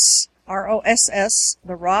Ross, R-O-S-S,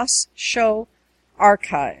 the Ross Show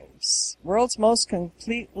Archives. World's Most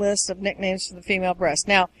Complete List of Nicknames for the Female Breast.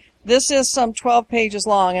 Now, this is some 12 pages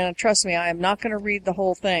long, and trust me, I am not going to read the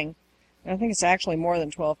whole thing. I think it's actually more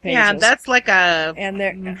than 12 pages. Yeah, that's like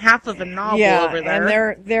and half of a novel over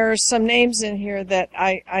there. And there are some names in here that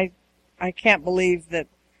I can't believe that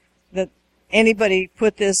anybody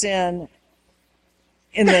put this in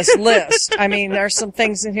this list. I mean, there's some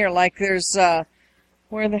things in here, like there's,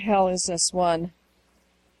 where the hell is this one?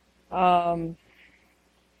 Hang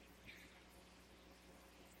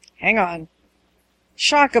on.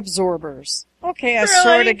 Shock absorbers. Okay, I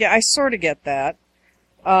sort of get that.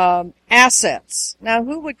 Assets. Now,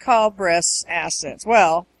 who would call breasts assets?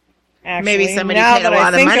 Well, actually, maybe somebody now paid a that I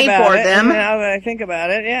lot of think money about for it, them. Now that I think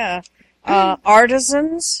about it, yeah.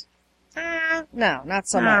 Artisans? No, not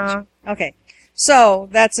so much. Okay. So,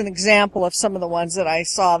 that's an example of some of the ones that I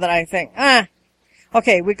saw that I think,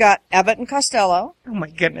 Okay, we got Abbott and Costello. Oh my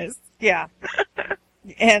goodness. Yeah.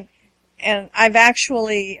 And I've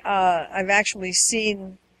actually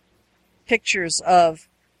seen pictures of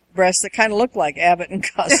breasts that kind of look like Abbott and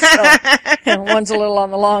Costello. And one's a little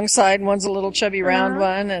on the long side and one's a little chubby round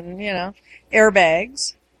one, and,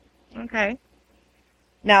 airbags. Okay.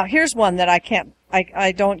 Now, here's one that I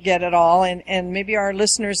don't get at all, and maybe our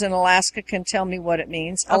listeners in Alaska can tell me what it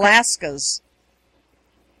means. Okay. Alaskas.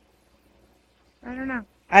 I don't know.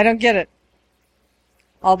 I don't get it.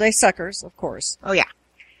 All day suckers, of course. Oh yeah.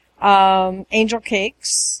 Angel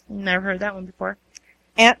cakes. Never heard that one before.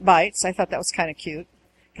 Ant bites. I thought that was kind of cute.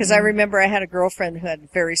 Because I remember I had a girlfriend who had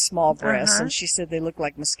very small breasts, and she said they looked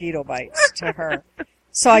like mosquito bites to her.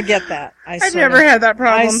 So I get that. I've never had that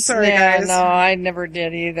problem. Sorry, guys. No, I never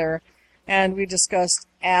did either. And we discussed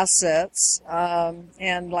assets.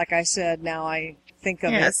 And like I said, now I think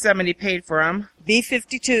of it. Somebody paid for them.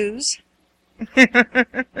 B-52s.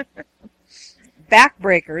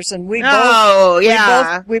 backbreakers, and we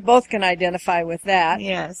both can identify with that.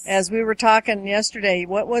 Yes. As we were talking yesterday,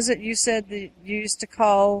 what was it you said that you used to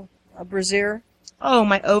call a brassiere? Oh,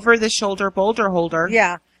 my over-the-shoulder boulder holder.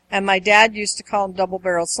 Yeah, and my dad used to call them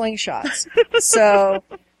double-barrel slingshots. So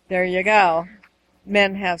there you go.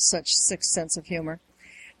 Men have such sixth sense of humor.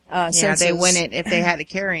 Yeah, they win it if they had to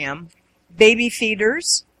carry them. Baby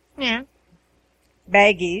feeders, Yeah.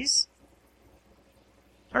 baggies,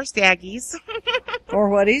 Or saggies. or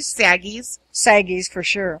whaties? Saggies. Saggies for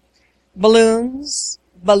sure. Balloons,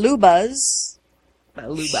 balubas,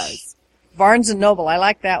 Balubas. Barnes and Noble. I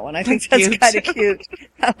like that one. I think That's that's cute. kind of cute.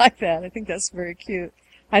 I like that. I think that's very cute.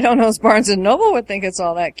 I don't know if Barnes and Noble would think it's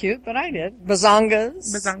all that cute, but I did.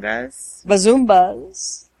 Bazongas. Bazongas.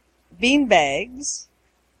 Bazoombas. Beanbags.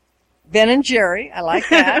 Ben and Jerry. I like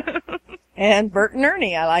that. And Bert and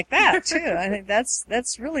Ernie. I like that too. I think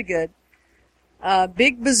that's really good.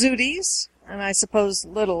 Big bazooties, and I suppose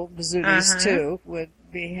little bazooties too would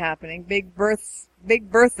be happening. Big Berthas.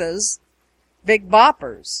 Big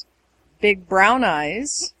boppers. Big brown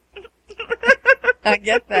eyes. I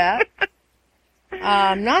get that.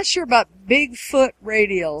 I'm not sure about Bigfoot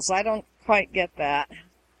radials. I don't quite get that.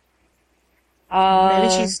 Maybe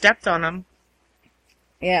she stepped on them.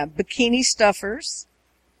 Yeah, bikini stuffers.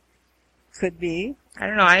 Could be. I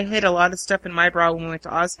don't know. I hid a lot of stuff in my bra when we went to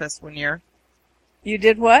Ozfest one year. You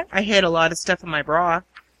did what? I hid a lot of stuff in my bra.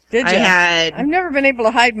 Did you? I've never been able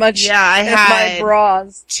to hide much I in had my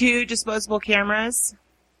bras. 2 disposable cameras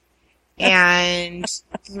and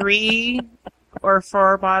 3 or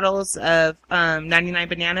 4 bottles of 99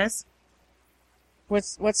 bananas.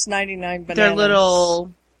 What's 99 bananas? They're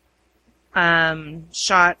little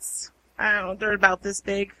shots. I don't know. They're about this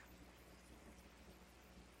big.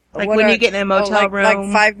 Like What when are- you get in a motel like, room.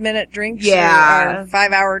 Like 5-minute drinks? Yeah. Or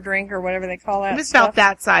 5-hour drink or whatever they call that. It's stuff? about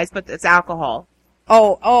that size, but it's alcohol.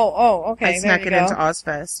 Okay. I there snuck you it go. into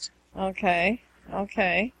Ozfest. Okay.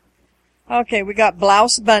 We got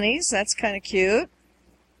blouse bunnies. That's kind of cute.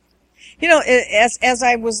 You know, as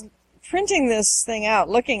I was printing this thing out,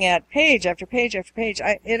 looking at page after page after page,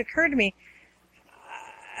 it occurred to me,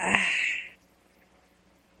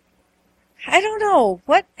 I don't know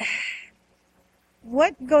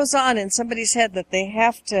what goes on in somebody's head that they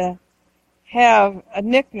have to have a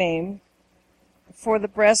nickname for the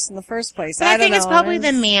breasts in the first place. But I think don't it's know. probably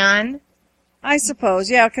the man. I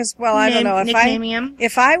suppose, yeah, because, well, I don't know. Nicknaming him.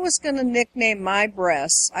 If I was going to nickname my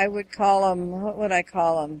breasts, I would call them, what would I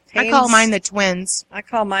call them? I call mine the twins. I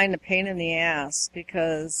call mine a pain in the ass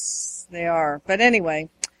because they are. But anyway,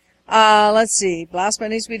 let's see. Blouse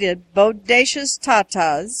bunnies we did. Bodacious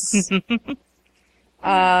tatas.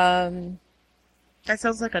 That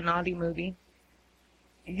sounds like a naughty movie.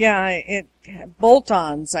 Yeah,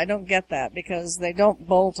 bolt-ons. I don't get that because they don't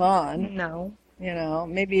bolt on. No. You know,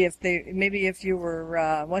 maybe if you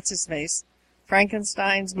were, what's his face?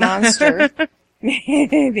 Frankenstein's monster.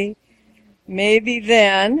 maybe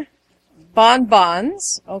then.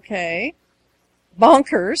 Bonbons. Okay.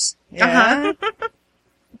 Bonkers. Yeah.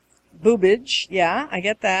 Boobage. Yeah, I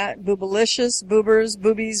get that. Boobalicious, boobers,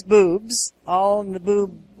 boobies, boobs. All in the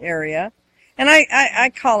boob area. And I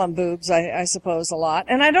call them boobs, I suppose, a lot.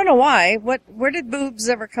 And I don't know why. Where did boobs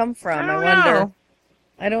ever come from? I wonder.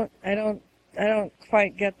 Know. I don't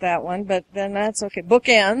quite get that one, but then that's okay.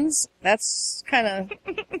 Bookends, that's kind of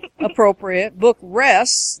appropriate. Book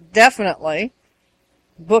rests, definitely.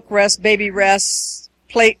 Book rest, baby rests,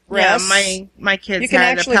 plate rests. Yeah, my kids You can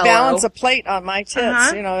had actually a pillow. balance a plate on my tits.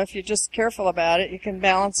 Uh-huh. You know, if you're just careful about it, you can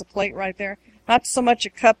balance a plate right there. Not so much a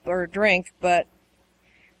cup or a drink, but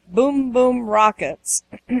boom boom rockets.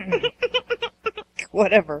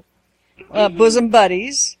 Whatever. Bosom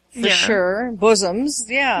buddies, for sure. Bosoms,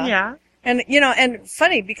 yeah. Yeah. And, you know, and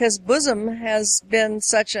funny because bosom has been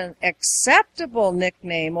such an acceptable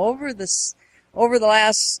nickname over the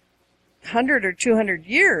last 100 or 200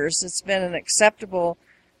 years. It's been an acceptable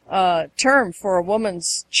term for a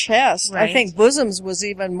woman's chest. Right. I think bosoms was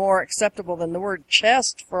even more acceptable than the word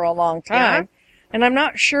chest for a long time. Yeah. And I'm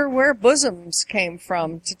not sure where bosoms came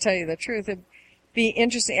from, to tell you the truth. It'd be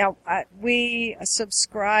interesting. We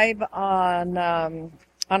subscribe on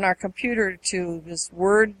our computer to this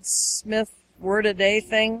Wordsmith word a day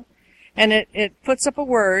thing, and it puts up a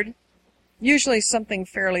word, usually something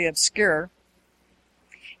fairly obscure,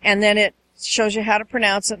 and then it shows you how to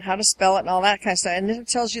pronounce it, how to spell it, and all that kind of stuff, and then it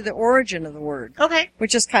tells you the origin of the word, Okay.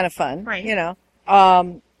 which is kind of fun, Right. you know.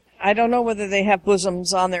 I don't know whether they have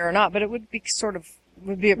bosoms on there or not, but it would be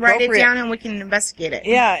appropriate. Write it down and we can investigate it.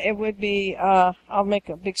 Yeah, it would be, I'll make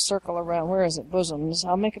a big circle around, where is it, bosoms?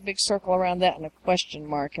 I'll make a big circle around that and a question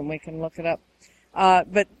mark and we can look it up.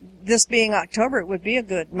 But this being October, it would be a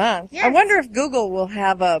good month. Yes. I wonder if Google will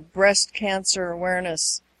have a breast cancer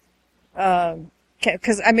awareness.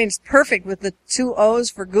 Because I mean, it's perfect with the 2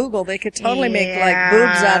 O's for Google. They could totally make like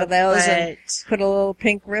boobs out of those and put a little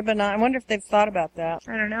pink ribbon on. I wonder if they've thought about that.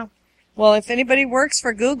 I don't know. Well, if anybody works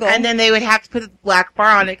for Google, And then they would have to put a black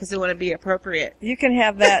bar on it because it wouldn't be appropriate. you can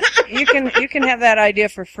have that. you can have that idea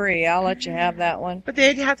for free. I'll let you have that one. But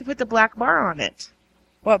they'd have to put the black bar on it.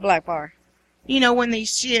 What black bar? You know, when they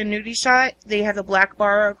see a nudie shot, they have the black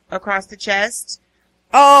bar across the chest.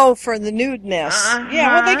 Oh, for the nudeness.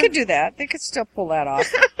 Yeah, well, they Uh-huh. could do that. They could still pull that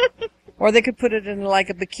off. Or they could put it in like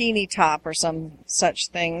a bikini top or some such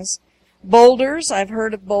things. Boulders. I've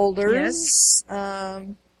heard of boulders.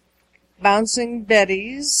 Bouncing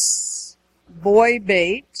betties. Boy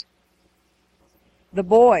bait. The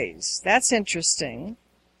boys. That's interesting.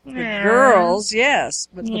 The Yeah. girls, yes,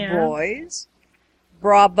 but the Yeah. boys.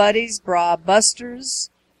 Bra buddies, bra busters,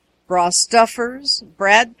 bra stuffers,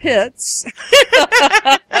 Brad Pitts.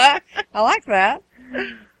 I like that.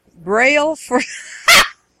 Braille for...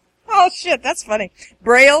 Oh, shit, that's funny.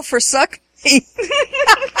 Braille for suck me.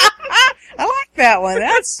 I like that one.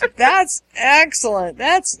 That's excellent.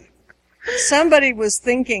 That's... Somebody was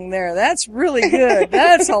thinking there. That's really good.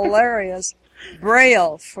 That's hilarious.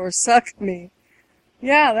 Braille for suck me.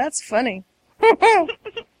 Yeah, that's funny.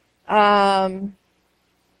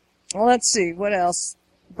 Let's see, what else?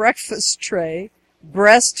 Breakfast tray.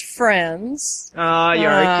 Breast friends. Oh,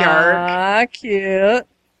 yark. Ah, cute.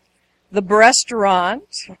 The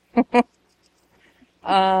breastaurant.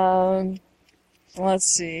 Let's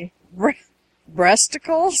see.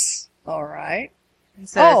 Breasticles. All right.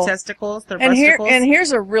 Instead Oh. of testicles, they're And breasticles.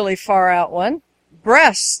 here's a really far out one.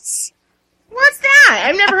 Breasts. What's that?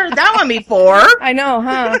 I've never heard that one before. I know,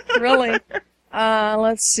 huh? Really?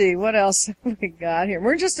 Let's see. What else have we got here?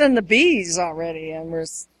 We're just in the bees already, and we're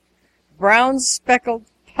brown speckled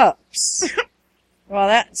pups. Well,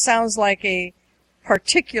 that sounds like a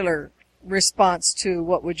particular response to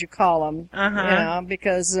what would you call them? Uh-huh. You know,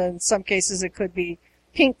 because in some cases it could be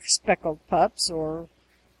pink speckled pups or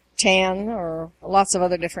tan or lots of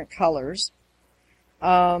other different colors.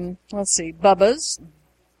 Let's see. Bubbas,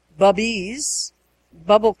 bubbies,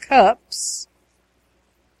 bubble cups,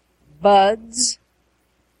 buds,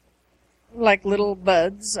 like little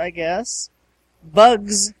buds, I guess.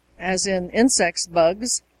 Bugs, as in insects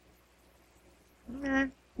bugs. Eh,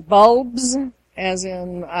 Bulbs, as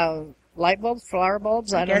in light bulbs, flower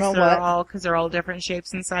bulbs, I don't know they're what. all because they're all different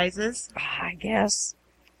shapes and sizes. I guess.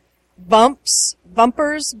 Bumps,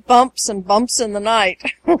 bumpers, bumps, and bumps in the night.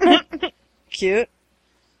 Cute.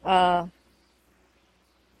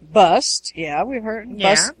 Bust, yeah, we've heard.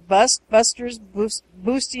 Yeah. Busters,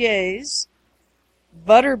 bustiers,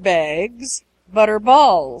 butter bags, butter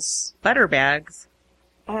balls. Butter bags.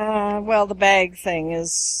 Well, the bag thing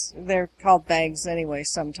is, they're called bags anyway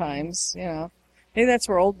sometimes, you know. Maybe that's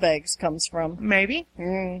where old bags comes from. Maybe.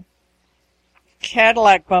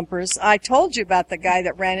 Cadillac bumpers. I told you about the guy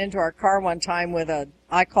that ran into our car one time with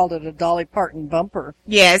I called it a Dolly Parton bumper.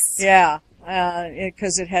 Yes. Yeah,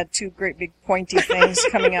 because it had 2 great big pointy things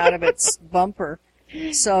coming out of its bumper.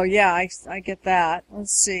 So yeah, I get that.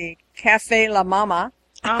 Let's see. Cafe La Mama.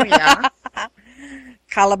 Oh, yeah.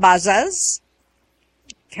 Calabazas.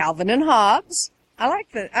 Calvin and Hobbes. I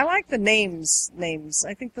like the names.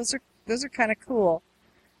 I think those are kind of cool.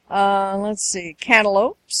 Let's see.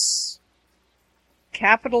 Cantaloupes.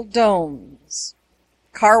 Capitol domes.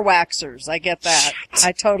 Car waxers. I get that.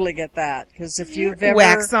 I totally get that. Because if you've ever...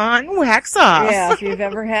 Wax on, wax off. Yeah, if you've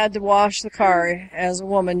ever had to wash the car as a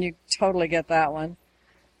woman, you totally get that one.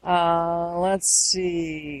 Let's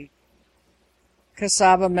see.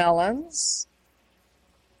 Cassava melons.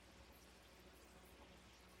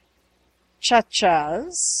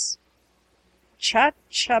 Cha-chas.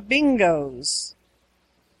 Cha-cha bingos.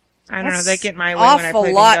 I don't know. That's They get my way when I awful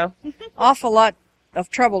play lot. bingo. Awful lot of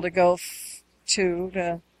trouble to go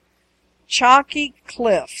to chalky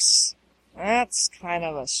cliffs. That's kind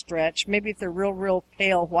of a stretch. Maybe if they're real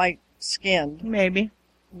pale white skinned. Maybe.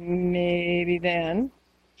 Maybe then.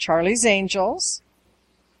 Charlie's Angels.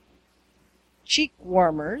 Cheek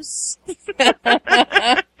warmers.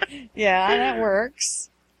 Yeah, that works.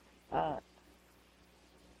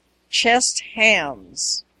 Chest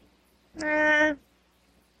hams. Nah.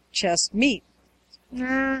 Chest meat.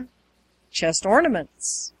 Nah. Chest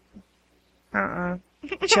ornaments. Uh-uh.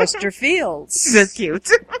 Chesterfields. That's cute.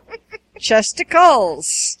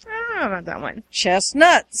 Chesticles. I don't know about that one.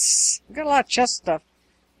 Chestnuts. Got a lot of chest stuff.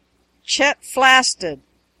 Chet flasted.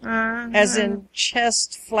 As in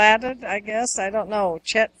chest flatted, I guess. I don't know.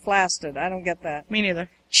 Chet flasted. I don't get that. Me neither.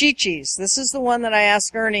 Chi-Chis. This is the one that I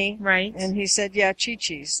asked Ernie, Right. and he said, yeah,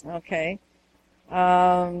 Chi-Chis. Okay.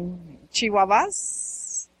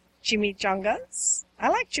 Chihuahuas? Chimichangas? I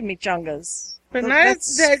like chimichangas. But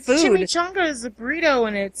That's that food. chimichanga is a burrito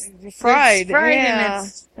and it's Fried. It's fried yeah.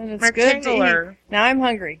 and it's good to eat. rectangular. Now I'm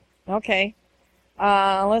hungry. Okay.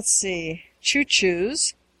 Let's see.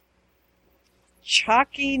 Choo-choos.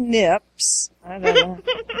 Chalky nips. I don't know.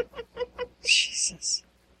 Jesus.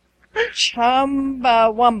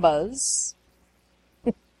 Chumbawambas.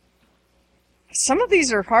 Some of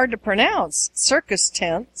these are hard to pronounce. Circus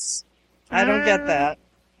tents. I don't get that.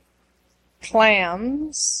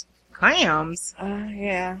 Clams. Clams.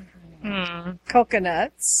 Yeah. Hmm.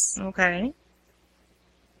 Coconuts. Okay.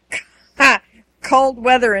 Ha! Cold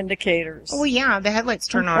weather indicators. Oh yeah, the headlights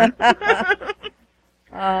turn on.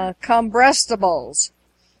 Combustibles.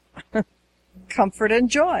 Comfort and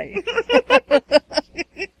joy.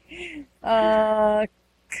 I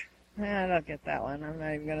don't get that one. I'm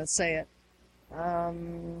not even going to say it.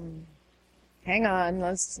 Hang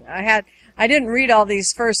on. I didn't read all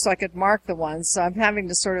these first so I could mark the ones, so I'm having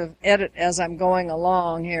to sort of edit as I'm going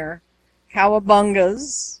along here.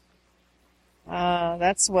 Cowabungas.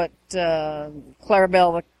 That's what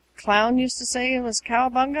Clarabelle the Clown used to say. It was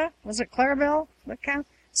cowabunga. Was it Clarabelle the Clown?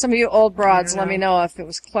 Some of you old broads, let me know if it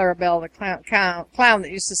was Clarabelle the clown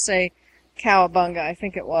that used to say cowabunga. I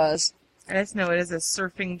think it was. I just know it is a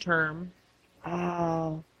surfing term.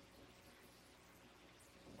 Oh.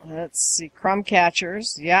 Let's see. Crumb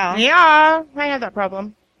catchers. Yeah. Yeah, I have that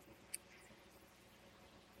problem.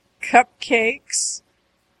 Cupcakes.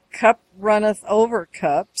 Cup runneth over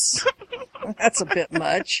cups. That's a bit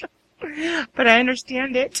much. But I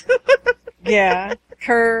understand it. Yeah.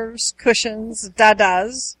 Curves, cushions,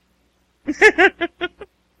 dadas.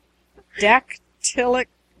 Dactylic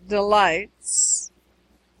delights.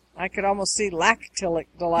 I could almost see lactylic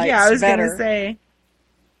delights Yeah, I was better. going to say.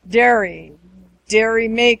 Dairy. Dairy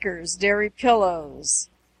makers. Dairy pillows.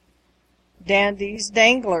 Dandies,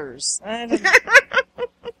 danglers.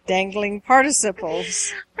 Dangling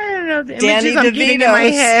participles. I don't know, the Danny images I'm getting in my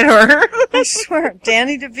DeVito's. head are... I swear.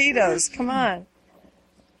 Danny DeVito's. Come on.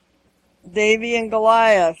 Davy and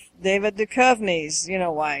Goliath. David Duchovny's. You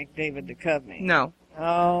know why David Duchovny? No.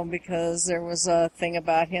 Oh, because there was a thing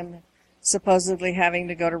about him supposedly having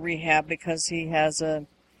to go to rehab because he has a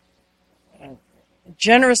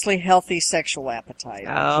generously healthy sexual appetite.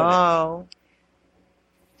 Oh.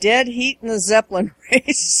 Dead heat in the Zeppelin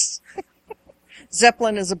race.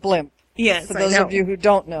 Zeppelin is a blimp. Yes, For those of you who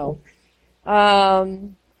don't know.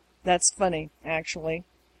 That's funny, actually.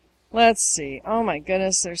 Let's see. Oh my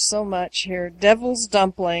goodness, there's so much here. Devil's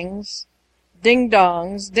dumplings,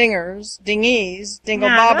 ding-dongs, dingers, dingies,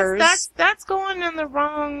 dingle-bobbers. That's going in the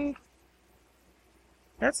wrong...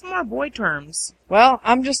 That's more boy terms. Well,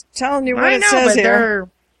 I'm just telling you what I it know, says but here. they're...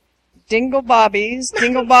 Dingle-bobbies,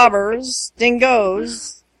 dingle-bobbers,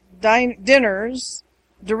 dingoes, dinners,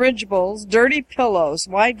 dirigibles, dirty pillows.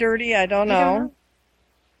 Why dirty? I don't know.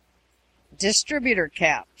 Distributor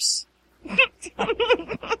caps.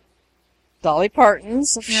 Dolly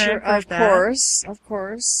Parton's, of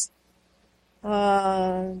course.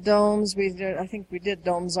 Domes, I think we did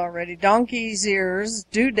domes already. Donkey's ears,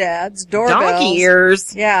 doodads, doorbells. Donkey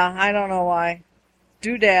ears. Yeah, I don't know why.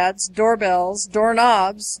 Doodads, doorbells,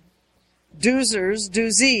 doorknobs, doozers,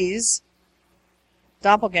 doozies.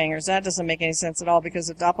 Doppelgangers, that doesn't make any sense at all because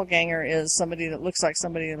a doppelganger is somebody that looks like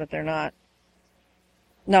somebody but they're not.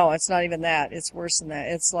 No, it's not even that. It's worse than that.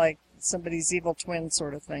 It's like somebody's evil twin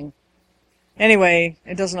sort of thing. Anyway,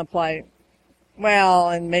 it doesn't apply. Well,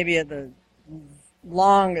 and maybe at the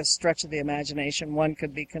longest stretch of the imagination, one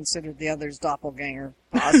could be considered the other's doppelganger,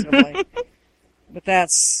 possibly. But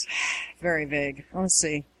that's very vague. Let's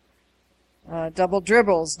see. Double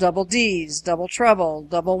dribbles, double D's, double trouble,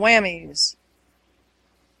 double whammies.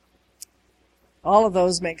 All of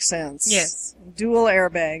those make sense. Yes. Dual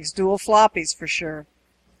airbags, dual floppies for sure.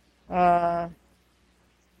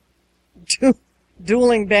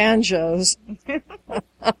 Dueling banjos.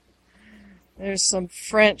 There's some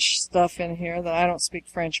French stuff in here that I don't speak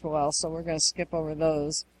French well, so we're going to skip over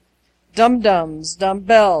those. Dum-dums,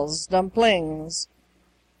 dumbbells, dumplings.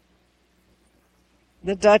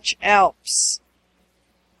 The Dutch Alps.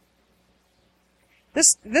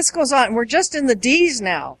 This goes on. We're just in the D's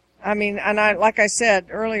now. I mean, and like I said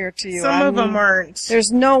earlier to you, Some of them aren't.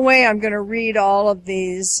 There's no way I'm going to read all of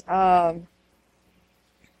these.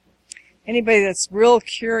 Anybody that's real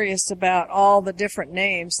curious about all the different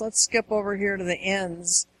names, let's skip over here to the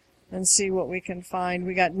N's and see what we can find.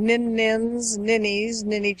 We got nin-nins, ninnies,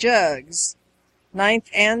 ninny jugs. 9th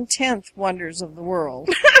and 10th wonders of the world.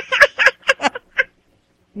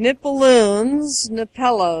 nippaloons,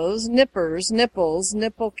 nippelos, nippers, nipples,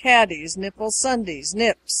 nipple caddies, nipple sundaes,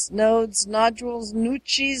 nips, nodes, nodules,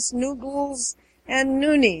 noochies, noogles, and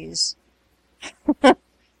noonies.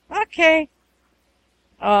 Okay.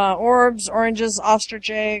 Orbs, oranges, ostrich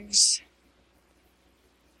eggs,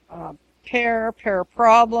 pair of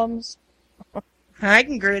problems. I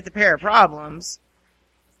can agree with the pair of problems.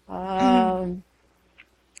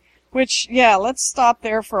 Which, yeah, let's stop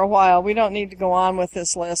there for a while. We don't need to go on with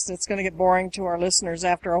this list. It's going to get boring to our listeners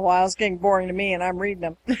after a while. It's getting boring to me, and I'm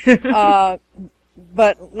reading them.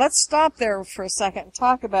 But let's stop there for a second and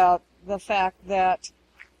talk about the fact that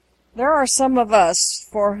there are some of us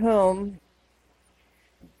for whom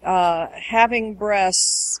having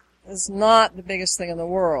breasts is not the biggest thing in the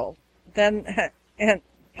world. Then, and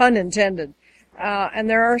pun intended. And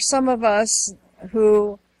there are some of us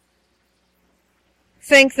who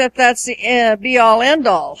think that that's the be-all,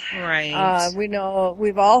 end-all. Right. We know,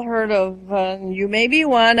 we've all heard of, you may be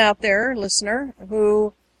one out there, listener,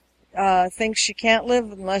 who thinks she can't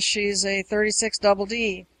live unless she's a 36 double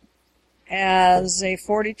D. As a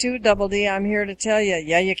 42 double D, I'm here to tell you,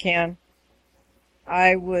 yeah, you can.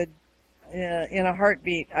 I would, in a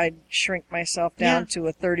heartbeat, I'd shrink myself down to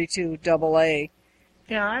a 32 double A.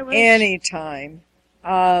 Yeah, I wish. Anytime.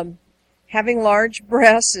 Having large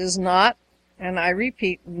breasts is not, and I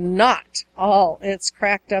repeat, not all it's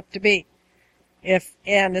cracked up to be.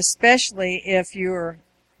 And especially if your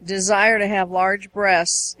desire to have large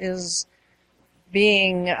breasts is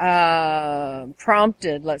being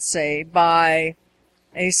prompted, let's say, by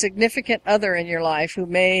a significant other in your life who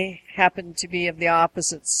may happen to be of the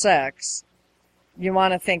opposite sex, you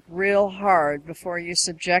want to think real hard before you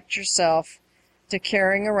subject yourself to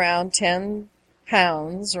carrying around 10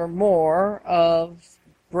 pounds or more of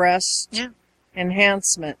breast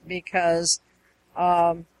enhancement, because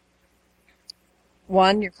one,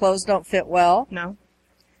 your clothes don't fit well. No.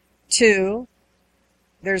 Two,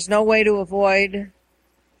 there's no way to avoid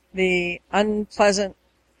the unpleasant,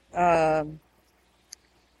 what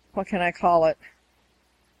can I call it,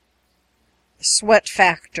 sweat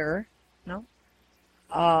factor. No.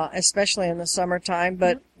 Especially in the summertime,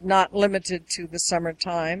 but not limited to the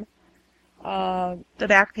summertime. The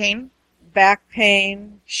back pain. Back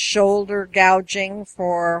pain, shoulder gouging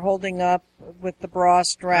for holding up with the bra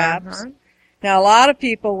straps. Now, a lot of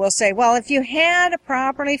people will say, well, if you had a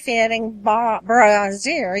properly fitting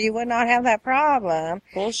brassiere, you would not have that problem.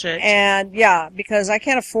 Bullshit. And, yeah, because I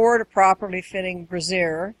can't afford a properly fitting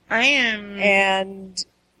brassiere. I am. And,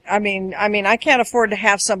 I mean, I can't afford to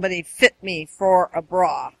have somebody fit me for a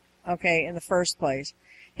bra, okay, in the first place.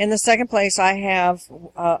 In the second place, I have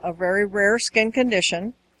a very rare skin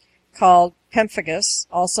condition called pemphigus,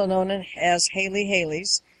 also known as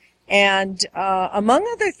Haley-Haley's. And among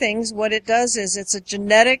other things, what it does is it's a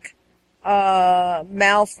genetic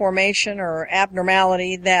malformation or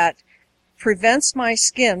abnormality that prevents my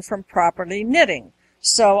skin from properly knitting.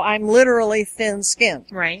 So I'm literally thin-skinned.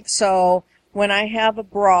 Right. So when I have a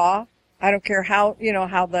bra, I don't care how,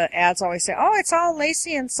 how the ads always say, oh, it's all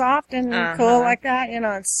lacy and soft and cool like that.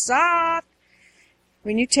 It's soft.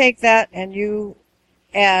 When you take that and you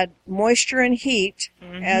add moisture and heat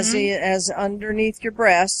as underneath your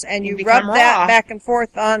breasts, and you rub that back and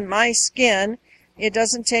forth on my skin, it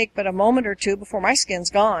doesn't take but a moment or two before my skin's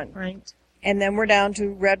gone. Right. And then we're down to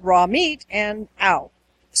red raw meat and out.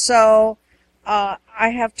 So I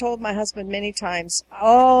have told my husband many times,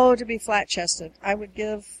 to be flat-chested. I would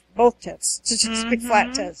give both tits to just be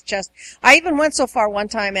flat chest. I even went so far one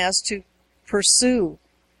time as to pursue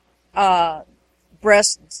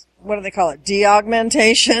breast, what do they call it,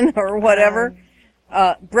 de-augmentation or whatever.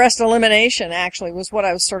 Breast elimination, actually, was what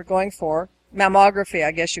I was sort of going for. Mammography,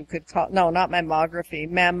 I guess you could call it. No, not mammography.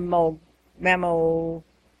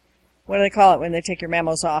 What do they call it when they take your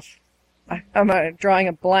mammos off? I'm drawing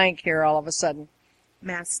a blank here all of a sudden.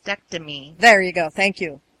 Mastectomy. There you go. Thank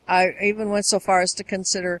you. I even went so far as to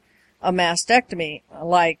consider a mastectomy,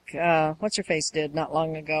 like, what's her face did not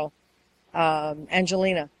long ago?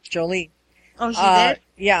 Angelina Jolie. Oh, she did?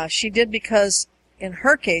 Yeah, she did, because in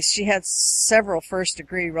her case, she had several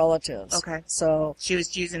first-degree relatives. Okay. So she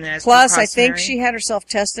was using it as plus, I think she had herself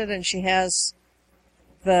tested, and she has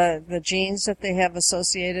the genes that they have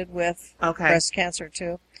associated with breast cancer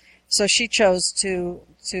too. So she chose to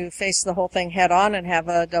face the whole thing head on and have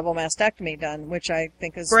a double mastectomy done, which I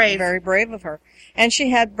think is very brave of her. And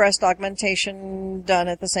she had breast augmentation done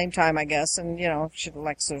at the same time, I guess. And she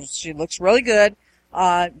looks really good.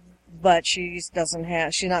 But she's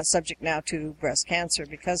not subject now to breast cancer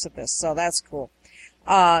because of this, so that's cool.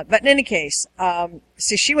 But in any case,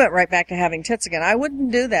 see, she went right back to having tits again. I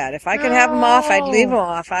wouldn't do that. If I could have them off, I'd leave them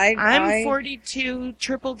off. I'm 42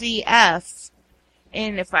 triple DF,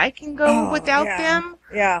 and if I can go without them,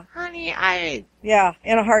 yeah, honey,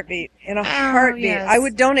 in a heartbeat, heartbeat. yes. I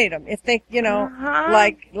would donate them if they,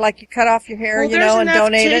 like you cut off your hair, well, and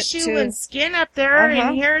donate it tissue to. and skin up there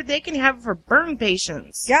and here they can have it for burn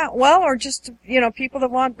patients. Yeah, well, or just people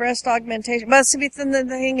that want breast augmentation. But see, the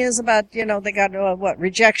thing is about they got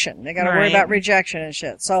rejection. They got to worry about rejection and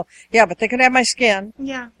shit. So yeah, but they could have my skin.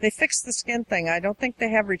 Yeah, they fixed the skin thing. I don't think they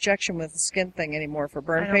have rejection with the skin thing anymore for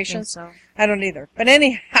burn patients. Think so. I don't either. But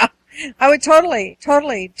anyhow. I would totally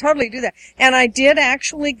do that. And I did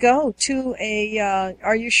actually go to a,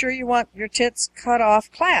 are you sure you want your tits cut off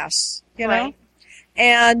class, Right.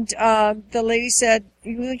 And, the lady said,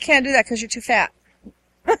 you can't do that because you're too fat.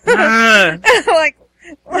 Like,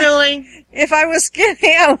 really? If I was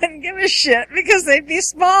skinny, I wouldn't give a shit because they'd be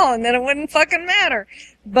small and then it wouldn't fucking matter.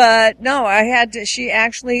 But no, she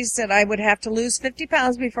actually said I would have to lose 50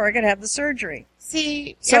 pounds before I could have the surgery.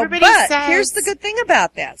 See, So, everybody but says... here's the good thing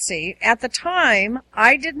about that. See, at the time,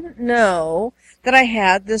 I didn't know that I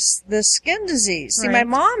had this skin disease. See, my Right.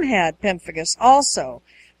 mom had pemphigus also,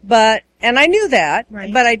 and I knew that,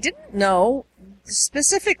 Right. but I didn't know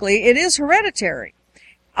specifically it is hereditary.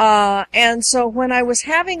 And so when I was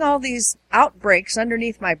having all these outbreaks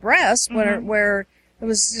underneath my breast, where it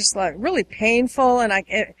was just like really painful, and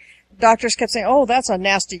doctors kept saying, "Oh, that's a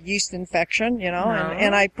nasty yeast infection," No.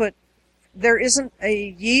 and I put. There isn't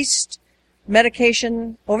a yeast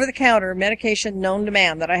medication, over-the-counter medication known to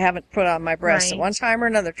man that I haven't put on my breast at one time or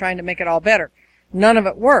another trying to make it all better. None of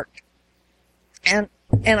it worked. And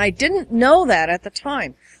I didn't know that at the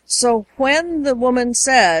time. So when the woman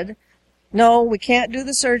said, no, we can't do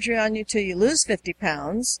the surgery on you till you lose 50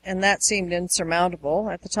 pounds, and that seemed insurmountable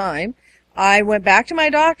at the time, I went back to my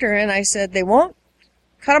doctor and I said, they won't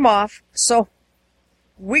cut them off, so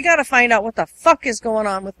we got to find out what the fuck is going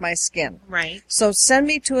on with my skin. Right. So send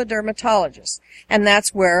me to a dermatologist. And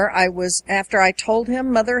that's where I was, after I told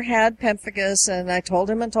him mother had pemphigus, and I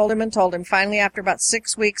told him, finally after about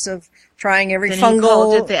 6 weeks of trying every Then fungal. he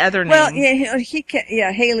called it the other name. Well,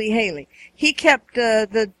 yeah, Haley. He kept,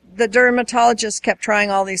 the dermatologist kept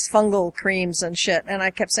trying all these fungal creams and shit, and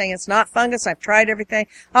I kept saying, it's not fungus, I've tried everything.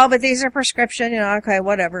 Oh, but these are prescription, okay,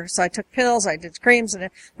 whatever. So I took pills, I did creams, and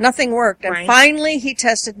nothing worked. And Right. finally he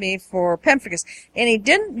tested me for pemphigus. And he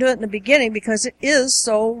didn't do it in the beginning because it is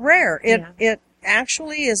so rare. It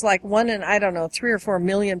actually is like 1 in, 3 or 4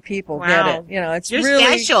 million people get Wow. it. It's You're really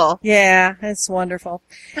special. Yeah, it's wonderful.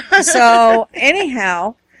 So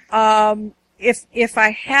anyhow, if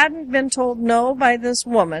I hadn't been told no by this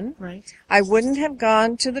woman, Right. I wouldn't have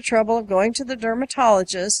gone to the trouble of going to the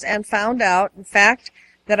dermatologist and found out, in fact,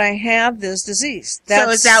 that I have this disease. So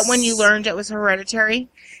is that when you learned it was hereditary?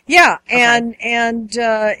 Yeah,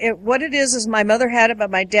 Okay. what it is my mother had it, but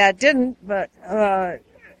my dad didn't. But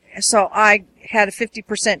so I had a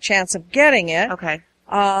 50% chance of getting it. Okay.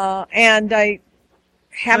 And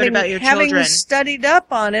What about your having children? studied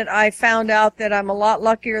up on it, I found out that I'm a lot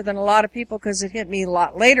luckier than a lot of people because it hit me a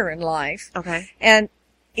lot later in life. Okay. And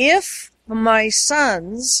if my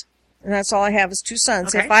sons, and that's all I have is 2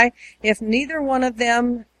 sons, Okay. if neither one of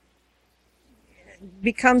them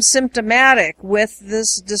becomes symptomatic with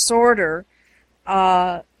this disorder,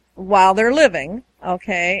 while they're living,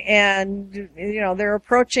 okay, and, they're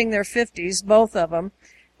approaching their 50s, both of them,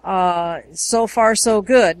 so far so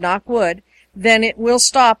good, knock wood, then it will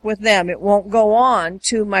stop with them. It won't go on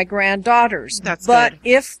to my granddaughters. That's but good.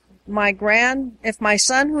 if my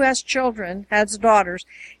son who has children, has daughters,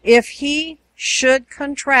 if he should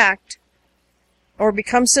contract or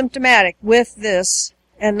become symptomatic with this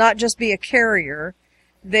and not just be a carrier,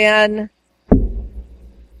 then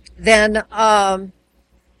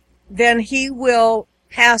he will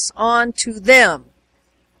pass on to them.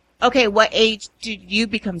 Okay, what age did you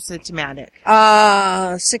become symptomatic?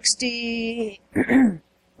 60,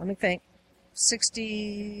 let me think,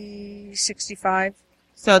 60, 65.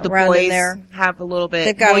 So the around in boys there. have a little bit.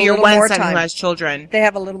 They've got a your little one more son time. who has children. They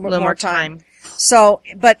have a little bit little more time. time. So,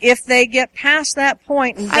 but if they get past that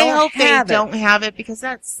point and I don't hope have they it, don't have it because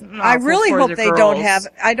that's. I really awful for hope the they don't girls. have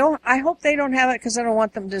it. I hope they don't have it because I don't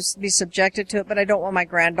want them to be subjected to it, but I don't want my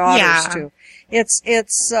granddaughters Yeah. to.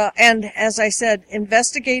 And as I said,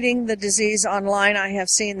 investigating the disease online, I have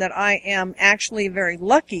seen that I am actually a very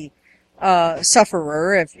lucky,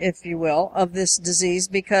 sufferer, if you will, of this disease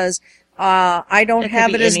because, I don't It could have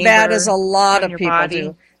be it as bad anywhere as a lot on of your people body.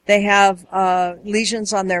 do. They have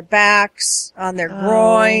lesions on their backs, on their Oh.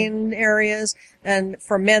 groin areas, and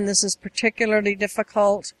for men this is particularly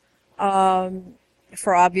difficult.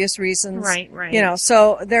 for obvious reasons. Right, right. You know,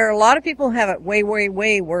 so there are a lot of people who have it way, way,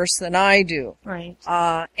 way worse than I do. Right.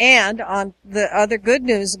 And on the other good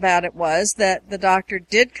news about it was that the doctor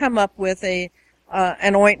did come up with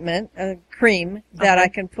an ointment, a cream that I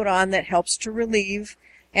can put on that helps to relieve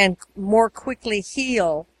and more quickly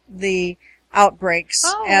heal the outbreaks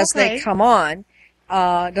as they come on.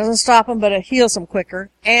 It doesn't stop them, but it heals them quicker.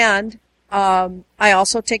 And I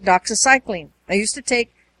also take doxycycline. I used to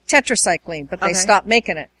take tetracycline, but they stopped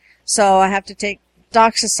making it. So I have to take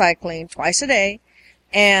doxycycline twice a day,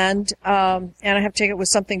 and I have to take it with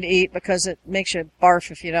something to eat because it makes you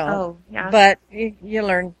barf if you don't. Oh, yeah. But you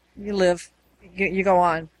learn, you live, you go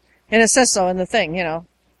on. And it says so in the thing, you know.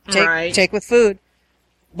 Take with food.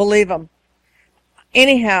 Believe them.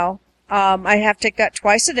 Anyhow, I have to take that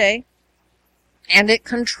twice a day, and it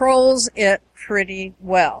controls it pretty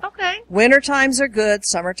well. Okay. Winter times are good,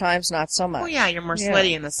 summer times not so much. Well, yeah, you're more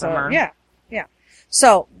sweaty in the summer. So, yeah.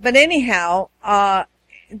 So, but anyhow,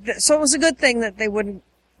 so it was a good thing that they wouldn't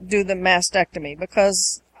do the mastectomy,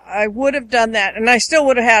 because I would have done that, and I still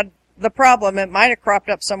would have had the problem. It might have cropped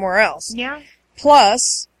up somewhere else. Yeah.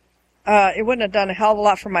 Plus, it wouldn't have done a hell of a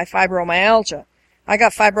lot for my fibromyalgia. I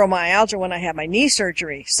got fibromyalgia when I had my knee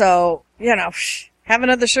surgery. So, you know, have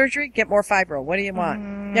another surgery, get more fibro. What do you want?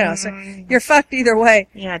 You know, so you're fucked either way.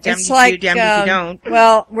 Yeah, damned it's if like, you, damned if you don't.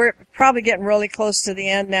 Well, we're probably getting really close to the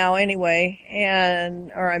end now anyway,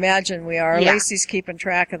 or I imagine we are. Yeah. Lacey's keeping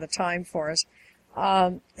track of the time for us.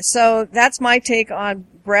 So that's my take on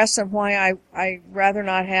breasts and why I rather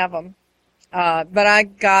not have them. But I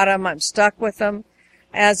got them. I'm stuck with them.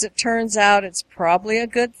 As it turns out, it's probably a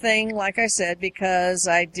good thing, like I said, because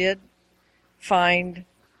I did find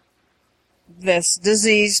this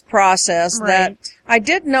disease process that I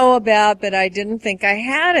did know about, but I didn't think I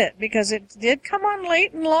had it because it did come on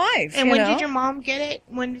late in life. And when did your mom get it?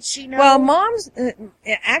 When did she know? Well, Mom's,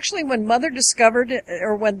 actually when Mother discovered it,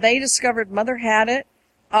 or when they discovered Mother had it,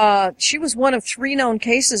 she was one of 3 known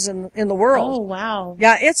cases in the world. Oh, wow.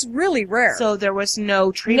 Yeah, it's really rare. So there was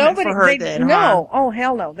no treatment for her then, No. Oh,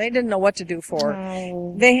 hell no. They didn't know what to do for her.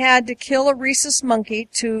 Oh. They had to kill a rhesus monkey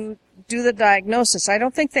to do the diagnosis. I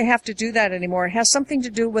don't think they have to do that anymore. It has something to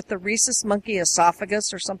do with the rhesus monkey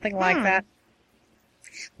esophagus or something like that.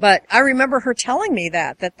 But I remember her telling me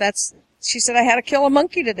she said, I had to kill a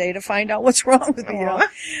monkey today to find out what's wrong with me. You know?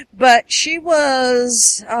 But she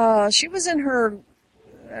was in her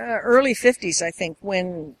early 50s, I think,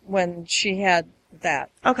 when she had that.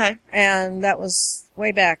 Okay. And that was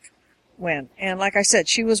way back when. And like I said,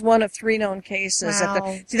 she was one of 3 known cases.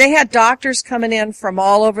 Wow. They had doctors coming in from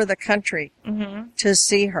all over the country to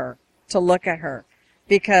see her, to look at her,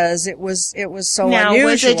 because it was so unusual. Now,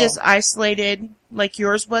 was it just isolated like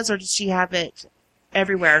yours was, or did she have it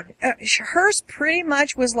everywhere? Hers pretty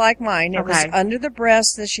much was like mine. It was under the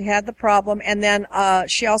breast that she had the problem, and then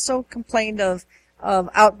she also complained of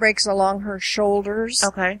outbreaks along her shoulders.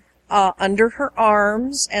 Okay. Under her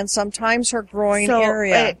arms, and sometimes her groin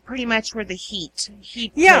area. So pretty much where the heat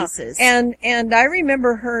places. Yeah, and I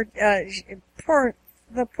remember her,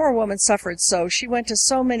 the poor woman suffered so. She went to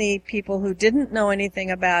so many people who didn't know anything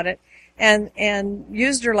about it, and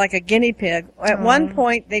used her like a guinea pig. At one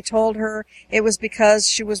point, they told her it was because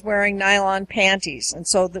she was wearing nylon panties, and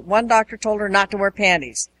so one doctor told her not to wear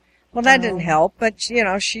panties. Well, that didn't help, but you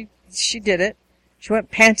know, she did it. She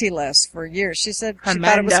went pantyless for years. She said she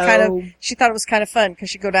thought it was kind of fun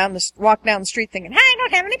because she'd walk down the street thinking, "Hey, I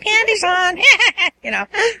don't have any panties on." You know,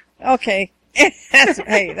 okay.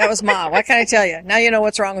 Hey, that was Ma. What can I tell you? Now you know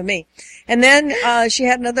what's wrong with me. And then she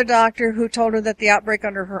had another doctor who told her that the outbreak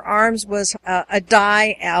under her arms was a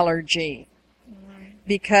dye allergy.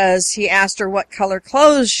 Because he asked her what color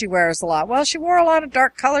clothes she wears a lot. Well, she wore a lot of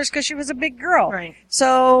dark colors because she was a big girl. Right.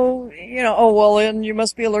 So, you know, then you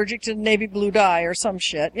must be allergic to navy blue dye or some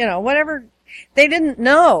shit. You know, whatever. They didn't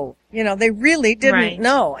know. You know, they really didn't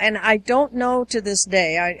know. And I don't know to this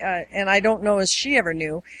day, and I don't know as she ever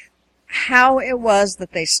knew, how it was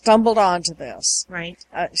that they stumbled onto this. Right.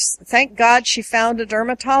 Thank God she found a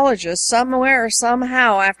dermatologist somewhere,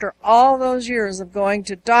 somehow, after all those years of going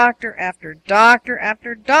to doctor after doctor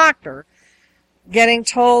after doctor, getting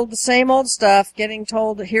told the same old stuff, getting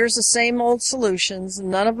told here's the same old solutions,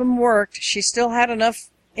 and none of them worked. She still had enough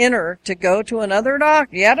in her to go to another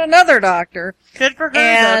doctor, yet another doctor. Good for her,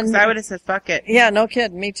 though, 'cause I would have said, fuck it. Yeah, no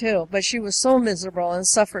kidding, me too. But she was so miserable and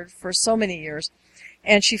suffered for so many years.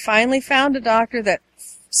 And she finally found a doctor that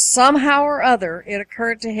somehow or other it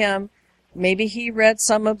occurred to him, maybe he read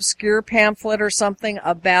some obscure pamphlet or something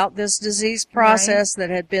about this disease process that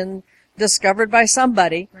had been discovered by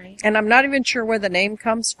somebody. Right. And I'm not even sure where the name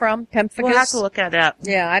comes from, pemphigus. We'll have to look that up.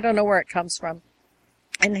 Yeah, I don't know where it comes from.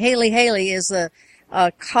 And Haley is a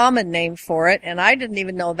common name for it, and I didn't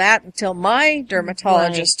even know that until my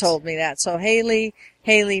dermatologist Right. told me that. So Haley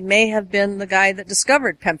may have been the guy that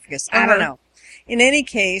discovered pemphigus. I don't know. In any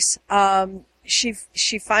case,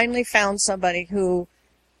 she finally found somebody who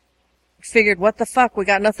figured, what the fuck, we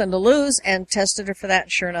got nothing to lose, and tested her for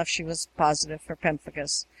that. Sure enough, she was positive for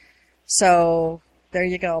pemphigus. So there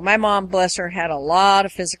you go. My mom, bless her, had a lot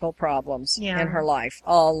of physical problems Yeah. in her life.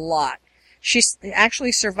 A lot. She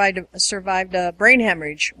actually survived a brain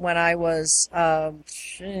hemorrhage when I was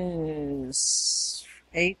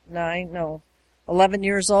 11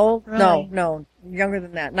 years old. Really? No, younger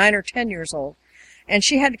than that, 9 or 10 years old. And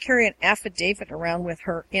she had to carry an affidavit around with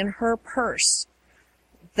her in her purse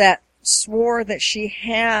that swore that she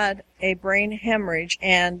had a brain hemorrhage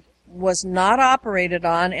and was not operated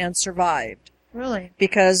on and survived Really?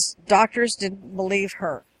 because doctors didn't believe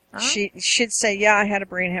her. Huh? She'd say, yeah, I had a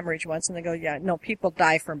brain hemorrhage once. And they go, yeah, no, people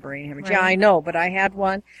die from brain hemorrhage. Right. Yeah, I know, but I had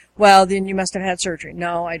one. Well, then you must have had surgery.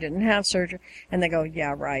 No, I didn't have surgery. And they go,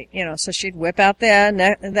 yeah, right. So she'd whip out the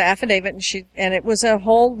affidavit and it was a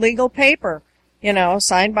whole legal paper,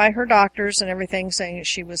 signed by her doctors and everything saying that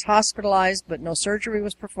she was hospitalized, but no surgery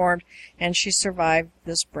was performed and she survived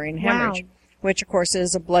this brain hemorrhage. Wow. Which, of course,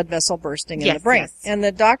 is a blood vessel bursting in Yes, the brain. yes. And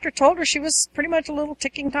the doctor told her she was pretty much a little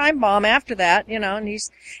ticking time bomb after that,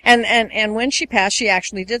 and when she passed, she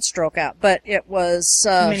actually did stroke out. But it was,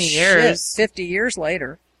 Many years. 50 years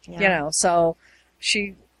later, Yeah. so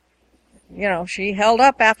she held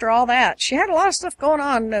up after all that. She had a lot of stuff going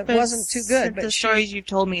on that But wasn't too good, The but stories you've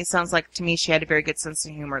told me, it sounds like to me she had a very good sense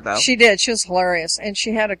of humor, though. she did. She was hilarious. And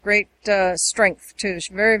she had a great, strength, too.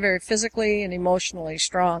 She's very, very physically and emotionally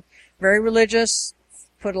strong. Very religious,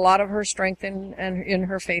 put a lot of her strength in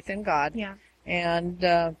her faith in God. Yeah. And,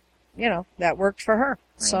 that worked for her.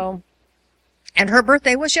 So, and her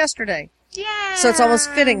birthday was yesterday. Yeah. So it's almost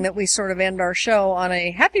fitting that we sort of end our show on a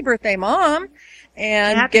happy birthday, Mom.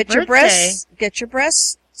 And Happy get your birthday.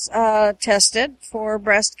 breasts tested for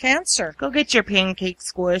breast cancer. Go get your pancake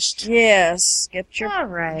squished. Yes. All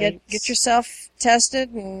right. Get yourself tested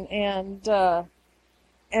and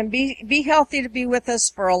be healthy to be with us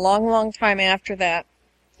for a long, long time after that.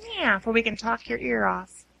 Yeah, for we can talk your ear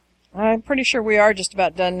off. I'm pretty sure we are just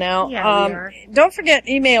about done now. Yeah, we are. Don't forget,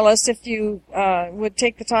 email us if you would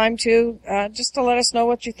take the time to, just to let us know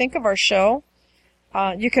what you think of our show.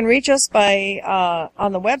 You can reach us by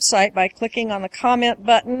on the website by clicking on the comment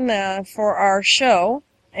button for our show,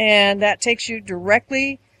 and that takes you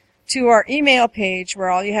directly to our email page where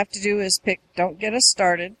all you have to do is pick Don't Get Us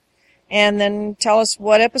Started, and then tell us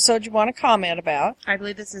what episode you want to comment about. I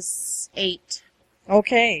believe this is 8.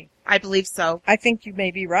 Okay. I believe so. I think you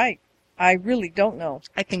may be right. I really don't know.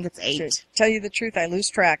 I think it's To 8. tell you the truth, I lose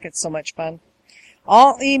track. It's so much fun.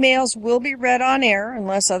 All emails will be read on air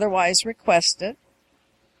unless otherwise requested.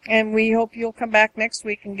 And we hope you'll come back next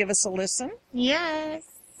week and give us a listen. Yes.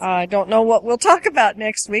 I don't know what we'll talk about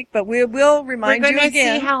next week, but we will remind We're you going to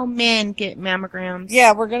again. see how men get mammograms.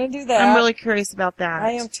 Yeah, we're going to do that. I'm really curious about that.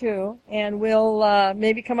 I am too. And we'll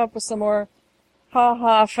maybe come up with some more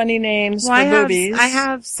ha-ha funny names Well, for boobies. I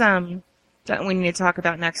have some that we need to talk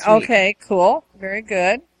about next week Okay, cool. Very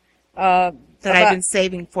good. that I've about- been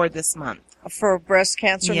saving for this month. For Breast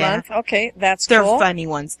Cancer Yeah. Month. Okay, that's They're cool. funny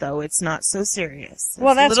ones, though. It's not so serious.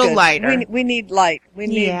 Well, It's that's a little good. lighter. We need light. We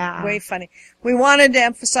need Yeah. way funny. We wanted to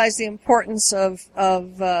emphasize the importance of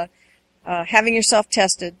having yourself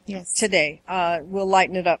tested Yes. today. We'll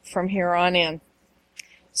lighten it up from here on in.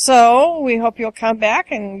 So we hope you'll come back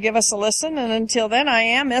and give us a listen. And until then, I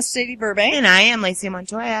am S. Sadie Burbank, And I am Lacey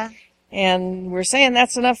Montoya. and we're saying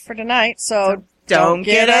that's enough for tonight. So Don't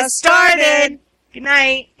get us started. Good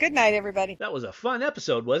night. Good night, everybody. That was a fun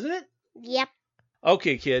episode, wasn't it? Yep.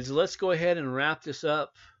 Okay, kids, let's go ahead and wrap this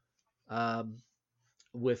up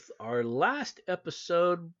with our last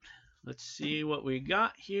episode. Let's see what we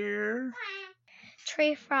got here.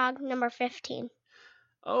 Tree Frog number 15.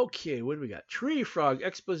 Okay, what do we got? Tree Frog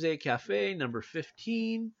Expose Cafe number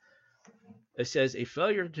 15. It says a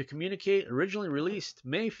failure to communicate, originally released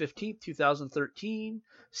May 15th, 2013.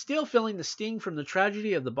 Still feeling the sting from the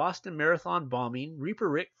tragedy of the Boston Marathon bombing, Reaper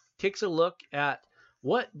Rick takes a look at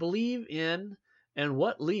what believe in and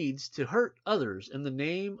what leads to hurt others in the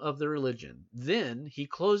name of the religion. Then he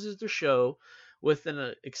closes the show with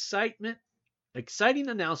an exciting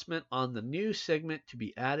announcement on the new segment to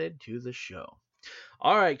be added to the show.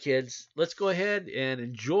 All right, kids, let's go ahead and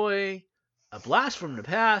enjoy a blast from the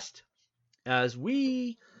past as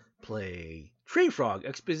we play Tree Frog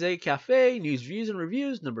Expose Cafe News, Views, and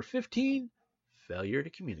Reviews number 15, Failure to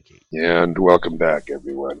Communicate. And welcome back,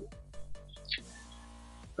 everyone.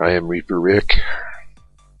 I am Reaper Rick,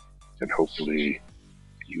 and hopefully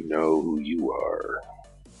you know who you are.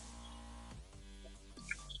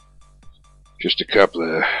 Just a couple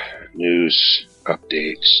of news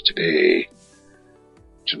updates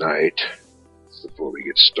tonight, before we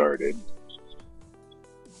get started.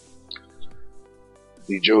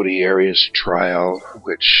 The Jodi Arias trial,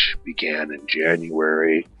 which began in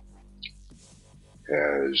January,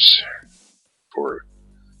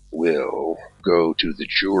 will go to the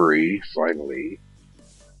jury finally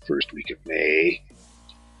first week of May.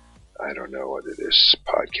 I don't know whether this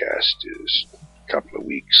podcast is a couple of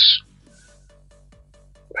weeks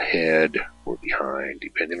ahead or behind,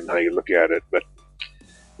 depending on how you look at it. But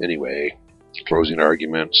anyway, closing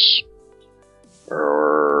arguments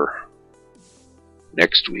are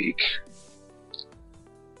next week,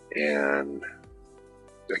 and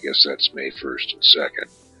I guess that's May 1st and 2nd.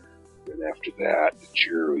 Then after that, the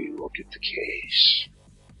jury will get the case.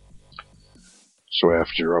 So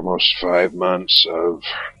after almost 5 months of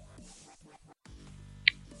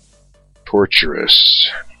torturous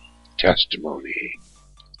testimony,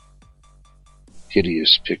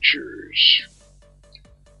 hideous pictures,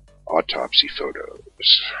 autopsy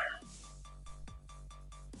photos,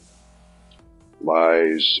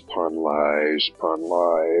 lies upon lies upon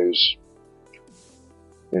lies.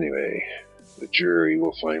 Anyway, the jury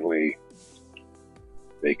will finally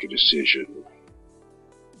make a decision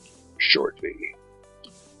shortly.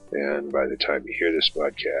 And by the time you hear this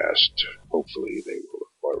podcast, hopefully they will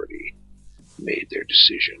have already made their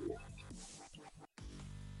decision.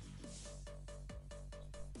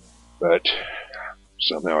 But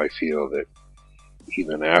somehow I feel that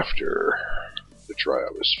even after the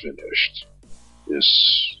trial is finished,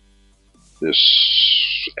 this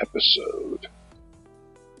episode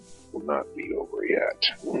will not be over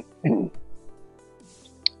yet.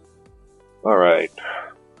 Alright,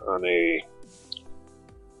 on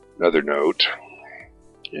another note,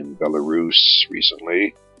 in Belarus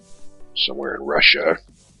recently, somewhere in Russia,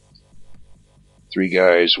 3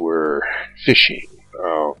 guys were fishing.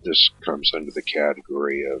 Oh, this comes under the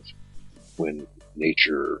category of when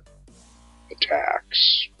nature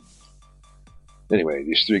attacks. Anyway,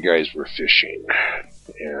 these 3 guys were fishing,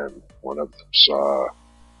 and one of them saw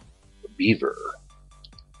a beaver.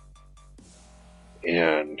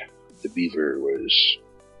 And the beaver was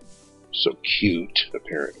so cute,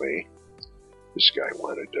 apparently. This guy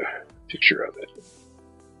wanted a picture of it.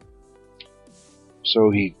 So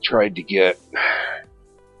he tried to get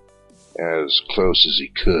as close as he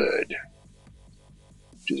could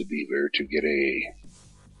to the beaver to get a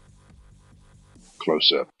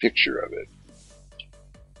close-up picture of it.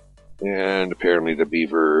 And apparently the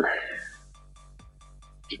beaver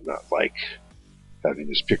did not like having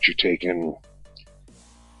his picture taken,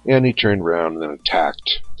 and he turned around and then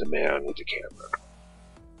attacked the man with the camera.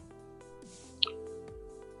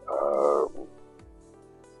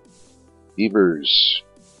 Beavers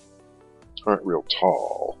aren't real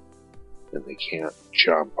tall, and they can't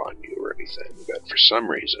jump on you or anything, but for some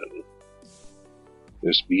reason,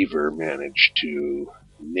 this beaver managed to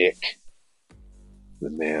nick the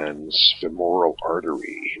man's femoral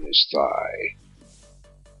artery in his thigh.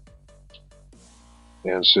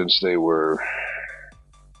 And since they were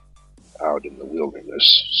out in the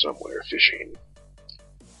wilderness somewhere fishing,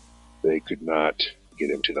 they could not get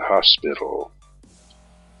him to the hospital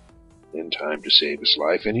in time to save his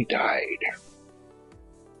life, and he died.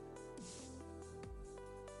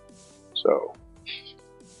 So,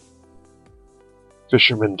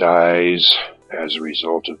 fisherman dies as a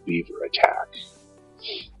result of beaver attack.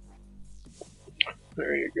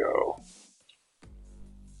 There you go.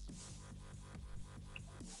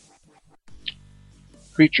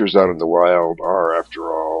 Creatures out in the wild are,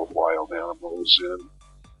 after all, wild animals and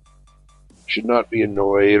should not be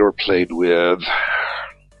annoyed or played with.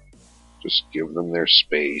 Just give them their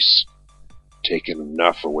space. Taking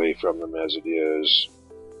enough away from them as it is.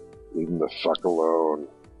 Leave them the fuck alone.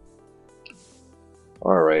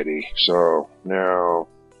 Alrighty, so now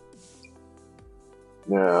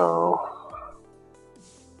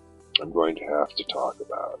I'm going to have to talk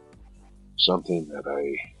about something that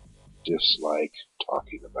I dislike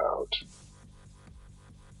talking about.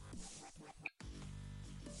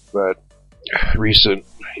 But recent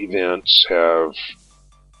events have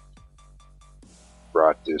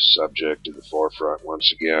brought this subject to the forefront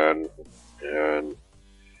once again, and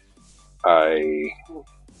I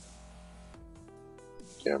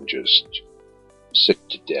am just sick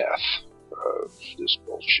to death of this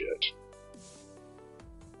bullshit.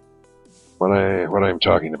 What I'm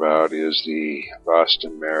talking about is the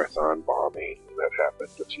Boston Marathon bombing that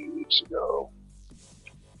happened a few weeks ago.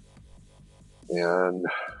 And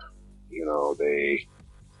they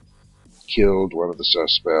killed one of the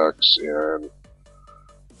suspects and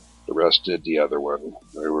arrested the other one.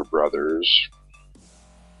 They were brothers.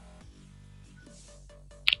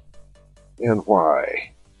 And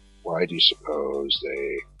why? Why do you suppose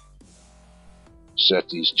they set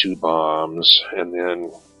these two bombs and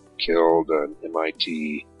then killed an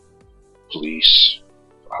MIT police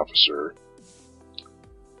officer?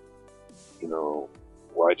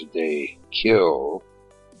 Why did they kill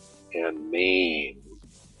and maim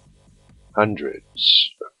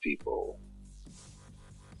hundreds of people?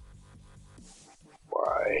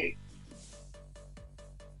 Why?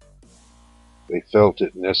 They felt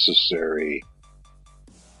it necessary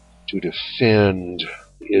to defend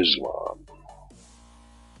Islam.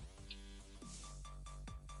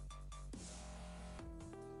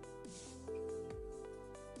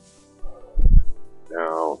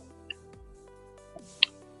 Now,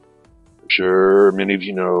 I'm sure many of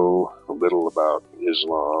you know a little about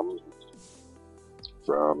Islam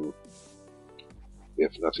from,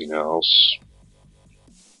 if nothing else,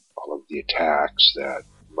 all of the attacks that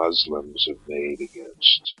Muslims have made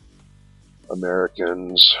against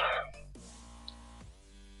Americans.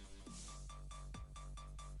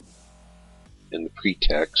 In the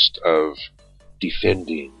pretext of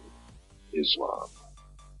defending Islam.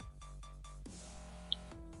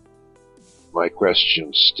 My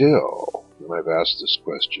question still, and I've asked this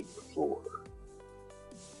question before,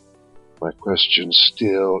 my question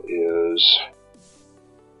still is,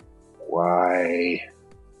 why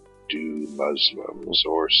do Muslims,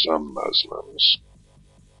 or some Muslims,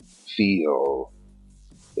 feel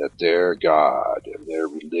that their God and their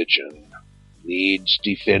religion needs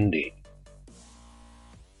defending?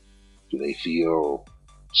 Do they feel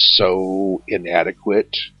so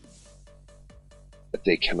inadequate that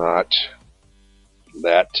they cannot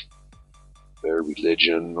let their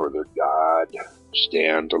religion or their God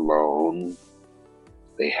stand alone?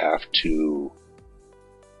 They have to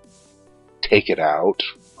take it out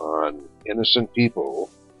on innocent people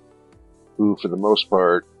who, for the most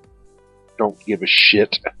part, don't give a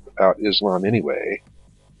shit about Islam anyway.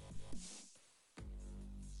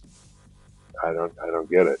 I don't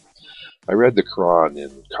get it. I read the Quran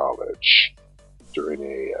in college during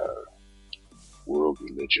a world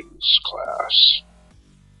religions class.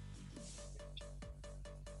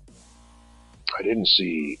 I didn't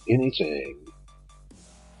see anything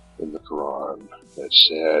in the Quran that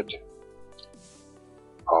said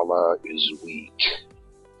Allah is weak,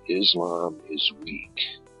 Islam is weak,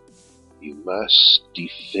 you must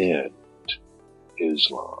defend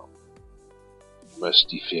Islam, you must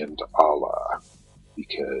defend Allah,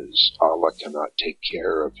 because Allah cannot take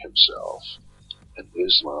care of himself, and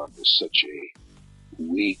Islam is such a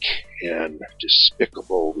weak and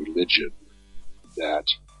despicable religion that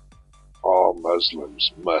all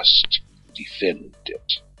Muslims must defend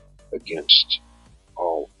it against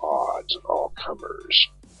all odds, all comers.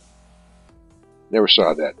 Never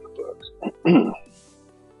saw that in the book.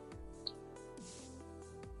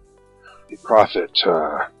 The Prophet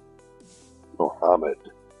Muhammad,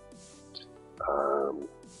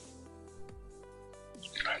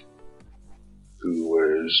 who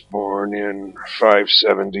was born in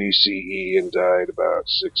 570 CE and died about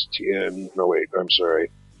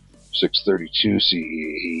 632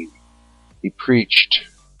 CE. He preached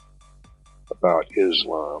about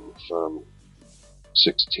Islam from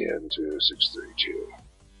 610 to 632.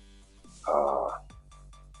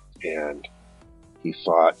 And he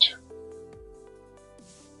fought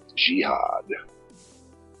jihad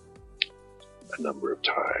a number of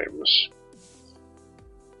times.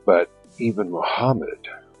 But even Muhammad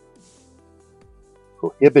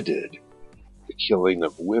prohibited the killing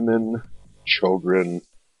of women, children,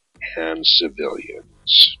 and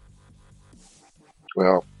civilians.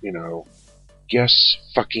 Well, guess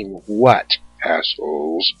fucking what,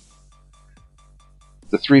 assholes?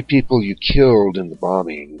 The 3 people you killed in the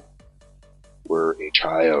bombing were a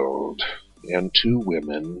child and 2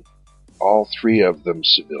 women, all 3 of them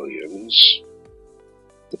civilians.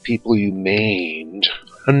 The people you maimed,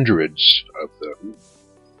 hundreds of them,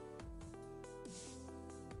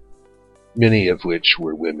 many of which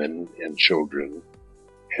were women and children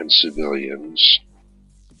and civilians.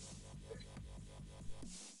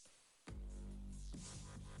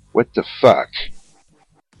 What the fuck?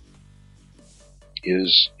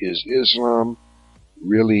 Is Islam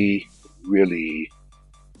really, really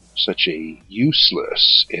such a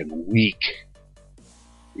useless and weak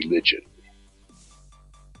religion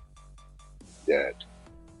that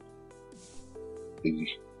the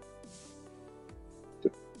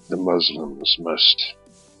Muslims must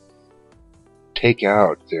take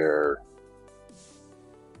out their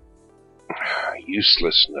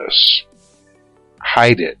uselessness,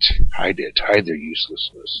 hide their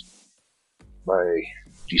uselessness by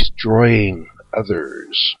destroying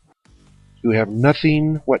others who have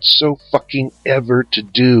nothing whatsoever to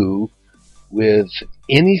do with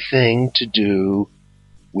anything to do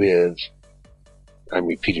with, I'm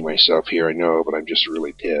repeating myself here, I know, but I'm just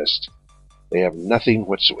really pissed. They have nothing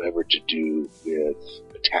whatsoever to do with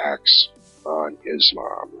attacks on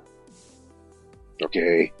Islam.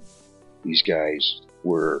 Okay? These guys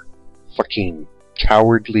were fucking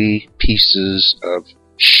cowardly pieces of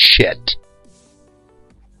shit.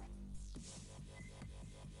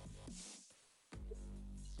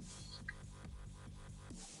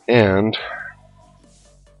 And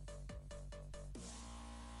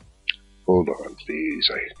hold on, please.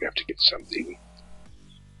 I have to get something.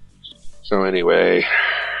 So anyway,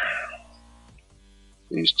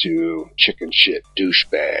 these two chicken shit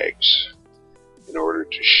douchebags, in order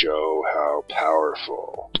to show how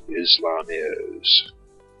powerful Islam is,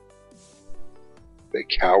 they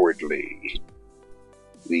cowardly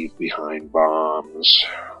leave behind bombs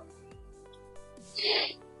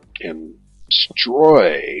and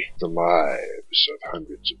destroy the lives of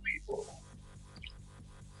hundreds of people.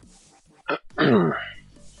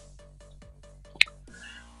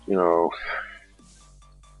 You know,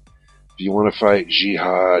 if you want to fight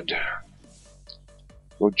jihad,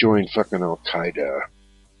 go join fucking Al-Qaeda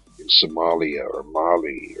in Somalia or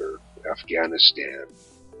Mali or Afghanistan,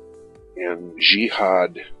 and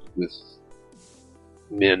jihad with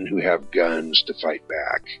men who have guns to fight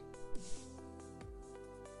back.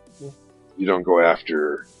 You don't go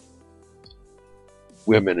after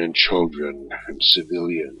women and children and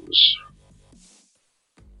civilians.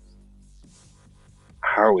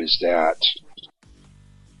 How is that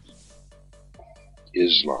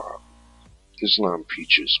Islam? Islam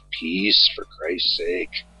preaches peace, for Christ's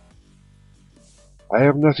sake. I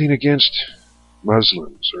have nothing against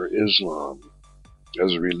Muslims or Islam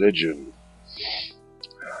as a religion.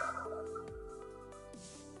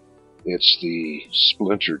 It's the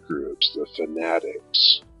splinter groups, the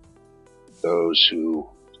fanatics, those who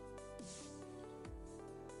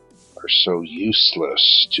are so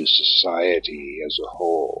useless to society as a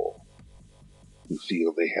whole, who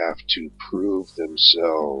feel they have to prove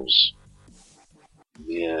themselves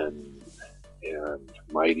men and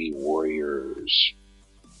mighty warriors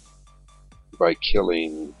by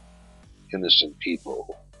killing innocent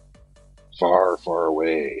people far, far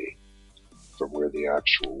away from where the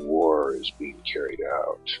actual war is being carried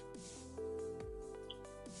out.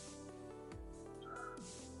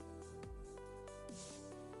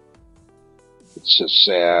 It's a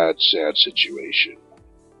sad, sad situation.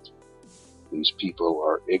 These people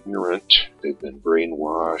are ignorant. They've been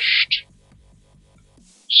brainwashed.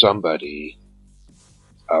 Somebody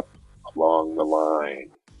up along the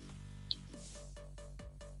line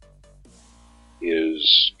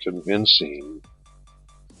is convincing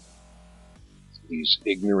these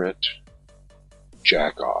ignorant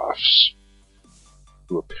jack-offs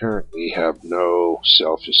who apparently have no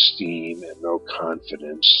self-esteem and no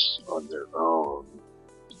confidence on their own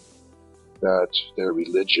that their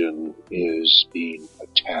religion is being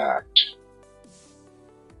attacked.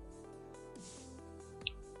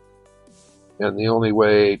 And the only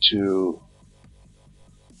way to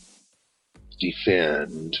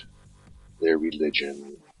defend their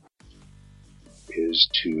religion is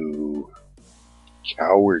to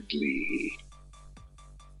cowardly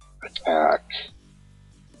attack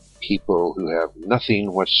people who have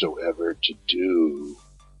nothing whatsoever to do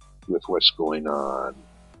with what's going on,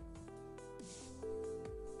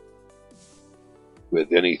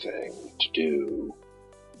 with anything to do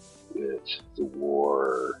with the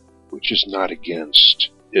war, which is not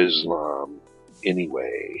against Islam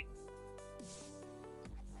anyway.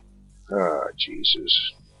 Ah,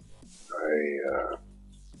 Jesus.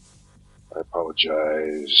 I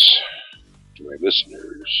apologize to my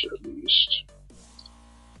listeners, at least.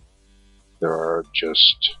 There are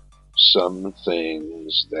just some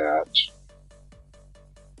things that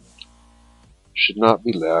should not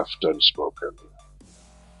be left unspoken.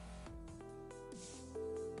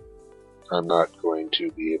 I'm not going to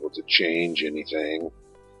be able to change anything,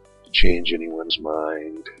 change anyone's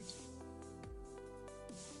mind.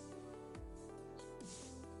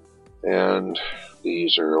 And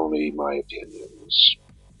these are only my opinions.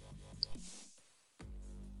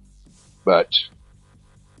 But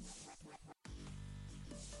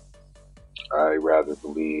I rather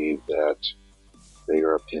believe that they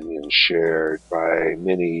are opinions shared by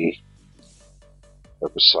many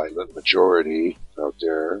of the silent majority out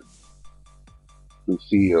there who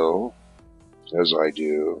feel, as I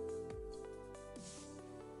do,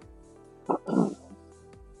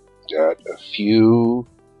 that a few,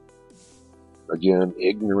 again,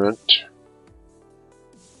 ignorant,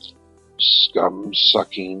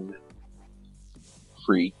 scum-sucking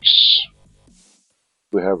freaks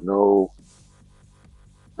who have no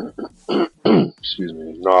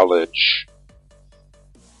knowledge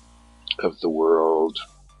of the world,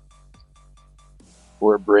 who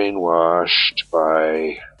are brainwashed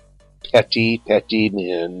by petty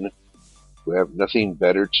men who have nothing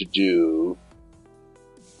better to do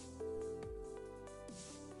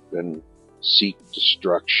than seek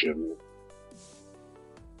destruction.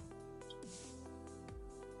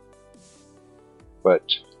 But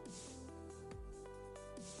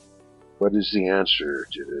what is the answer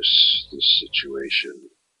to this situation?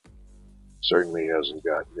 Certainly hasn't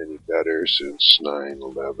gotten any better since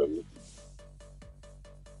 9/11.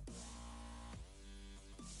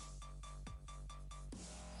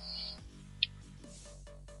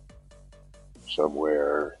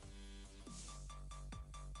 Somewhere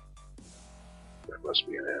there must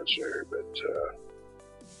be an answer, but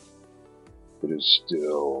it is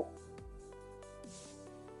still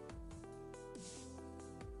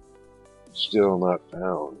not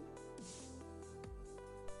found.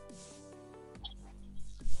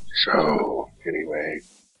 So, anyway,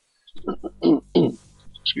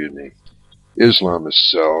 excuse me, Islam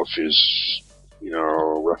itself is,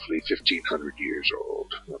 roughly 1,500 years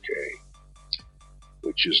old, okay?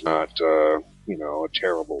 Which is not, a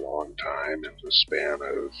terrible long time in the span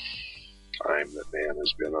of time that man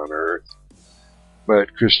has been on Earth.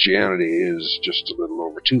 But Christianity is just a little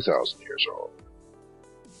over 2,000 years old.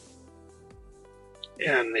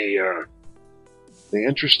 And the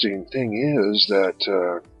interesting thing is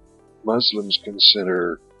that Muslims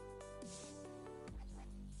consider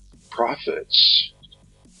prophets,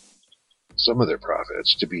 some of their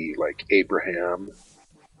prophets, to be like Abraham,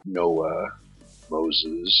 Noah,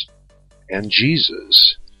 Moses, and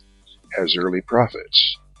Jesus as early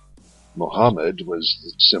prophets. Muhammad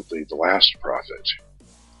was simply the last prophet.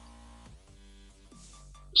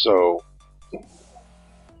 So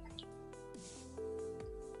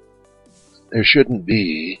there shouldn't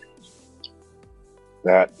be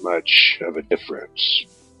that much of a difference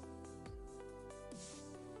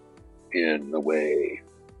in the way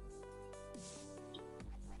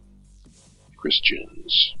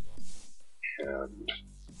Christians and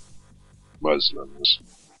Muslims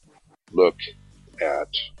look at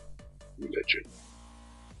religion.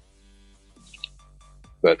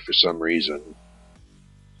 But for some reason,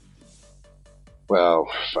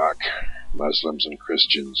 Muslims and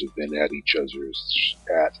Christians have been at each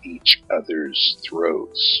other's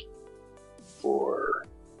throats for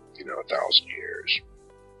 1,000 years.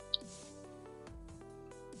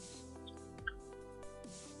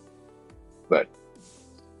 But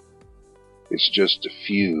it's just a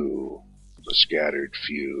scattered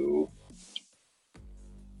few,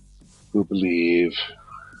 who believe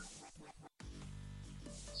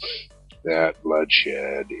that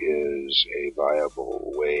bloodshed is a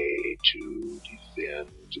viable way to defend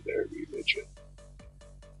their religion.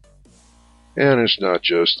 And it's not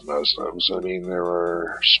just Muslims. I mean, there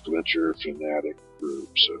are splinter fanatic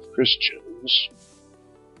groups of Christians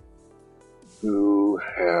who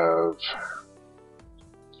have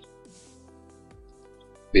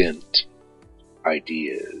bent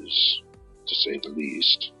ideas, to say the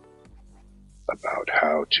least, about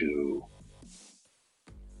how to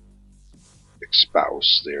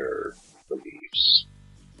espouse their beliefs.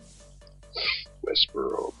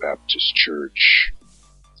 Westboro Baptist Church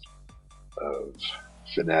of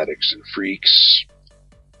Fanatics and Freaks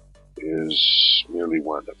is merely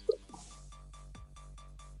one of them.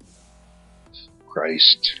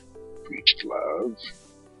 Christ preached love.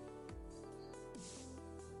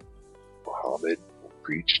 Muhammad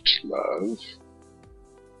preached love.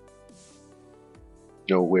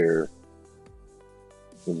 Nowhere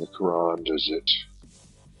in the Quran does it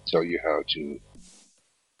tell you how to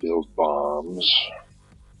build bombs,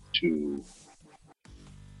 to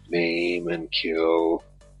maim and kill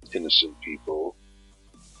innocent people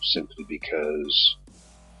simply because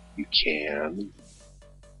you can.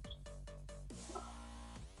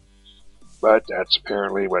 But that's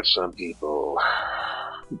apparently what some people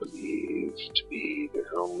believe to be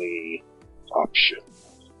their only option.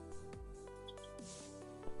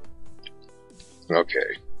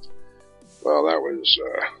 Okay. Well, that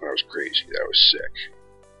was crazy. That was sick.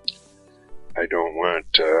 I don't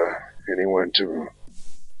want anyone to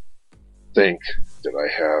think that I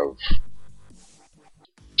have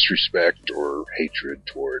disrespect or hatred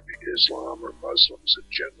toward Islam or Muslims in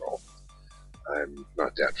general. I'm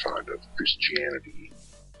not that fond of Christianity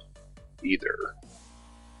either.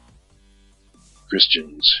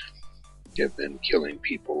 Christians have been killing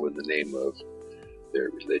people in the name of their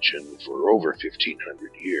religion for over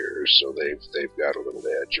 1,500 years, so they've got a little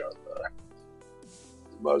edge on the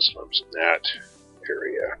Muslims in that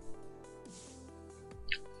area.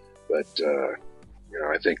 But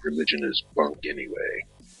I think religion is bunk anyway.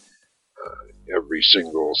 Every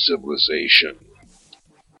single civilization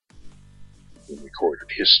in recorded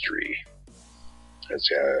history has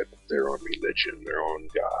had their own religion, their own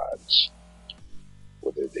gods,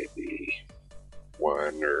 whether they be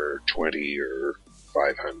 1 or 20 or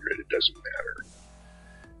 500, it doesn't matter.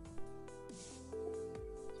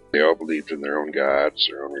 They all believed in their own gods,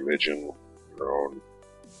 their own religion, their own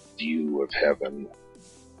view of heaven.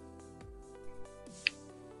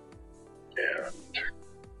 And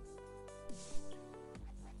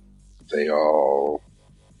they all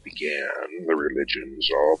began, the religions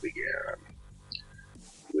all began,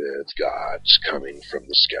 with gods coming from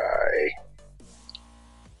the sky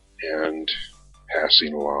and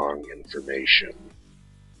passing along information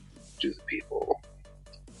to the people,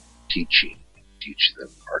 teach them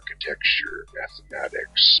architecture,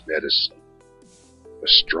 mathematics, medicine,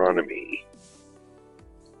 astronomy.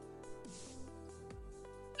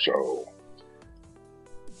 So,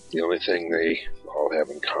 the only thing they all have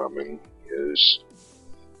in common is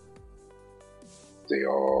they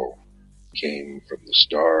all came from the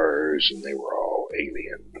stars and they were all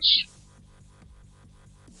aliens.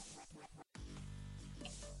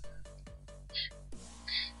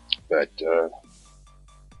 But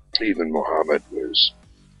even Muhammad was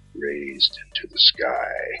raised into the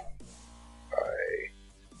sky by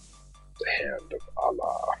the hand of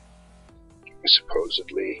Allah,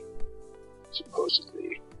 supposedly.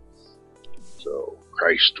 So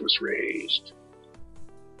Christ was raised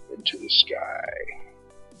into the sky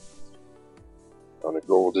on a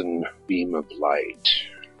golden beam of light,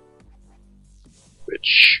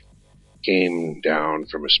 which came down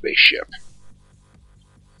from a spaceship.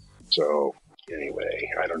 So,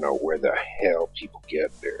 anyway, I don't know where the hell people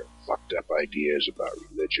get their fucked up ideas about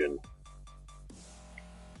religion.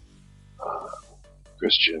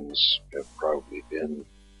 Christians have probably been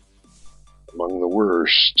among the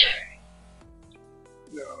worst.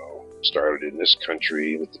 Started in this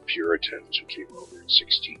country with the Puritans who came over in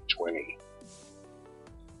 1620.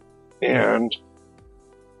 And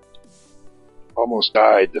almost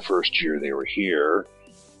died the first year they were here.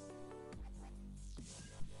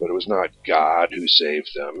 But it was not God who saved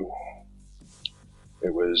them.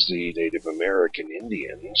 It was the Native American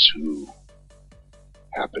Indians who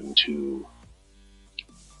happened to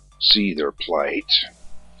see their plight,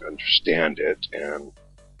 understand it, and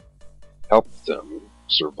help them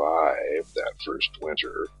survive that first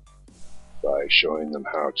winter by showing them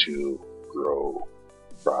how to grow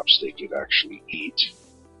crops they could actually eat,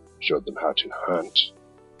 showed them how to hunt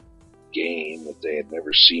game that they had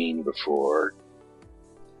never seen before,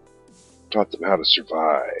 taught them how to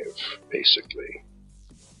survive, basically.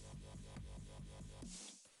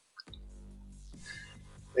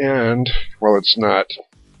 And, while it's not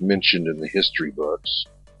mentioned in the history books,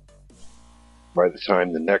 by the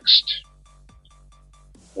time the next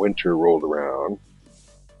winter rolled around,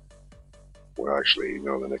 well, actually,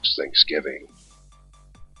 the next Thanksgiving,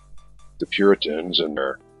 the Puritans and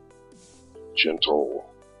their gentle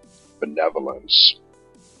benevolence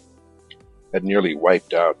had nearly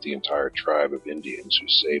wiped out the entire tribe of Indians who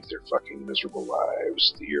saved their fucking miserable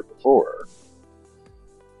lives the year before.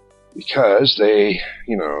 Because they,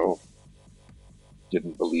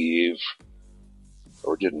 didn't believe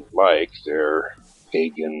or didn't like their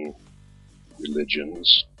pagan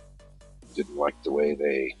religions, didn't like the way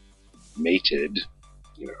they mated,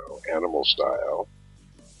 animal style,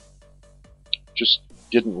 just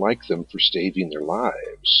didn't like them for saving their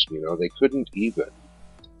lives. They couldn't even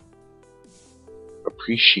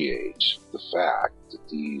appreciate the fact that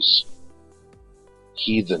these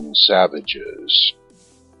heathen savages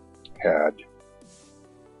had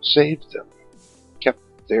saved them, kept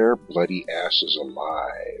their bloody asses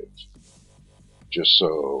alive, just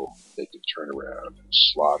so they could turn around and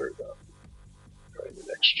slaughter them during the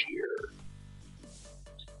next year.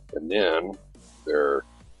 And then their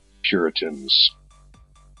Puritans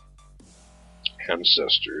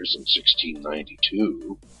ancestors in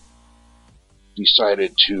 1692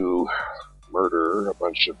 decided to murder a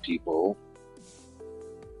bunch of people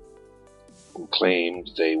who claimed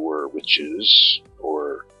they were witches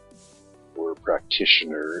or were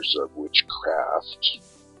practitioners of witchcraft.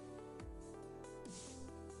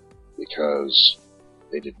 because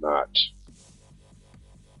they did not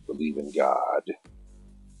believe in God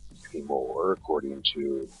anymore, according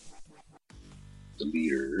to the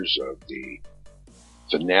leaders of the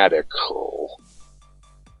fanatical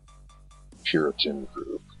Puritan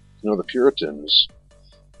group. The Puritans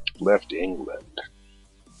left England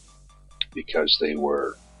because they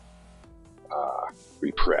were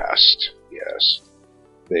repressed. Yes,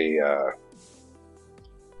 they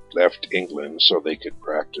left England so they could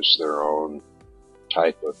practice their own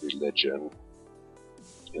type of religion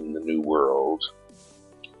in the New World.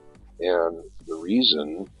 And the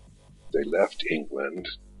reason they left England,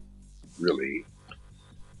 really,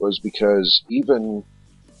 was because even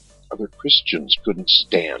other Christians couldn't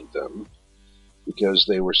stand them because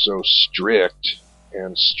they were so strict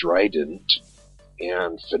and strident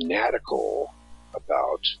and fanatical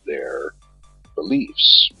about their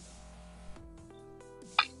beliefs.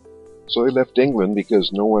 So they left England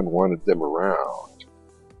because no one wanted them around.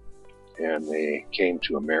 And they came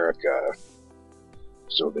to America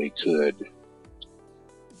so they could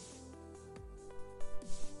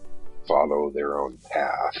follow their own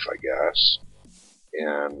path, I guess,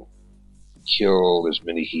 and kill as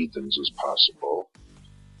many heathens as possible,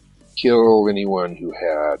 kill anyone who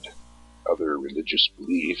had other religious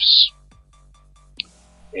beliefs,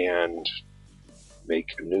 and make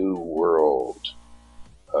a new world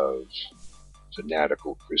of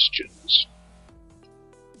fanatical Christians.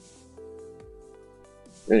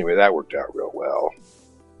 Anyway, that worked out real well.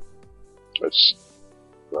 That's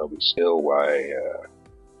probably still why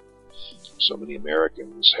so many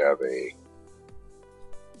Americans have a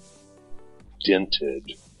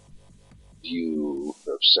dented view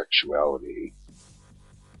of sexuality,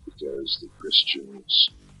 because the Christians,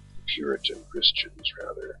 the Puritan Christians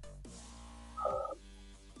rather,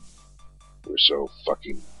 were so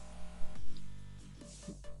fucking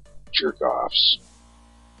jerk-offs.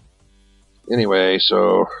 Anyway,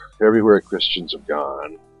 so everywhere Christians have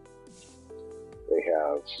gone, they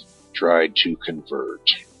have tried to convert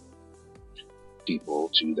people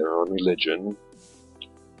to their own religion.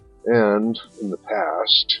 And in the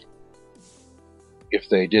past, if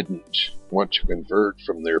they didn't want to convert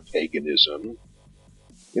from their paganism,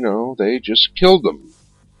 they just killed them.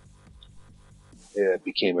 It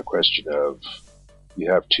became a question of,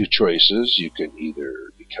 you have two choices. You can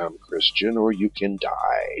either become Christian or you can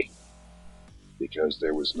die. Because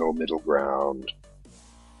there was no middle ground.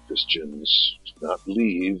 Christians did not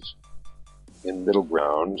believe in middle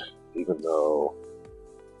ground, even though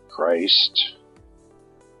Christ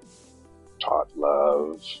taught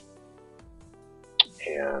love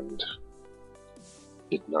and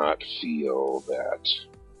did not feel that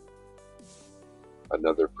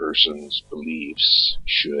another person's beliefs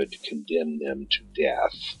should condemn them to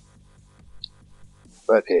death.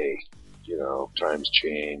 But hey, times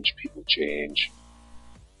change, people change.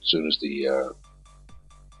 As soon as the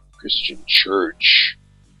Christian church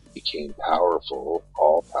became powerful,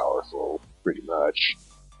 all powerful, pretty much,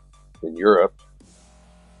 in Europe,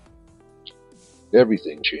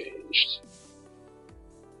 everything changed.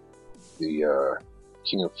 The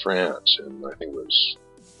King of France, in I think it was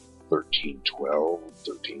 1312,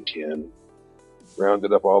 1310,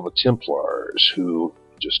 rounded up all the Templars who,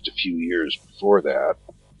 just a few years before that,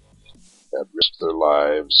 had risked their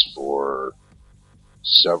lives for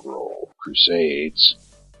several crusades,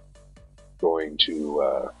 going to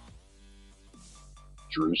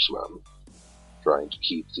Jerusalem, trying to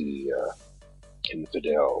keep the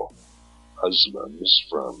infidel Muslims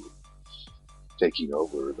from taking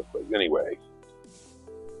over the place. Anyway,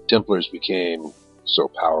 Templars became so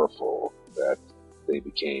powerful that they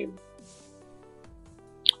became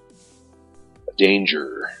a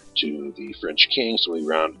danger to the French king, so he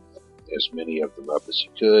rounded as many of them up as he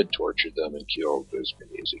could, tortured them, and killed as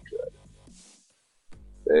many as he could.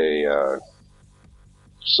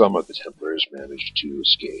 Some of the Templars managed to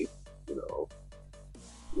escape,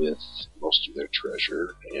 with most of their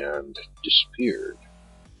treasure, and disappeared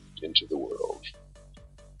into the world.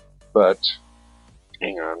 But,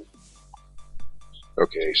 hang on.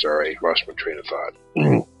 Okay, sorry, lost my train of thought.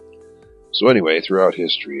 So anyway, throughout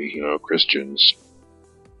history, Christians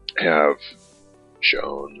have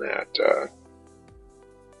shown that,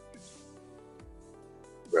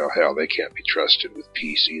 they can't be trusted with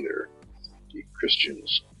peace either. The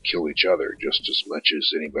Christians kill each other just as much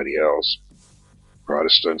as anybody else.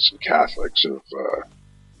 Protestants and Catholics have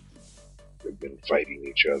been fighting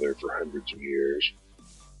each other for hundreds of years.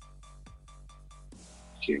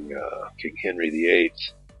 King Henry VIII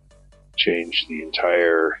changed the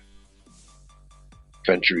entire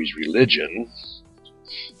country's religion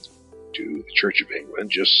to the Church of England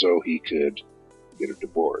just so he could get a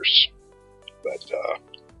divorce. But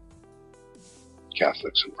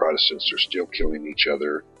Catholics and Protestants are still killing each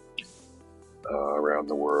other around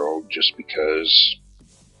the world just because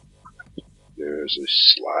there's a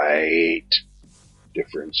slight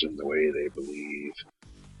difference in the way they believe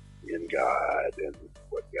in God and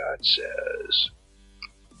what God says.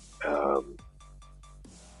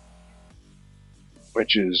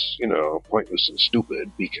 Which is, pointless and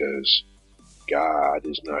stupid because God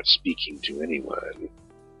is not speaking to anyone.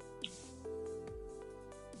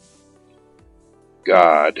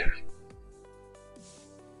 God,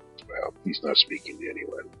 well, he's not speaking to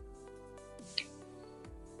anyone.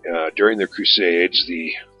 During the Crusades,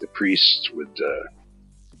 the priests would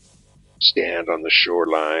stand on the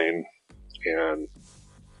shoreline and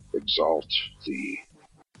exalt the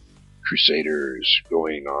Crusaders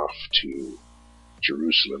going off to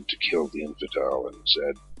Jerusalem to kill the infidel, and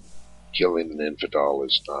said, killing an infidel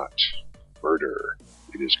is not murder,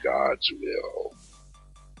 it is God's will.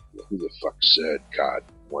 Who the fuck said God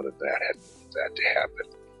wanted that to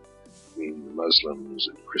happen? I mean, the Muslims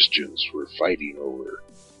and Christians were fighting over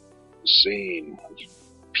the same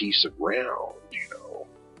piece of ground, the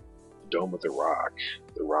Dome of the Rock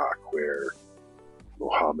where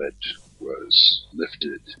Muhammad was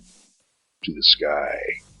lifted to the sky,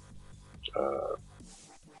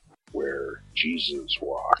 where Jesus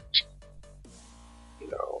walked.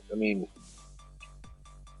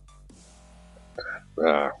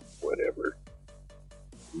 Whatever.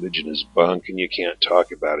 Religion is bunk, and you can't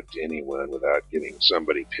talk about it to anyone without getting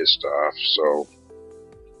somebody pissed off, so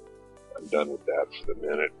I'm done with that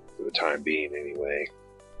for the time being anyway.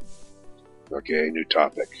 Okay, new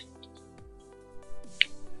topic.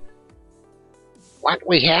 What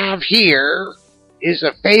we have here is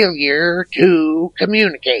a failure to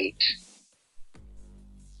communicate.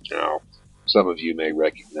 Now, some of you may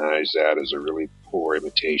recognize that as a really poor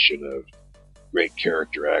imitation of great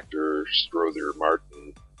character actor Strother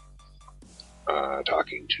Martin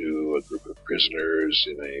talking to a group of prisoners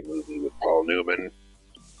in a movie with Paul Newman.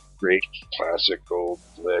 Great classic old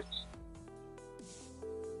flick.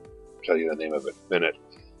 I'll tell you the name of it in a minute.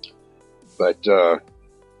 But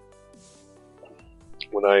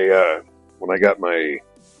when I got my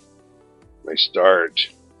start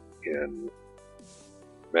in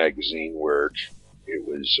magazine work, it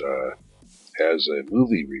was as a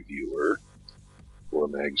movie reviewer for a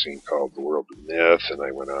magazine called The World of Myth, and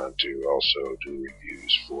I went on to also do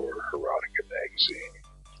reviews for Erotica magazine.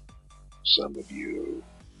 Some of you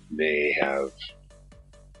may have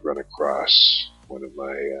run across one of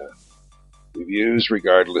my reviews.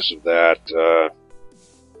 Regardless of that,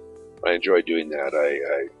 I enjoy doing that.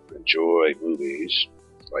 I enjoy movies,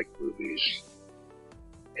 like movies,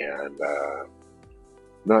 and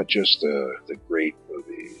not just the great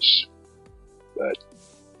movies, but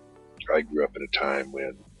I grew up in a time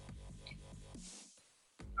when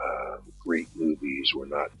great movies were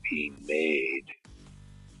not being made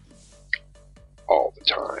all the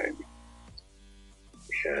time.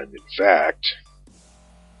 And in fact,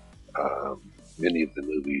 many of the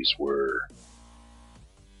movies were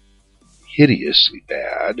hideously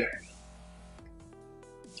bad.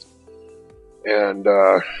 And,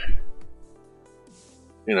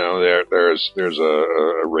 there's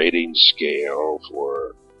a rating scale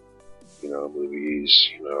for,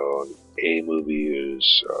 movies. A movie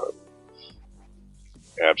is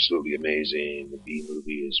absolutely amazing. The B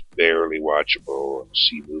movie is barely watchable, and the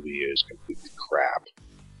C movie is completely crap.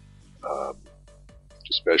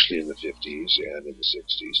 Especially in the 50s and in the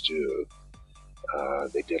 60s too.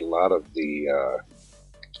 They did a lot of the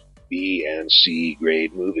B and C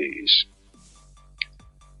grade movies.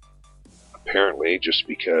 Apparently, just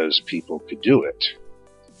because people could do it.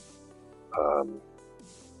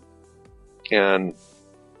 And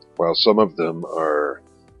while some of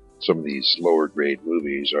these lower grade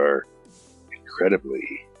movies are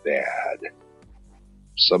incredibly bad,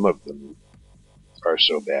 some of them are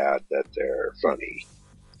so bad that they're funny.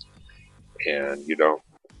 And you don't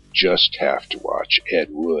just have to watch Ed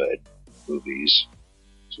Wood movies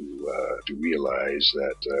to realize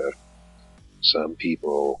that some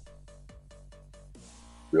people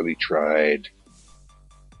really tried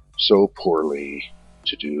so poorly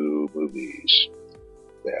to do movies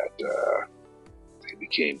that they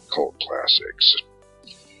became cult classics.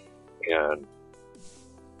 And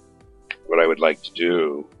what I would like to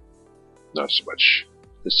do, not so much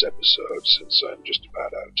this episode, since I'm just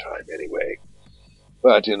about out of time anyway,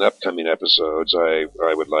 but in upcoming episodes, I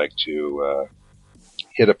would like to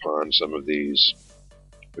hit upon some of these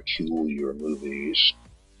peculiar movies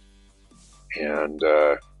and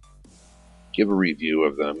give a review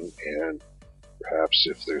of them, and perhaps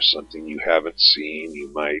if there's something you haven't seen, you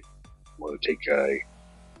might want to take a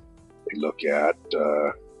look at.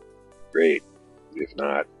 Great. If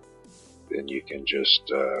not, then you can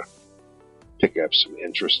just pick up some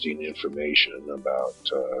interesting information about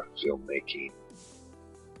filmmaking.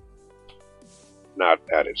 Not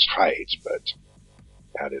at its height, but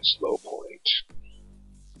at its low point.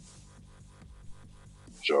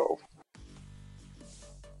 So,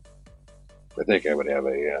 I think I would have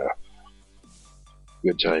a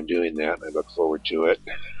good time doing that, and I look forward to it.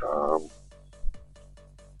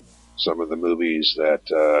 Some of the movies that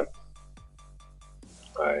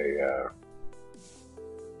I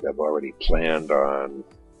have already planned on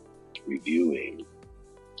reviewing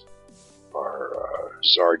are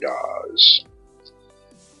Zardoz.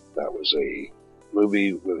 That was a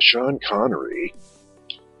movie with Sean Connery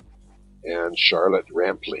and Charlotte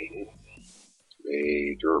Rampling,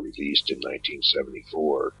 made or released in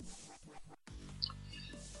 1974.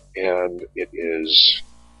 And it is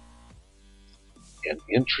an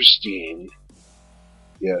interesting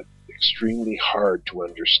yet extremely hard to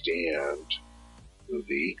understand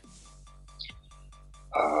movie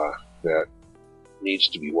that needs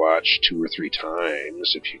to be watched 2 or 3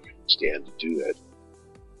 times if you can stand to do it,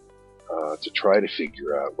 to try to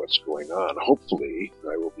figure out what's going on. Hopefully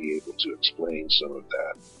I will be able to explain some of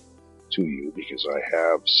that to you, because I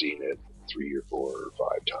have seen it 3 or 4 or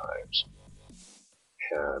 5 times.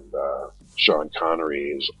 And Sean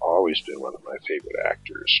Connery has always been one of my favorite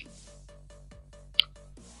actors.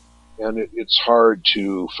 And it's hard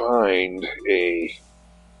to find a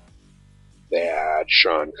bad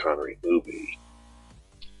Sean Connery movie.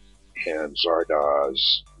 And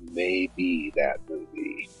Zardoz may be that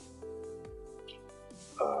movie.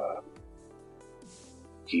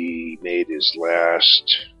 He made his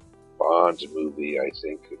last Bond movie, I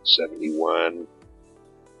think, in 1971.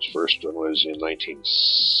 His first one was in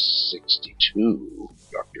 1962,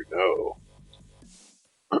 Dr. No.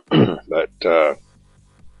 But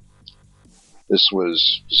this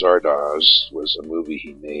was Zardoz, was a movie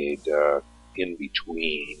he made in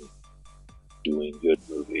between doing good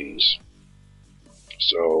movies.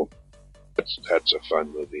 So that's a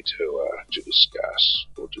fun movie to discuss.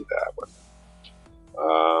 We'll do that one.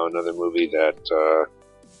 Another movie that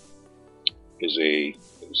is an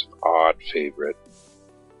odd favorite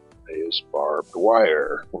is Barbed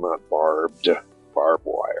Wire. Well, not barbed, barbed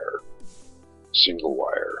wire. Single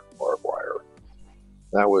wire, barbed wire.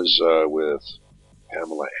 That was with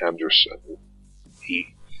Pamela Anderson.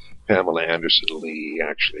 Pamela Anderson Lee,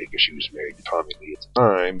 actually, because she was married to Tommy Lee at the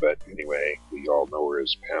time, but anyway, we all know her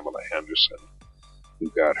as Pamela Anderson, who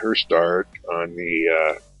got her start on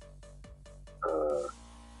the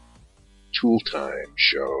Tool Time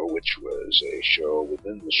show, which was a show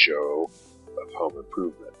within the show of Home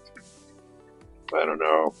Improvement. I don't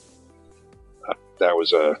know. That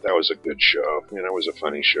was a good show. You know, it was a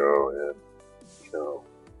funny show, and you know,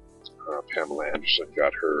 Pamela Anderson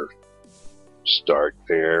got her start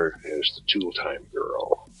there as the Tool Time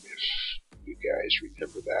girl. If you guys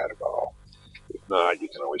remember that at all. If not, you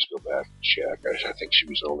can always go back and check. I think she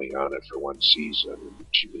was only on it for 1 season, and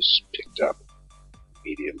she was picked up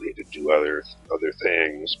immediately to do other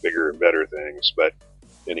things, bigger and better things. But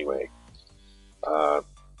anyway,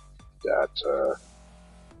 that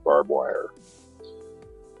Barbed Wire.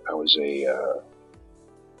 That was a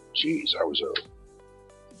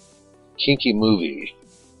kinky movie.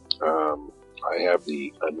 I have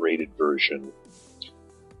the unrated version,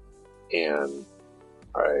 and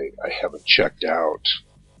I haven't checked out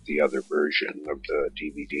the other version of the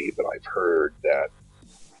DVD, but I've heard that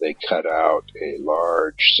they cut out a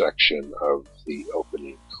large section of the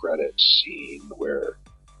opening credits scene where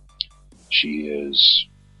she is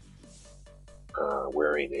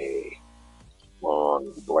wearing a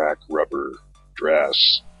long black rubber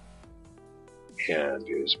dress and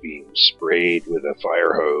is being sprayed with a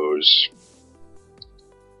fire hose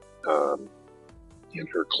in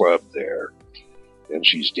her club there. And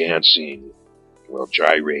she's dancing, well,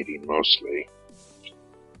 gyrating mostly,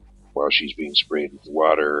 while she's being sprayed with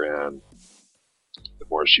water. And the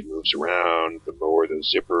more she moves around, the more the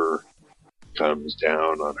zipper comes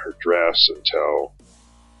down on her dress until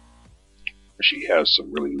she has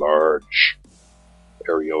some really large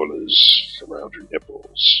areolas around her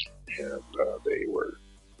nipples, and they were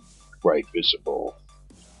quite visible.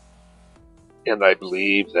 And I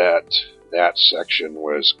believe that section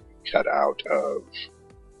was cut out of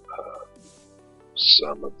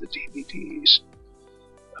some of the DVDs.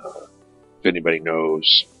 If anybody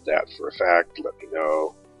knows that for a fact, let me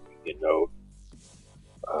know. You know.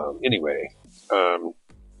 Anyway,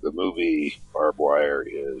 the movie Barbed Wire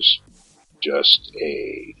is just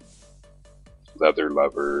a leather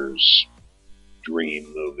lover's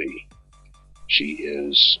dream movie. She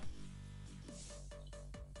is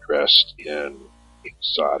dressed in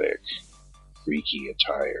exotic, freaky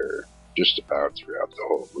attire just about throughout the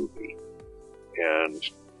whole movie. And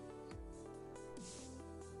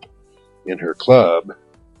in her club,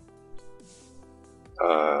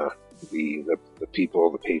 the people,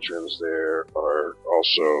 the patrons there, are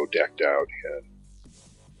also decked out in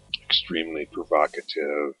extremely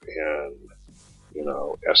provocative and,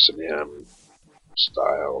 S&M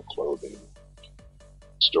style clothing.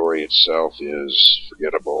 The story itself is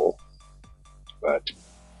forgettable, but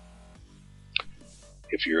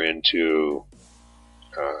if you're into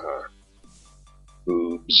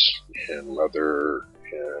boobs and leather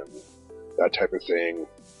and that type of thing,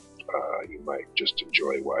 you might just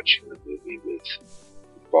enjoy watching the movie with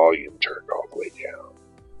volume turned all the way down.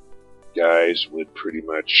 Guys would pretty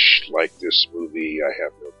much like this movie, I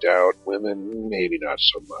have no doubt. Women, maybe not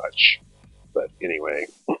so much. But anyway,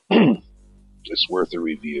 it's worth a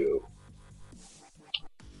review.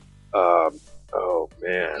 Oh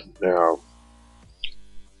man, now,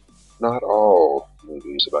 not all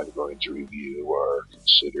movies that I'm going to review are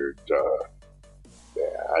considered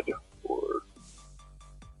bad or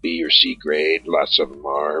B or C grade. Lots of them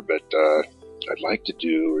are, but I'd like to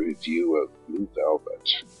do a review of Blue Velvet,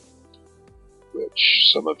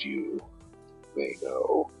 which some of you may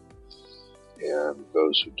know, and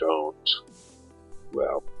those who don't,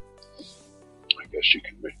 well, I guess you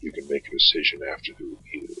can make a decision after the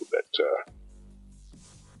review. But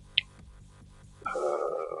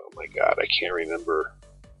oh my God, I can't remember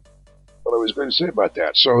what I was going to say about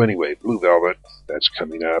that. So anyway, Blue Velvet, that's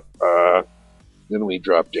coming up. Then we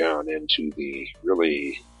drop down into the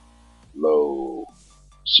really low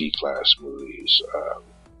C-class movies.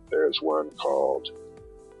 There's one called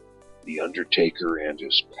The Undertaker and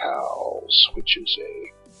His Pals, which is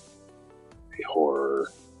a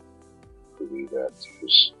horror movie that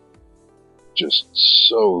is just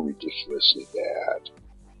so ridiculously bad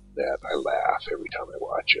that I laugh every time I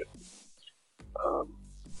watch it.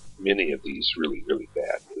 Many of these really, really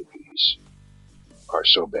bad movies are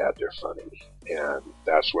so bad they're funny, and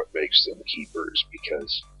that's what makes them keepers,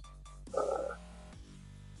 because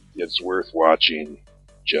it's worth watching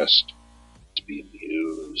just to be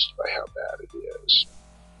amused by how bad it is.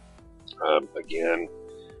 Again,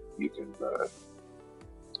 you can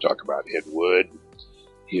talk about Ed Wood.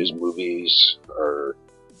 His movies are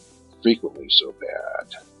frequently so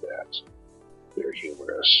bad that they're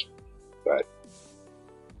humorous, but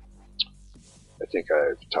I think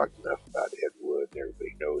I've talked enough about Ed Wood.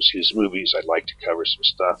 Everybody knows his movies. I'd like to cover some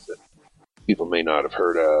stuff that people may not have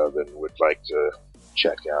heard of and would like to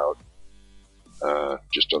check out,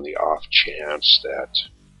 just on the off chance that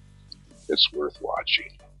it's worth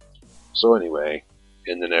watching. So anyway,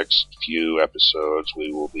 in the next few episodes,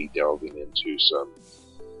 we will be delving into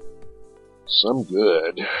some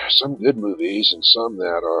good movies, and some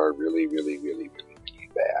that are really, really, really, really, really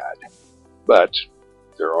bad. But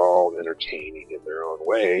they're all entertaining in their own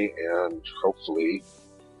way, and hopefully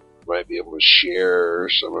might be able to share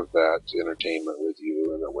some of that entertainment with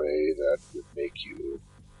you in a way that would make you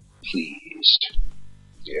pleased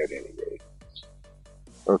at any rate.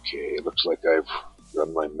 Okay, it looks like I've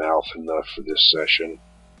run my mouth enough for this session.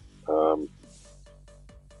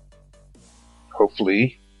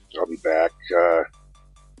 Hopefully I'll be back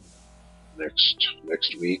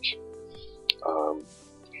next week,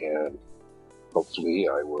 and hopefully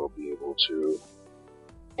I will be able to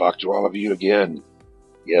talk to all of you again.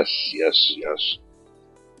 Yes.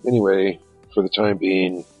 Anyway, for the time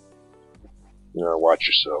being, watch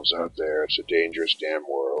yourselves out there. It's a dangerous damn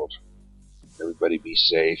world. Everybody be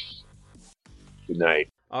safe. Good night.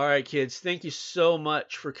 All right, kids. Thank you so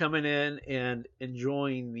much for coming in and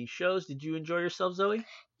enjoying the shows. Did you enjoy yourself, Zoe?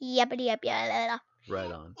 Yep.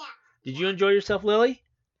 Right on. Did you enjoy yourself, Lily?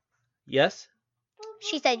 Yes?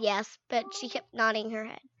 She said yes, but she kept nodding her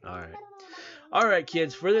head. All right,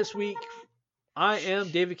 kids. For this week, I am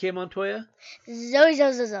David K. Montoya. Zoe.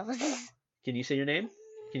 Can you say your name?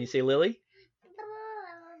 Can you say Lily?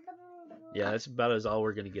 Yeah, that's about as all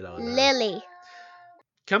we're going to get out of that. Lily.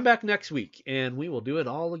 Come back next week, and we will do it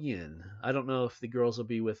all again. I don't know if the girls will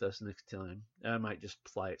be with us next time. I might just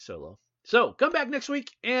fly it solo. So, come back next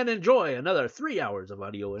week and enjoy another 3 hours of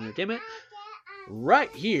audio entertainment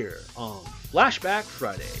right here on Flashback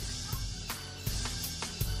Friday.